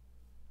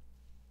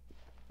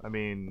 I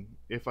mean,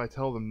 if I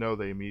tell them no,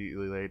 they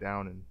immediately lay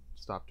down and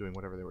stop doing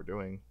whatever they were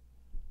doing.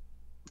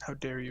 How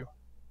dare you?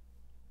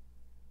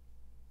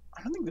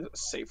 I don't think there's a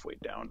safe way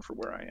down for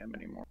where I am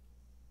anymore.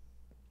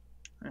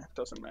 It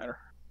doesn't matter.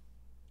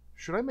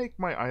 Should I make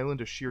my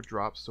island a sheer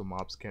drop so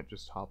mobs can't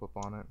just hop up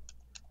on it?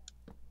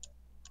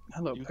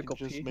 Hello, You Pickle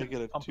can just Pea. make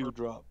it a Pumper.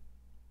 2-drop.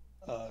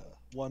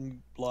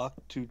 1 block,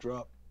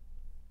 2-drop.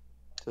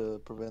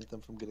 To prevent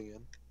them from getting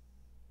in.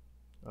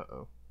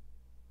 Uh-oh.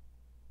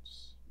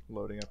 It's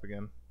loading up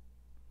again.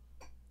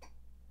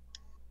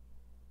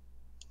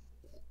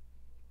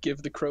 Give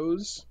the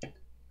crows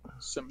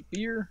some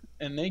beer,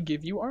 and they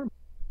give you armor.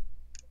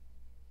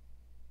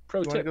 Pro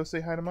You want to tip. go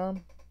say hi to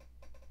Mom?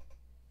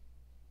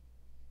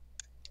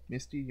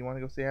 Misty, you want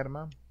to go say hi to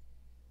Mom?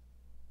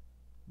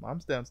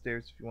 Mom's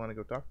downstairs if you want to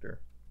go talk to her.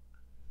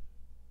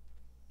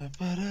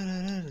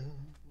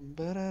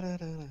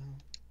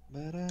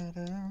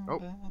 Oh,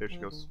 there she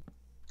goes.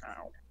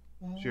 Ow.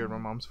 She heard my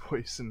mom's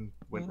voice and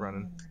went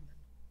running.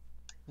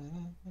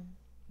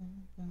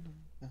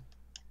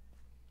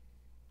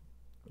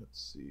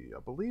 Let's see. I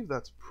believe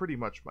that's pretty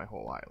much my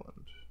whole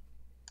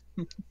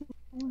island.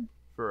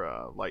 For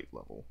a light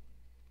level.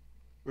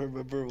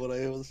 Remember when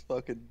I was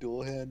fucking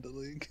dual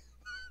handling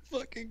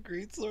fucking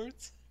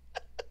greatswords?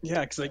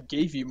 Yeah, because I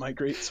gave you my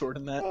great sword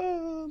in that.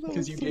 Oh, that Because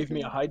was you so gave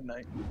me a good. hide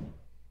knight.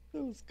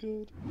 That was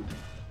good.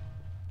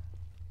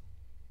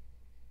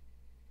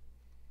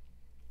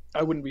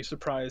 I wouldn't be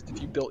surprised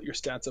if you built your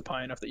stats up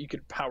high enough that you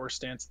could power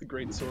stance the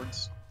great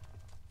swords.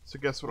 So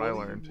guess what I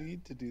learned? Do you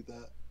need to do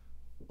that?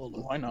 Hold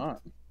on. Why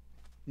not?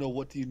 No,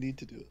 what do you need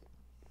to do it?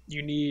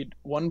 You need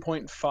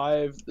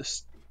 1.5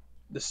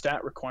 the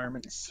stat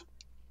requirements.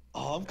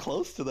 Oh, I'm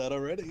close to that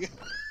already.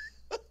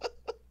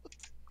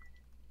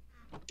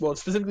 Well,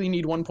 specifically, you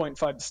need 1.5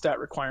 the stat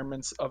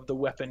requirements of the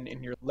weapon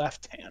in your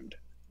left hand.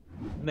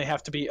 And they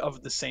have to be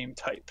of the same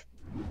type.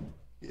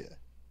 Yeah.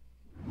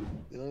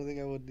 The only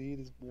thing I would need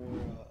is more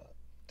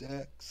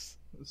dex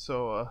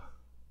So,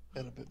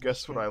 and a bit more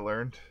guess what I strength.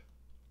 learned?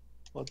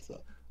 What's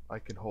up? I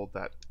can hold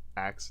that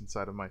axe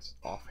inside of my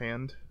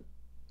offhand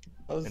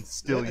I was, and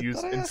still I use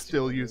thought I and asked you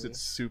still that use earlier.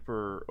 its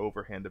super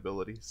overhand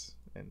abilities.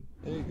 And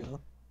There you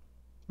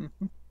go.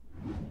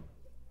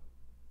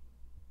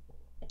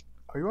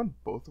 are you on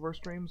both of our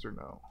streams or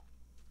no?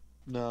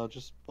 No,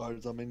 just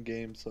bards. I'm in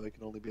game, so I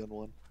can only be on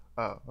one.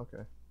 Oh,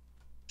 okay.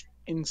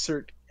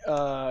 Insert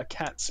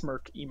cat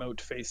smirk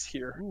emote face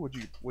here. Ooh,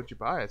 what'd you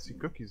buy? I see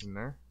cookies in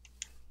there.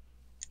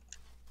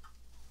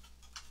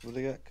 What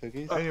do they got?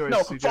 Cookies? Anyways, No,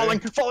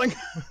 CJ, falling!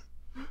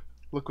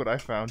 look what I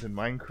found in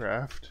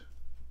Minecraft.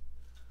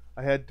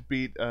 I had to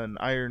beat an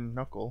iron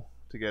knuckle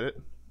to get it.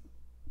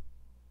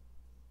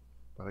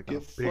 But I got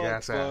Get a big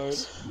ass fucked,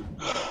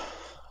 axe.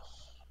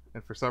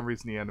 And for some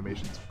reason the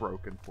animation's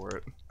broken for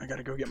it. I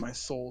gotta go get my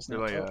souls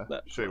now. Here, let me Oh,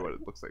 that show you flag. what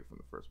it looks like from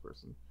the first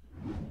person.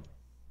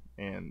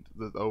 And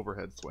the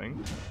overhead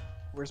swing.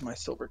 Where's my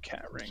silver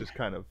cat ring? It's just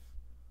kind of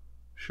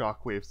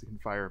shockwaves the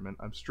environment.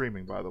 I'm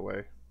streaming, by the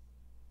way.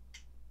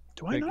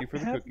 Do I Thank not you for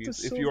the have cookies.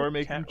 the If you silver are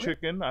making cat ring?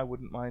 chicken, I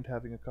wouldn't mind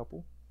having a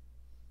couple.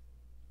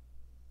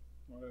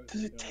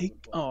 Does it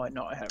take? Oh,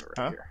 no, I have it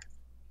right Huh? here.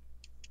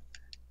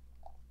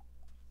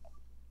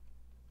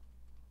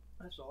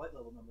 That's a light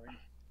level number.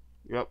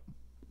 Yep.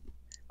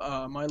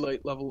 My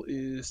light level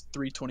is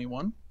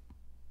 321,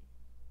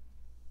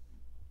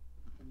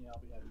 Yeah, I'll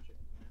be having chicken.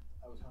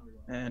 I was hungry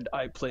when and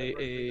I play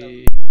I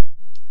a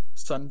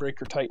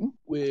Sunbreaker Titan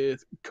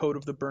with Code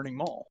of the Burning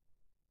Maul.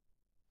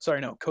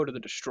 Sorry, no, Code of the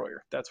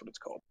Destroyer. That's what it's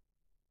called.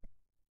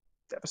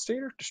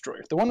 Devastator?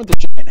 Destroyer. The one with the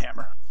giant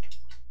hammer.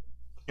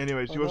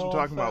 Anyways, Oh he wasn't no,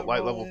 talking about Fat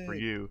light level Roy. for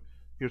you.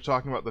 He was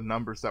talking about the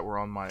numbers that were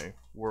on my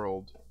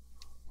world.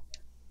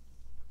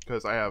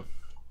 Because I have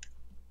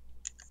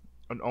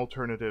an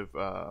alternative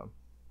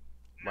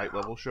light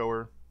level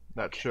shower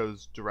that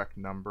shows direct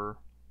number.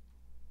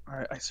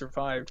 Alright, I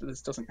survived.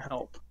 This doesn't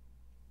help.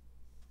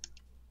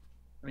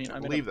 I mean, I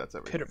I'm believe in a that's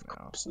everything pit of now.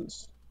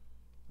 corpses.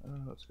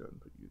 Let's go ahead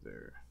and put you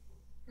there.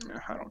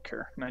 I don't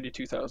care.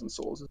 92,000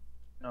 souls is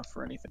enough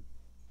for anything.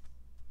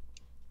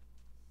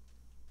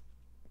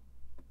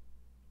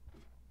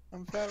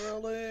 I'm fat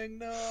rolling.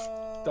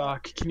 No.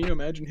 Doc, can you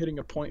imagine hitting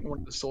a point in one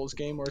of the Souls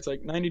game where it's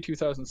like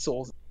 92,000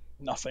 souls,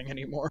 nothing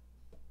anymore?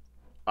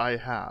 I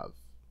have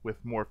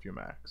with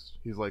Morphumax.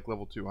 He's like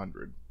level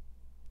 200.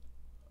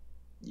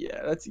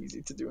 Yeah, that's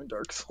easy to do in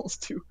Dark Souls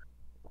too.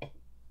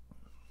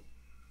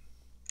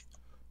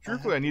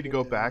 Truthfully, I need to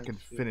go back and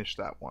damage, too. finish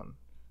that one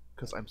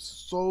because I'm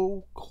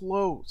so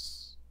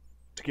close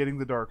to getting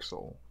the Dark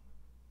Soul.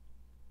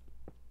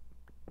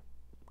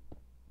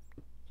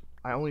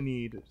 I only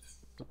need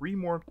 3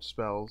 more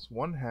spells,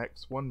 1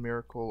 Hex, 1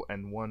 Miracle,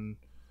 and 1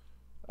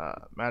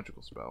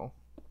 magical spell.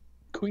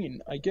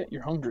 Queen, I get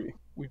you're hungry.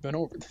 We've been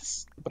over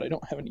this, but I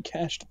don't have any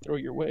cash to throw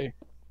your way.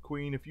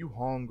 Queen, if you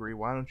hungry,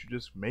 why don't you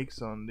just make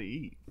something to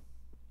eat?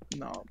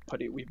 No,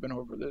 Putty, we've been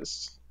over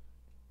this.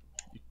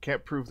 You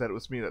can't prove that it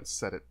was me that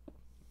said it.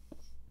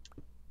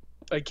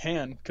 I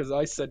can, because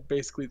I said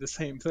basically the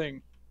same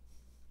thing.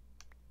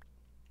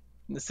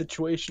 And the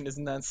situation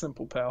isn't that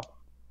simple, pal.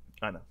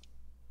 I know.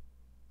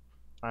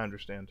 I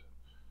understand.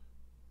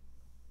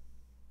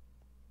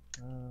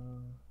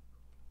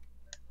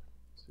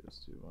 Let's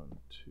do 1,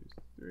 2,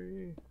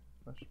 3.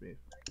 That should be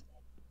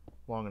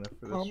long enough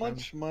for this How room.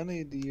 much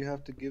money do you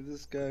have to give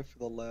this guy for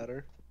the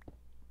ladder?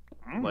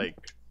 Like,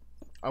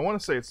 I want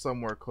to say it's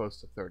somewhere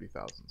close to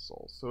 30,000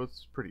 souls, so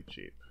it's pretty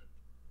cheap.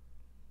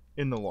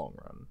 In the long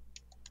run.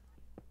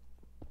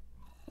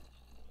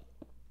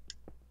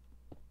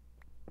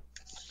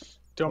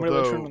 Do you want me to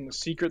let you in Although- on the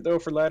secret, though,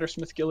 for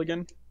Laddersmith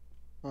Gilligan?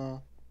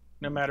 No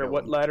matter Kill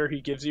what him. ladder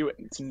he gives you,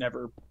 it's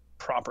never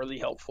properly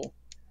helpful.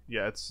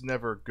 Yeah, it's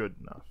never good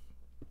enough.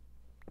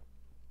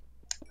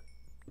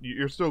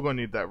 You're still going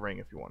to need that ring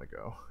if you want to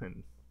go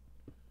and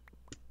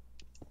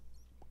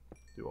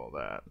do all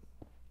that.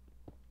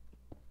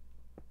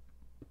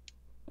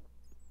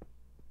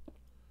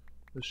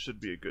 This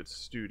should be a good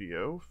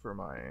studio for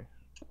my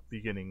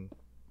beginning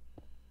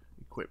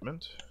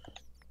equipment.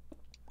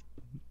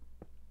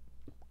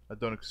 I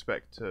don't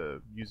expect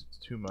to use it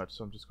too much,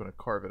 so I'm just going to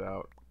carve it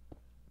out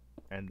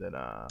and then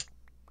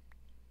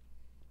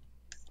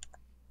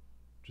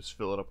just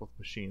fill it up with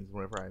machines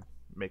whenever I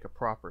make a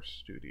proper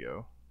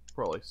studio.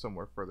 Probably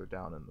somewhere further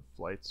down in the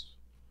flights.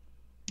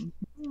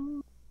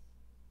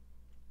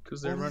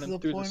 Because they're What is running the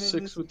through the point of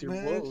 6 this with your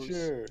woes.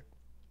 miniature?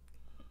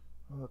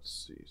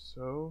 Let's see,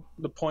 so...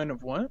 The point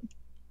of what?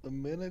 The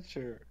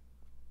miniature.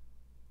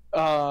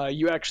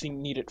 You actually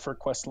need it for a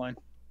quest line.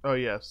 Oh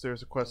yes,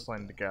 there's a quest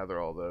line to gather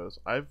all those.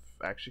 I've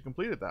actually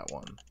completed that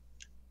one.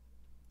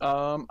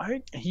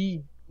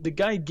 The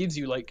guy gives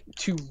you like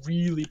 2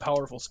 really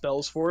powerful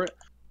spells for it,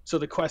 so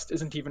the quest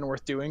isn't even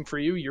worth doing for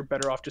you. You're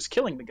better off just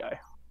killing the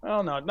guy.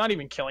 Well, no, not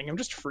even killing him,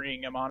 just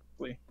freeing him,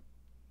 honestly.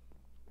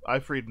 I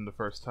freed him the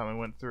first time I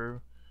went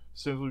through,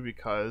 simply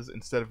because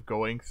instead of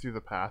going through the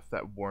path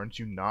that warns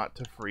you not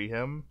to free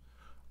him,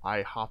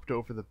 I hopped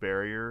over the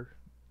barrier.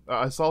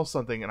 I saw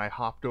something and I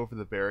hopped over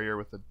the barrier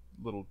with a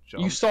little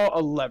jump. You saw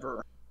a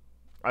lever.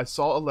 I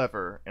saw a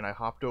lever and I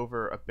hopped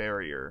over a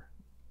barrier,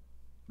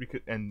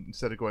 and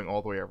instead of going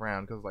all the way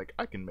around, because like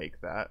I can make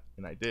that,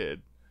 and I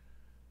did.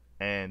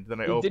 And then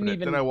I You opened didn't it.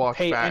 even Then I walked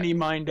pay back. any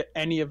mind to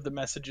any of the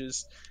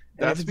messages.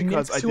 And That's if it's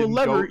because next I to a didn't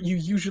lever, go. you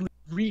usually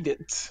read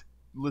it.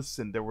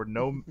 Listen, there were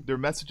no. Their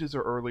messages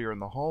are earlier in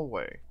the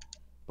hallway,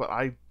 but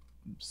I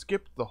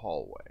skipped the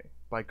hallway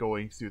by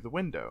going through the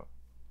window.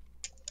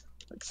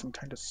 Like some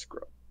kind of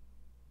scrub.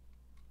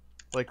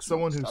 Like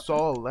someone who Stop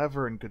saw a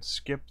lever and could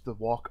skip the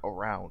walk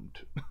around.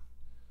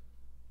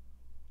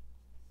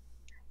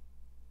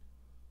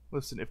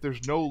 Listen, if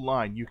there's no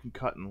line, you can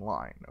cut in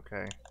line,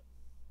 okay?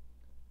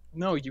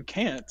 No, you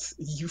can't.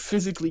 You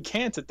physically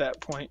can't at that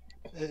point.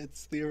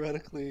 It's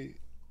theoretically,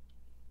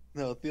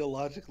 no,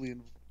 theologically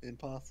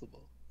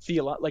impossible.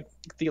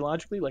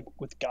 Theologically, like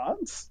with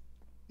gods?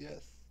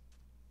 Yes.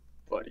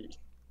 Buddy.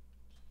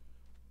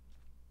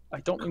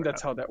 I don't think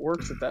that's how that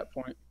works at that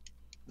point.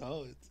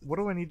 No, it's What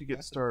do I need to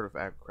get started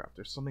with agricraft?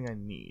 There's something I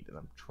need, and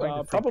I'm trying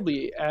to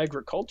Probably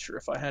agriculture,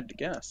 if I had to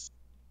guess.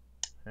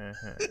 think.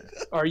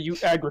 Are you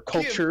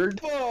agricultured?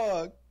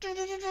 Fuck!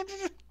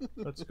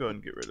 Let's go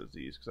and get rid of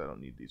these, because I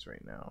don't need these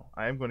right now.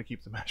 I am going to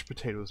keep the mashed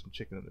potatoes and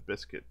chicken and the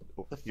biscuit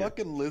over The here.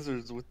 fucking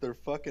lizards with their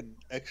fucking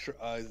extra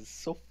eyes is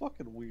so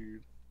fucking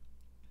weird.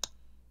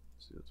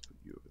 Let's see, let's put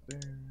you over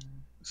there.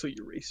 So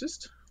you're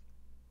racist?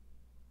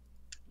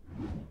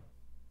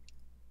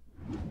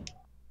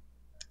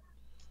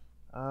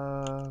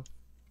 I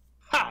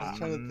was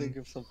trying to think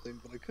of something,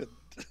 but I couldn't.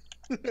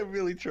 I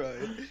really tried.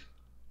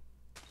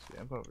 See,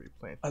 I'm probably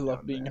playing. I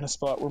love being in a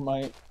spot where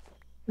my...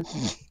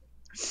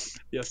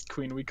 Yes,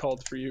 Queen, we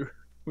called for you.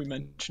 We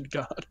mentioned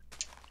God.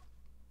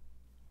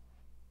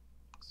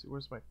 See,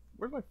 where's my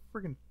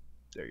friggin'?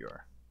 There you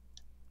are.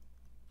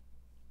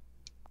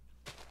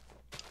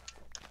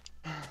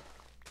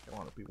 I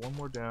want to be one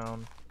more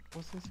down,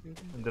 What's this good?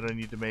 and then I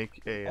need to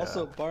make a.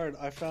 Also, Bard,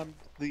 I found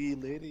the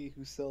lady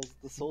who sells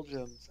the soul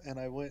gems, and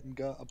I went and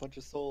got a bunch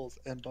of souls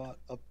and bought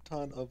a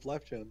ton of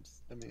life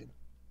gems. I mean,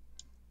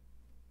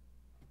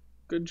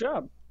 Good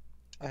job.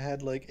 I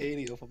had like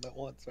 80 of them at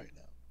once right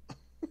now.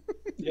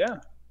 Yeah.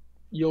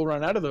 You'll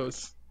run out of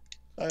those.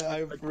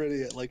 I'm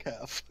already at like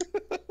half.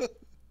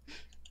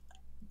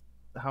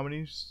 How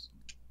many?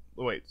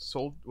 Wait,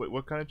 sold. Wait,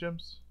 what kind of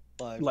gems?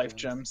 Life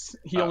gems.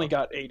 He Oh. only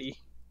got 80.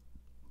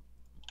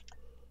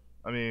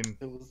 I mean,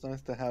 It was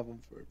nice to have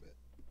them for a bit.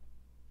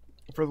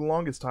 for the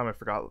longest time, I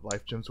forgot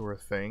life gems were a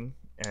thing,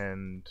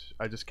 and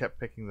I just kept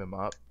picking them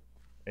up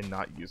and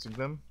not using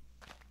them.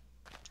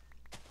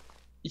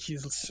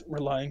 He's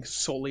relying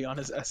solely on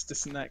his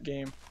Estus in that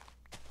game,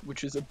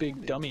 which is a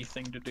big dummy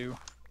thing to do.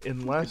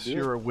 Unless do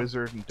you're it. a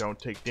wizard and don't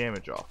take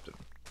damage often.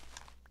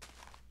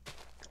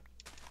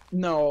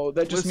 No,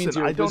 that just means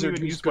Listen, you're a I don't wizard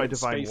even who's use good my at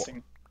divine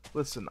spacing.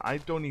 Listen, I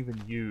don't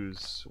even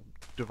use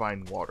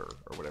divine water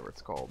or whatever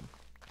it's called.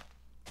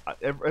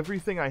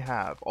 Everything I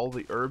have, all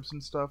the herbs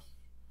and stuff,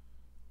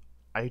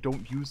 I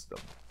don't use them.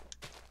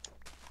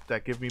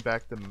 That give me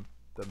back the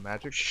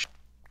magic.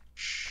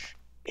 Shh.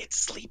 It's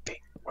sleeping.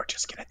 We're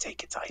just gonna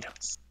take its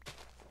items.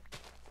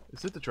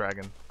 Is it the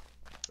dragon?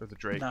 Or the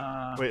drake?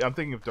 Nah. Wait, I'm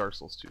thinking of Dark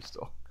Souls 2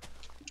 still.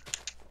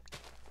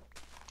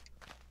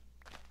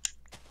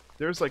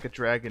 There's like a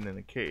dragon in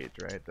a cage,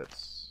 right?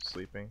 That's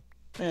sleeping.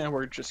 And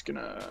we're just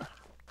gonna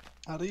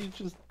How do you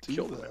just do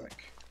kill the that?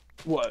 mimic.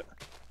 What?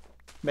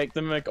 Make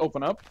the mimic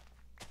open up?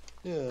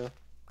 Yeah.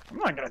 I'm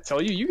not gonna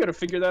tell you. You gotta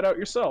figure that out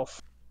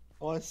yourself.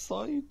 Oh, I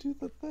saw you do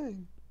the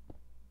thing.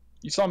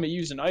 You saw me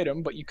use an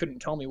item, but you couldn't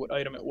tell me what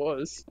item it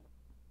was.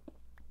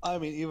 I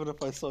mean, even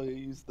if I saw you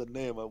use the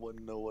name, I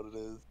wouldn't know what it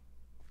is.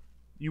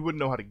 You wouldn't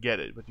know how to get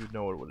it, but you'd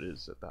know what it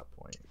is at that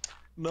point.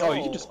 No, Oh,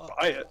 you can just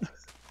buy it.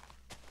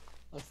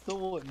 I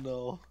still wouldn't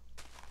know.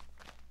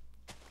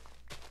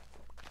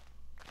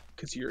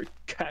 Because you're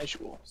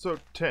casual. So,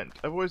 Tent,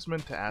 I've always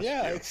meant to ask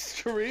Yeah, you.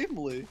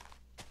 extremely.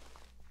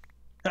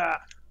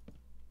 Ah,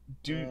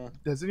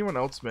 Has anyone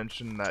else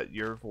mentioned that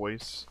your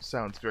voice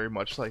sounds very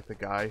much like the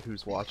guy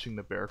who's watching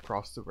the bear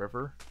cross the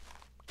river?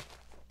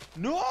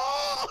 No!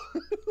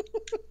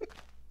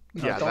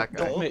 no, Yeah, that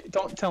guy.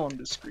 Don't tell him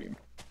to scream.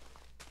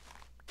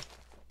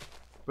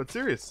 But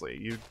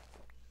seriously,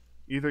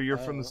 either you're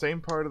from the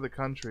same part of the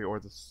country or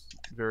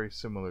very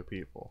similar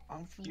people.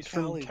 I'm from He's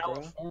Cali, from bro.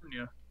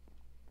 California.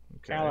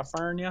 Okay.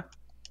 California.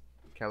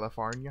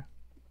 California?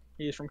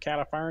 He's from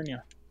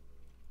California.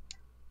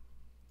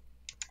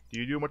 Do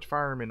you do much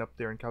farming up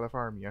there in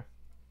California?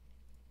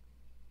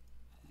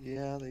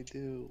 Yeah, they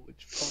do,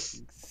 which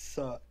fucking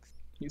sucks.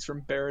 He's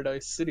from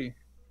Paradise City,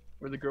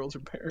 where the girls are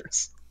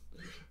bears.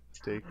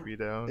 Take me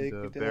down Take to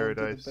me down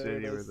Paradise to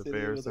City where the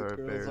bears are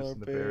bears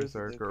and the bears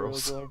are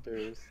girls. Girls are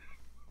bears.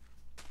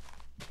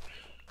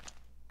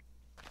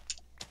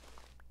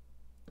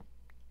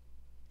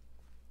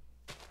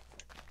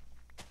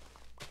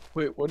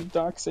 Wait, what did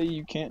Doc say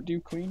you can't do,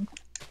 Queen?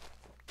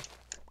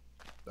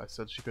 I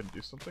said she couldn't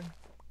do something?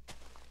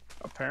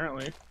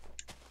 Apparently.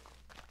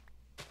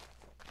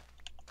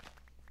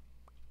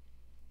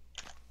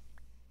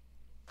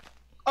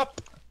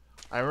 Up!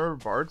 I remember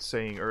Bard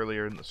saying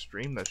earlier in the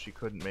stream that she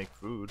couldn't make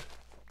food.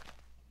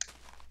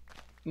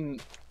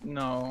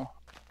 No.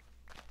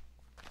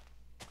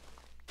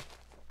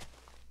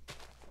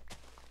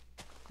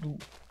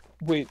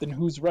 Wait, then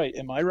who's right?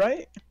 Am I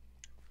right?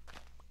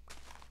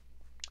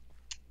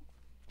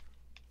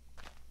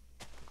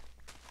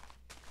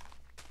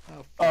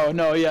 Oh,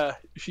 no, yeah.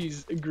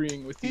 She's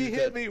agreeing with you. He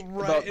hit me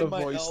right about in the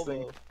my voice elbow.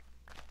 thing.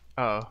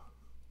 Oh.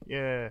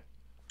 Yeah.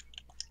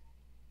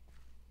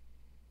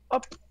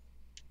 Up!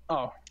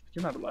 Oh,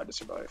 you're not allowed to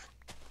survive.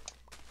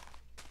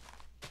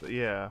 But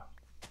yeah.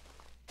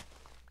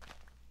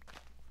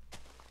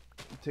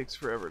 It takes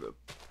forever to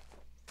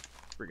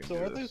friggin' So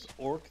do are this. those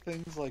orc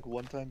things like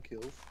one-time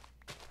kills?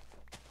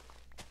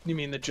 You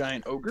mean the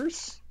giant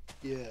ogres?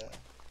 Yeah.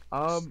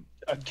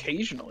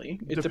 Occasionally.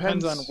 It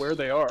depends on where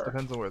they are.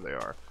 Depends on where they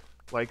are.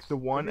 Like the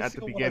one Every at the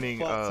single beginning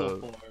one I've fought of...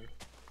 so far.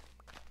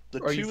 The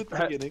Or two you've at the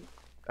had- beginning,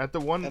 At the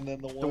one... and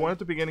then the The one at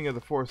the beginning of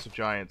the Forest of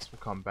Giants will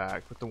come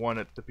back, but the one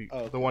at the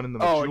Oh, the one in the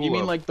Oh, Majula you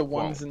mean like the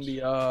ones won't. in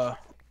the,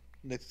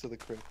 next to the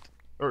crypt.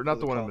 Or not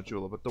the the one in coffin.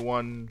 Majula, but the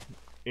one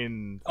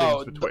in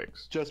Oh, Things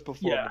Betwixt. Just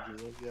before Yeah.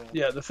 Majula, yeah.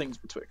 Yeah, the things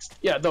betwixt.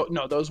 Yeah,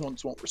 no, those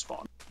ones won't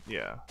respond.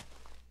 Yeah.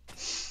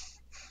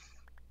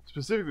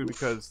 Specifically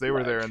because they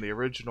were there in the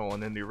original,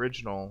 and in the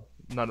original,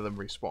 none of them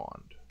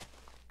respawned.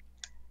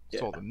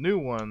 So Yeah. the new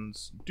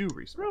ones do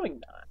respawn. Really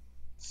not.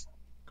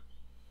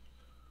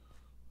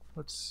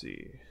 Let's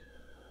see.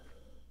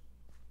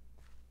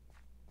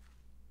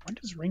 When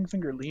does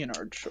Ringfinger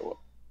Leonard show up?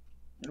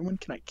 And when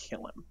can I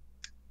kill him?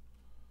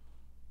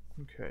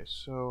 Okay,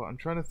 so I'm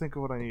trying to think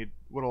of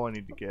what all I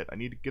need to get. I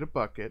need to get a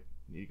bucket.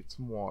 I need to get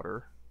some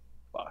water.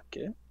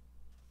 Bucket?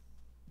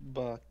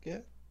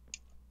 Bucket.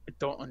 I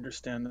don't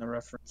understand the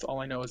reference. All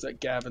I know is that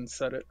Gavin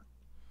said it.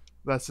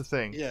 That's the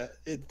thing. Yeah,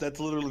 that's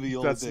literally the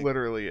only That's thing.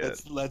 literally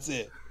it. That's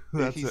it.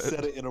 That's he it.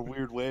 said it in a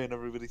weird way, and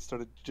everybody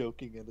started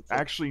joking. And it's like,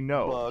 Actually,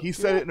 no. He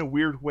said it in a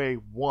weird way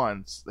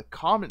once. The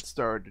comments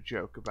started to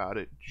joke about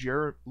it.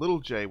 Little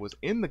J was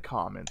in the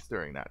comments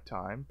during that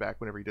time,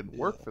 back whenever he didn't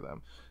work Yeah. for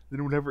them.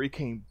 Then whenever he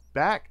came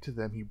back to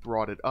them, he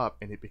brought it up,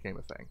 and it became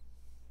a thing.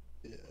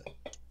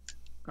 yeah.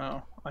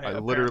 Oh, I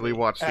literally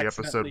watched the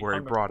episode accidentally where he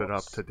hung brought it up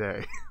across.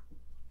 today.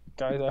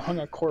 Guys, I hung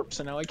a corpse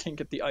and now I can't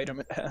get the item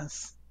it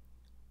has.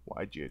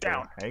 Why'd you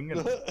Down. go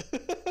hanging?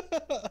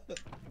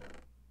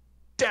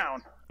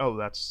 Down! Oh,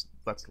 that's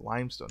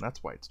limestone.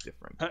 That's why it's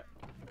different.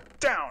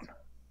 Down!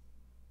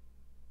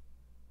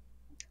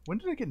 When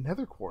did I get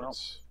nether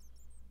quartz?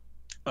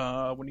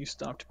 When you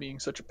stopped being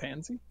such a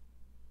pansy.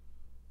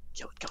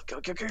 Kill it.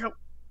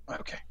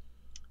 Okay.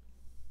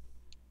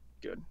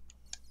 Good.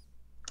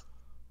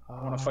 I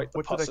want to fight the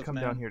What did I pussive come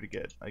man. down here to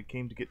get? I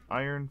came to get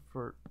iron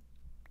for...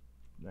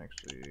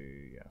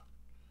 Actually, yeah.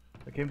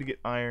 I came to get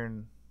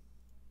iron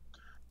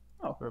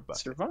Oh, for a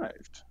bucket.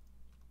 survived.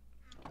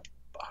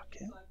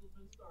 Bucket.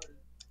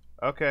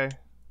 Okay.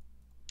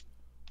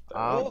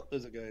 Oh,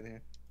 there's a guy in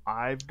here.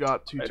 I've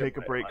got to Item, take a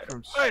item, break item,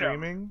 from item.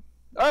 streaming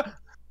Ah!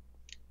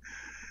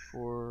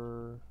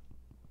 for...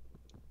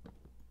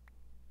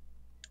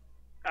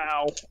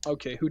 Ow.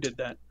 Okay, who did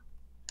that?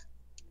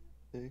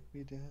 Take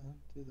me down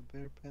to the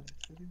Bear Panic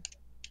City.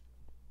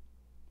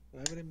 Do I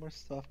have any more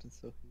soft and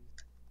soaky?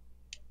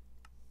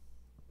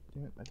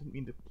 Damn it, I didn't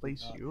mean to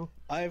place you.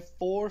 I have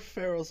 4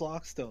 Pharaoh's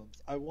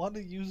Lockstones. I want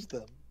to use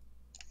them.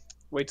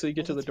 Wait till you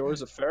get to the that's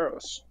doors of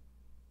Pharaohs.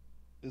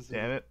 Is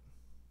Damn it.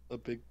 a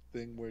big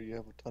thing where you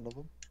have a ton of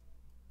them?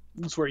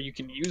 That's where you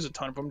can use a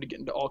ton of them to get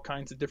into all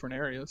kinds of different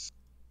areas.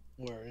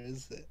 Where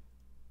is it?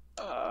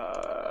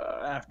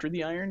 After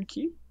the Iron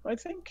Keep, I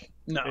think?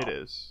 No. It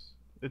is.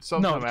 It's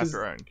sometime because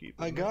after Iron Keep.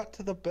 I isn't it? got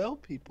to the Bell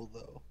people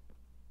though.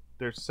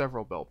 There's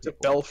several bell It's a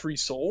people. Belfry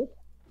Soul?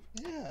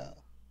 Yeah.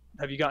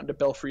 Have you gotten to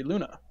Belfry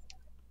Luna?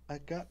 I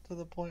got to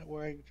the point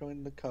where I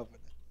joined the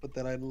Covenant, but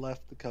then I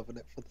left the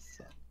Covenant for the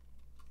Sun.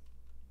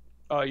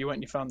 Oh, you went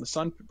and you found the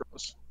Sun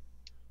Bros.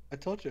 I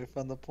told you I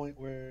found the point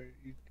where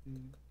you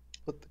can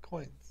put the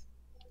coins.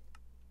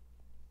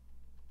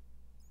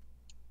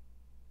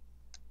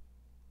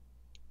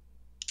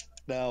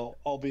 Now,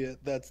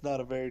 albeit that's not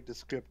a very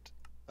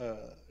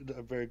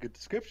a very good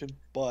description,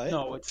 but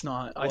No, it's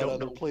not. I what don't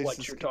other know places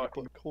what you're can you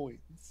talking put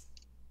coins?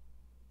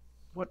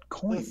 What The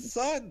coins?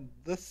 sun,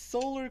 the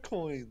solar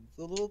coins,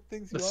 the little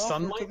things The you offer to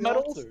sunlight the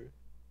medals? altar.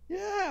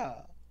 Yeah.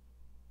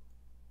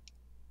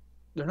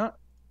 They're not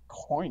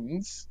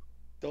coins.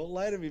 Don't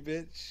lie to me,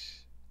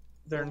 bitch.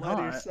 They're Don't lie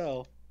to not.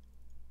 yourself.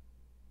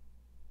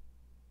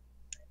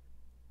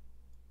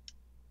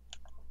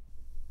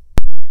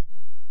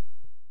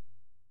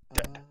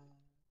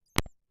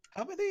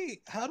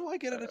 How do I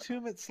get an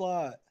attunement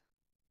slot?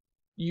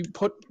 You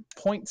put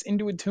points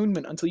into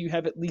attunement until you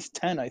have at least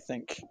 10, I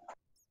think.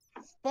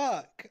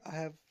 Fuck. I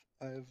have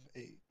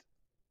 8.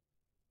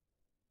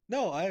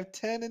 No, I have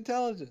 10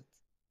 intelligence.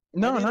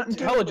 No, need not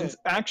attunement. intelligence.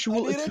 I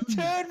Actual need attunement.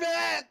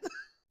 attunement!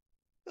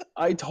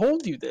 I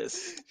told you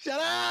this. Shut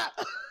up!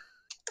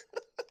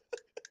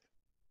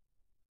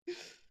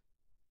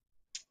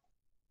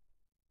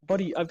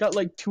 Buddy, I've got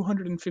like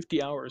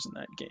 250 hours in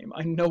that game.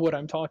 I know what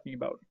I'm talking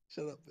about.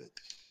 Shut up, bitch.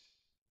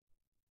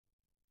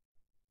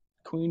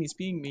 Queen, he's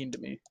being mean to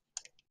me.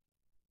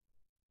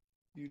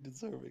 You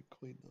deserve it.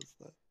 Queen knows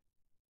that.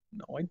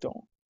 No, I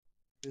don't.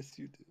 Yes,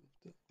 you do.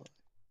 Don't lie.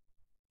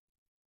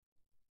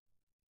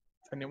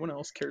 If anyone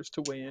else cares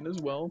to weigh in as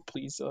well,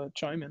 please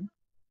chime in.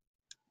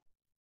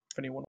 If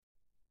anyone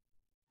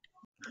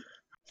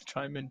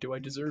chime in, do I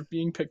deserve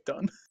being picked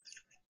on?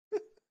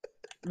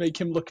 Make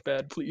him look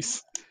bad,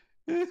 please.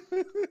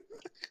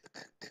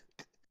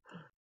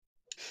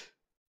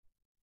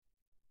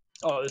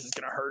 Oh, this is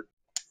gonna hurt.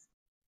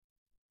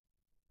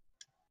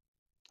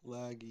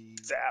 Laggy.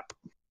 Zap.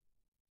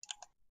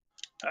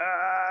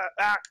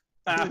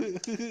 Ah.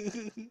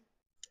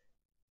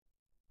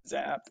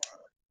 Zap.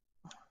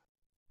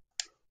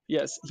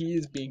 Yes, he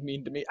is being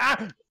mean to me.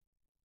 Ah!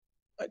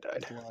 I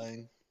died.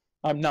 Lying.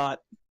 I'm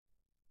not.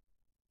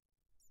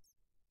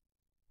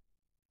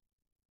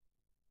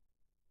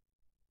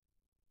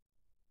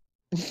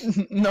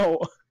 No,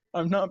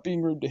 I'm not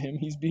being rude to him.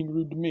 He's being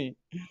rude to me.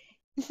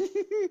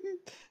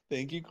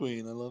 Thank you,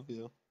 Queen. I love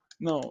you.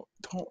 No,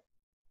 don't.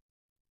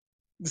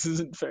 This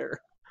isn't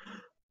fair.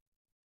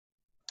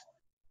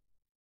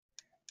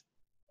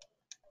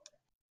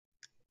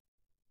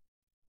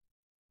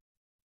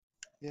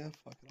 Yeah,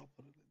 fuck it. I'll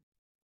put it in.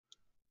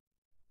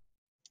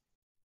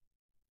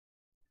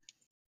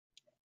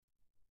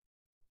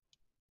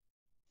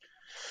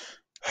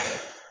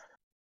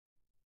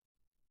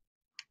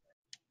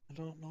 I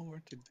don't know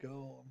where to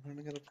go. I'm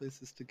running out of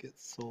places to get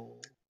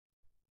soul.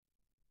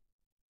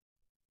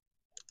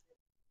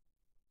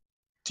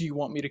 Do you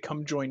want me to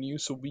come join you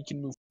so we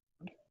can move?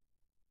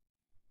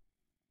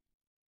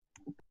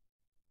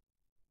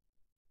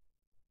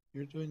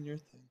 You're doing your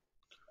thing.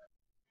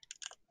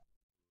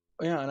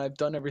 Yeah, and I've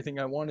done everything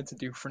I wanted to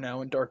do for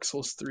now in Dark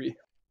Souls 3.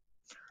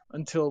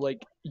 Until,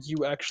 like,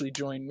 you actually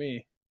join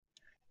me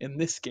in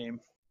this game.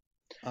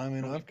 I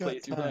mean, When we I've play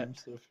got through time, that.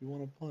 so if you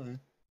want to play.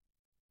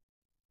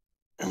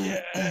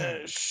 Yeah,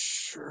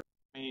 sure.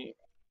 Let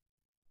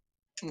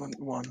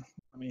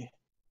me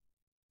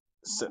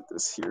set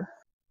this here.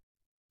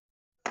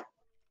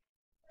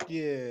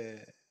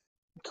 Yeah.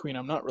 Queen,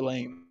 I'm not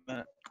relaying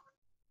that.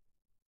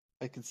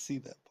 I can see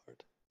that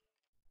part.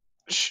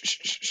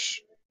 Shh.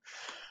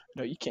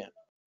 No, you can't.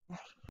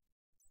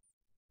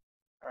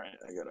 Alright,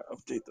 I gotta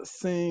update the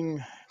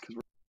thing, because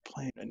we're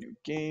playing a new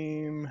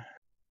game.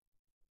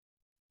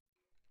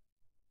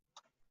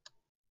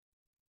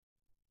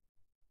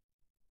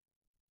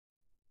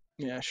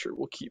 Yeah, sure,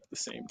 we'll keep the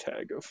same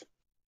tag of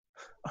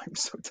I'm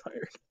so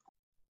tired.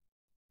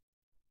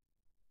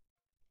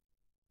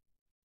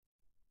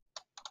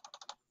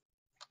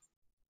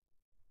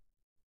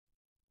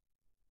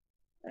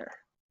 There.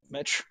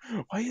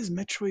 Why is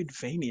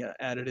Metroidvania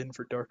added in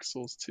for Dark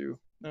Souls 2?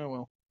 Oh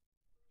well.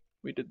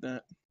 We did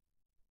that.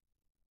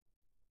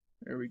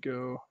 There we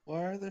go.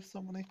 Why are there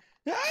so many?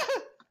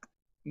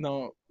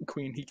 No,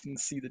 Queen, he can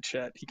see the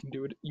chat. He can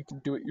do it. You can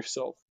do it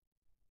yourself.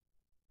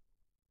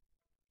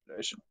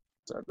 I should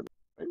start with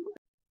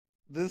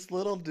This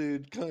little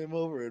dude came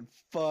over and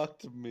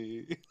fucked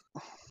me.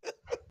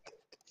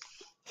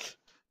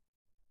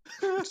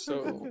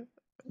 So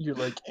you're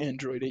like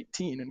Android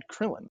 18 and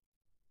Krillin.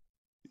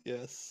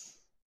 Yes.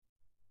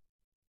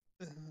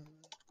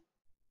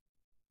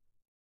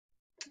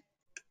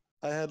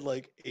 I had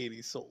like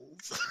 80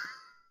 souls.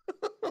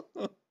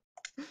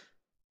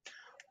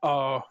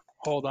 Oh,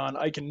 hold on.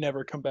 I can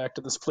never come back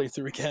to this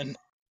playthrough again.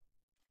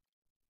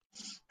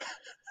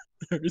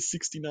 There's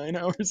 69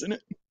 hours in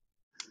it.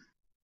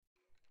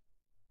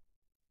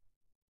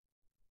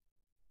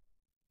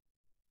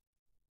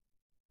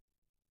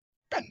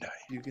 Bandai.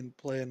 You can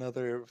play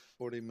another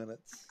 40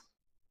 minutes.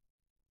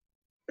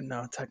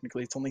 No,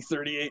 technically it's only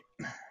 38.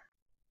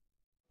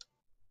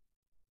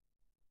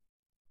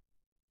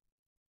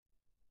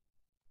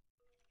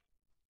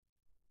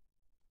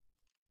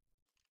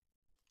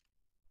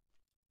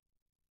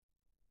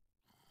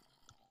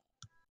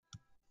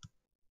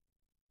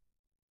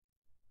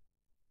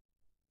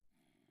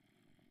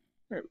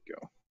 There we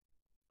go.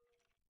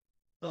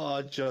 Oh,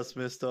 I just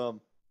missed him.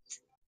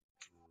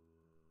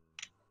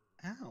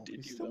 Ow, Did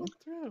he you still though? went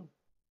through.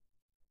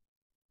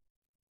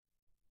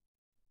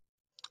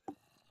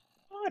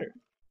 Water.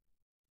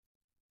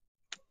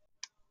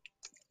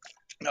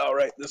 All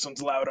right, this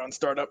one's loud on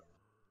startup.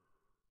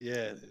 Yeah,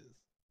 it is.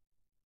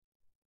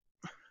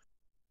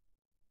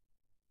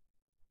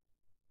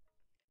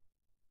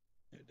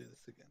 Here, do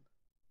this again.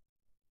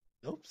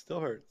 Nope, still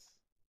hurts.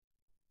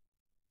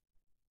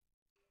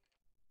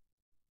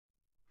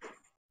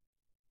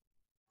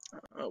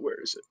 Where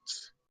is it?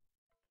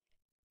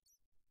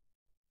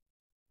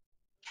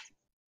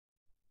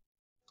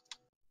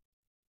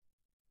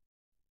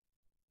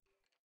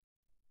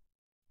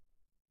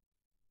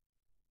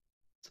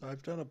 So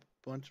I've done a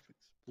bunch of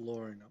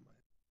exploring on my,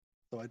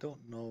 so I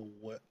don't know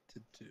what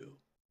to do.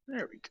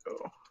 There we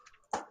go.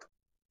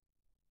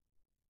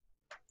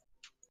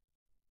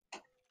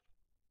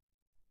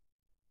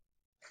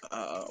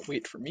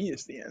 Wait for me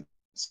is the end.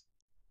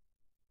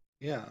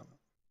 Yeah, I'm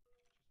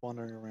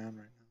wandering around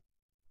right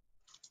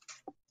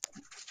now.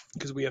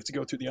 Because we have to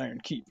go through the Iron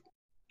Keep.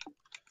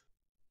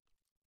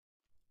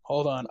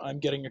 Hold on, I'm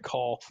getting a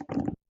call.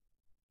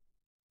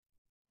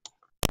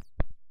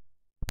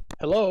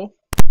 Hello?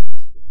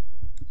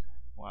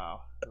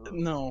 Wow.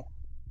 No.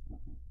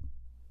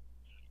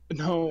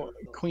 No,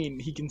 Queen,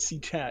 he can see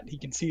chat. He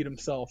can see it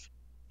himself.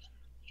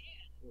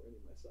 Or any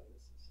of my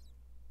sinuses.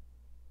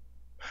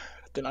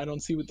 Then I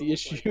don't see what the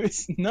Almost issue like-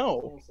 is. No.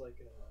 Almost like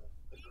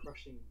a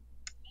crushing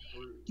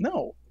bruise.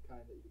 No. The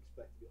kind that you'd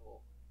expect to be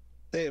all.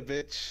 Hey,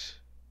 bitch.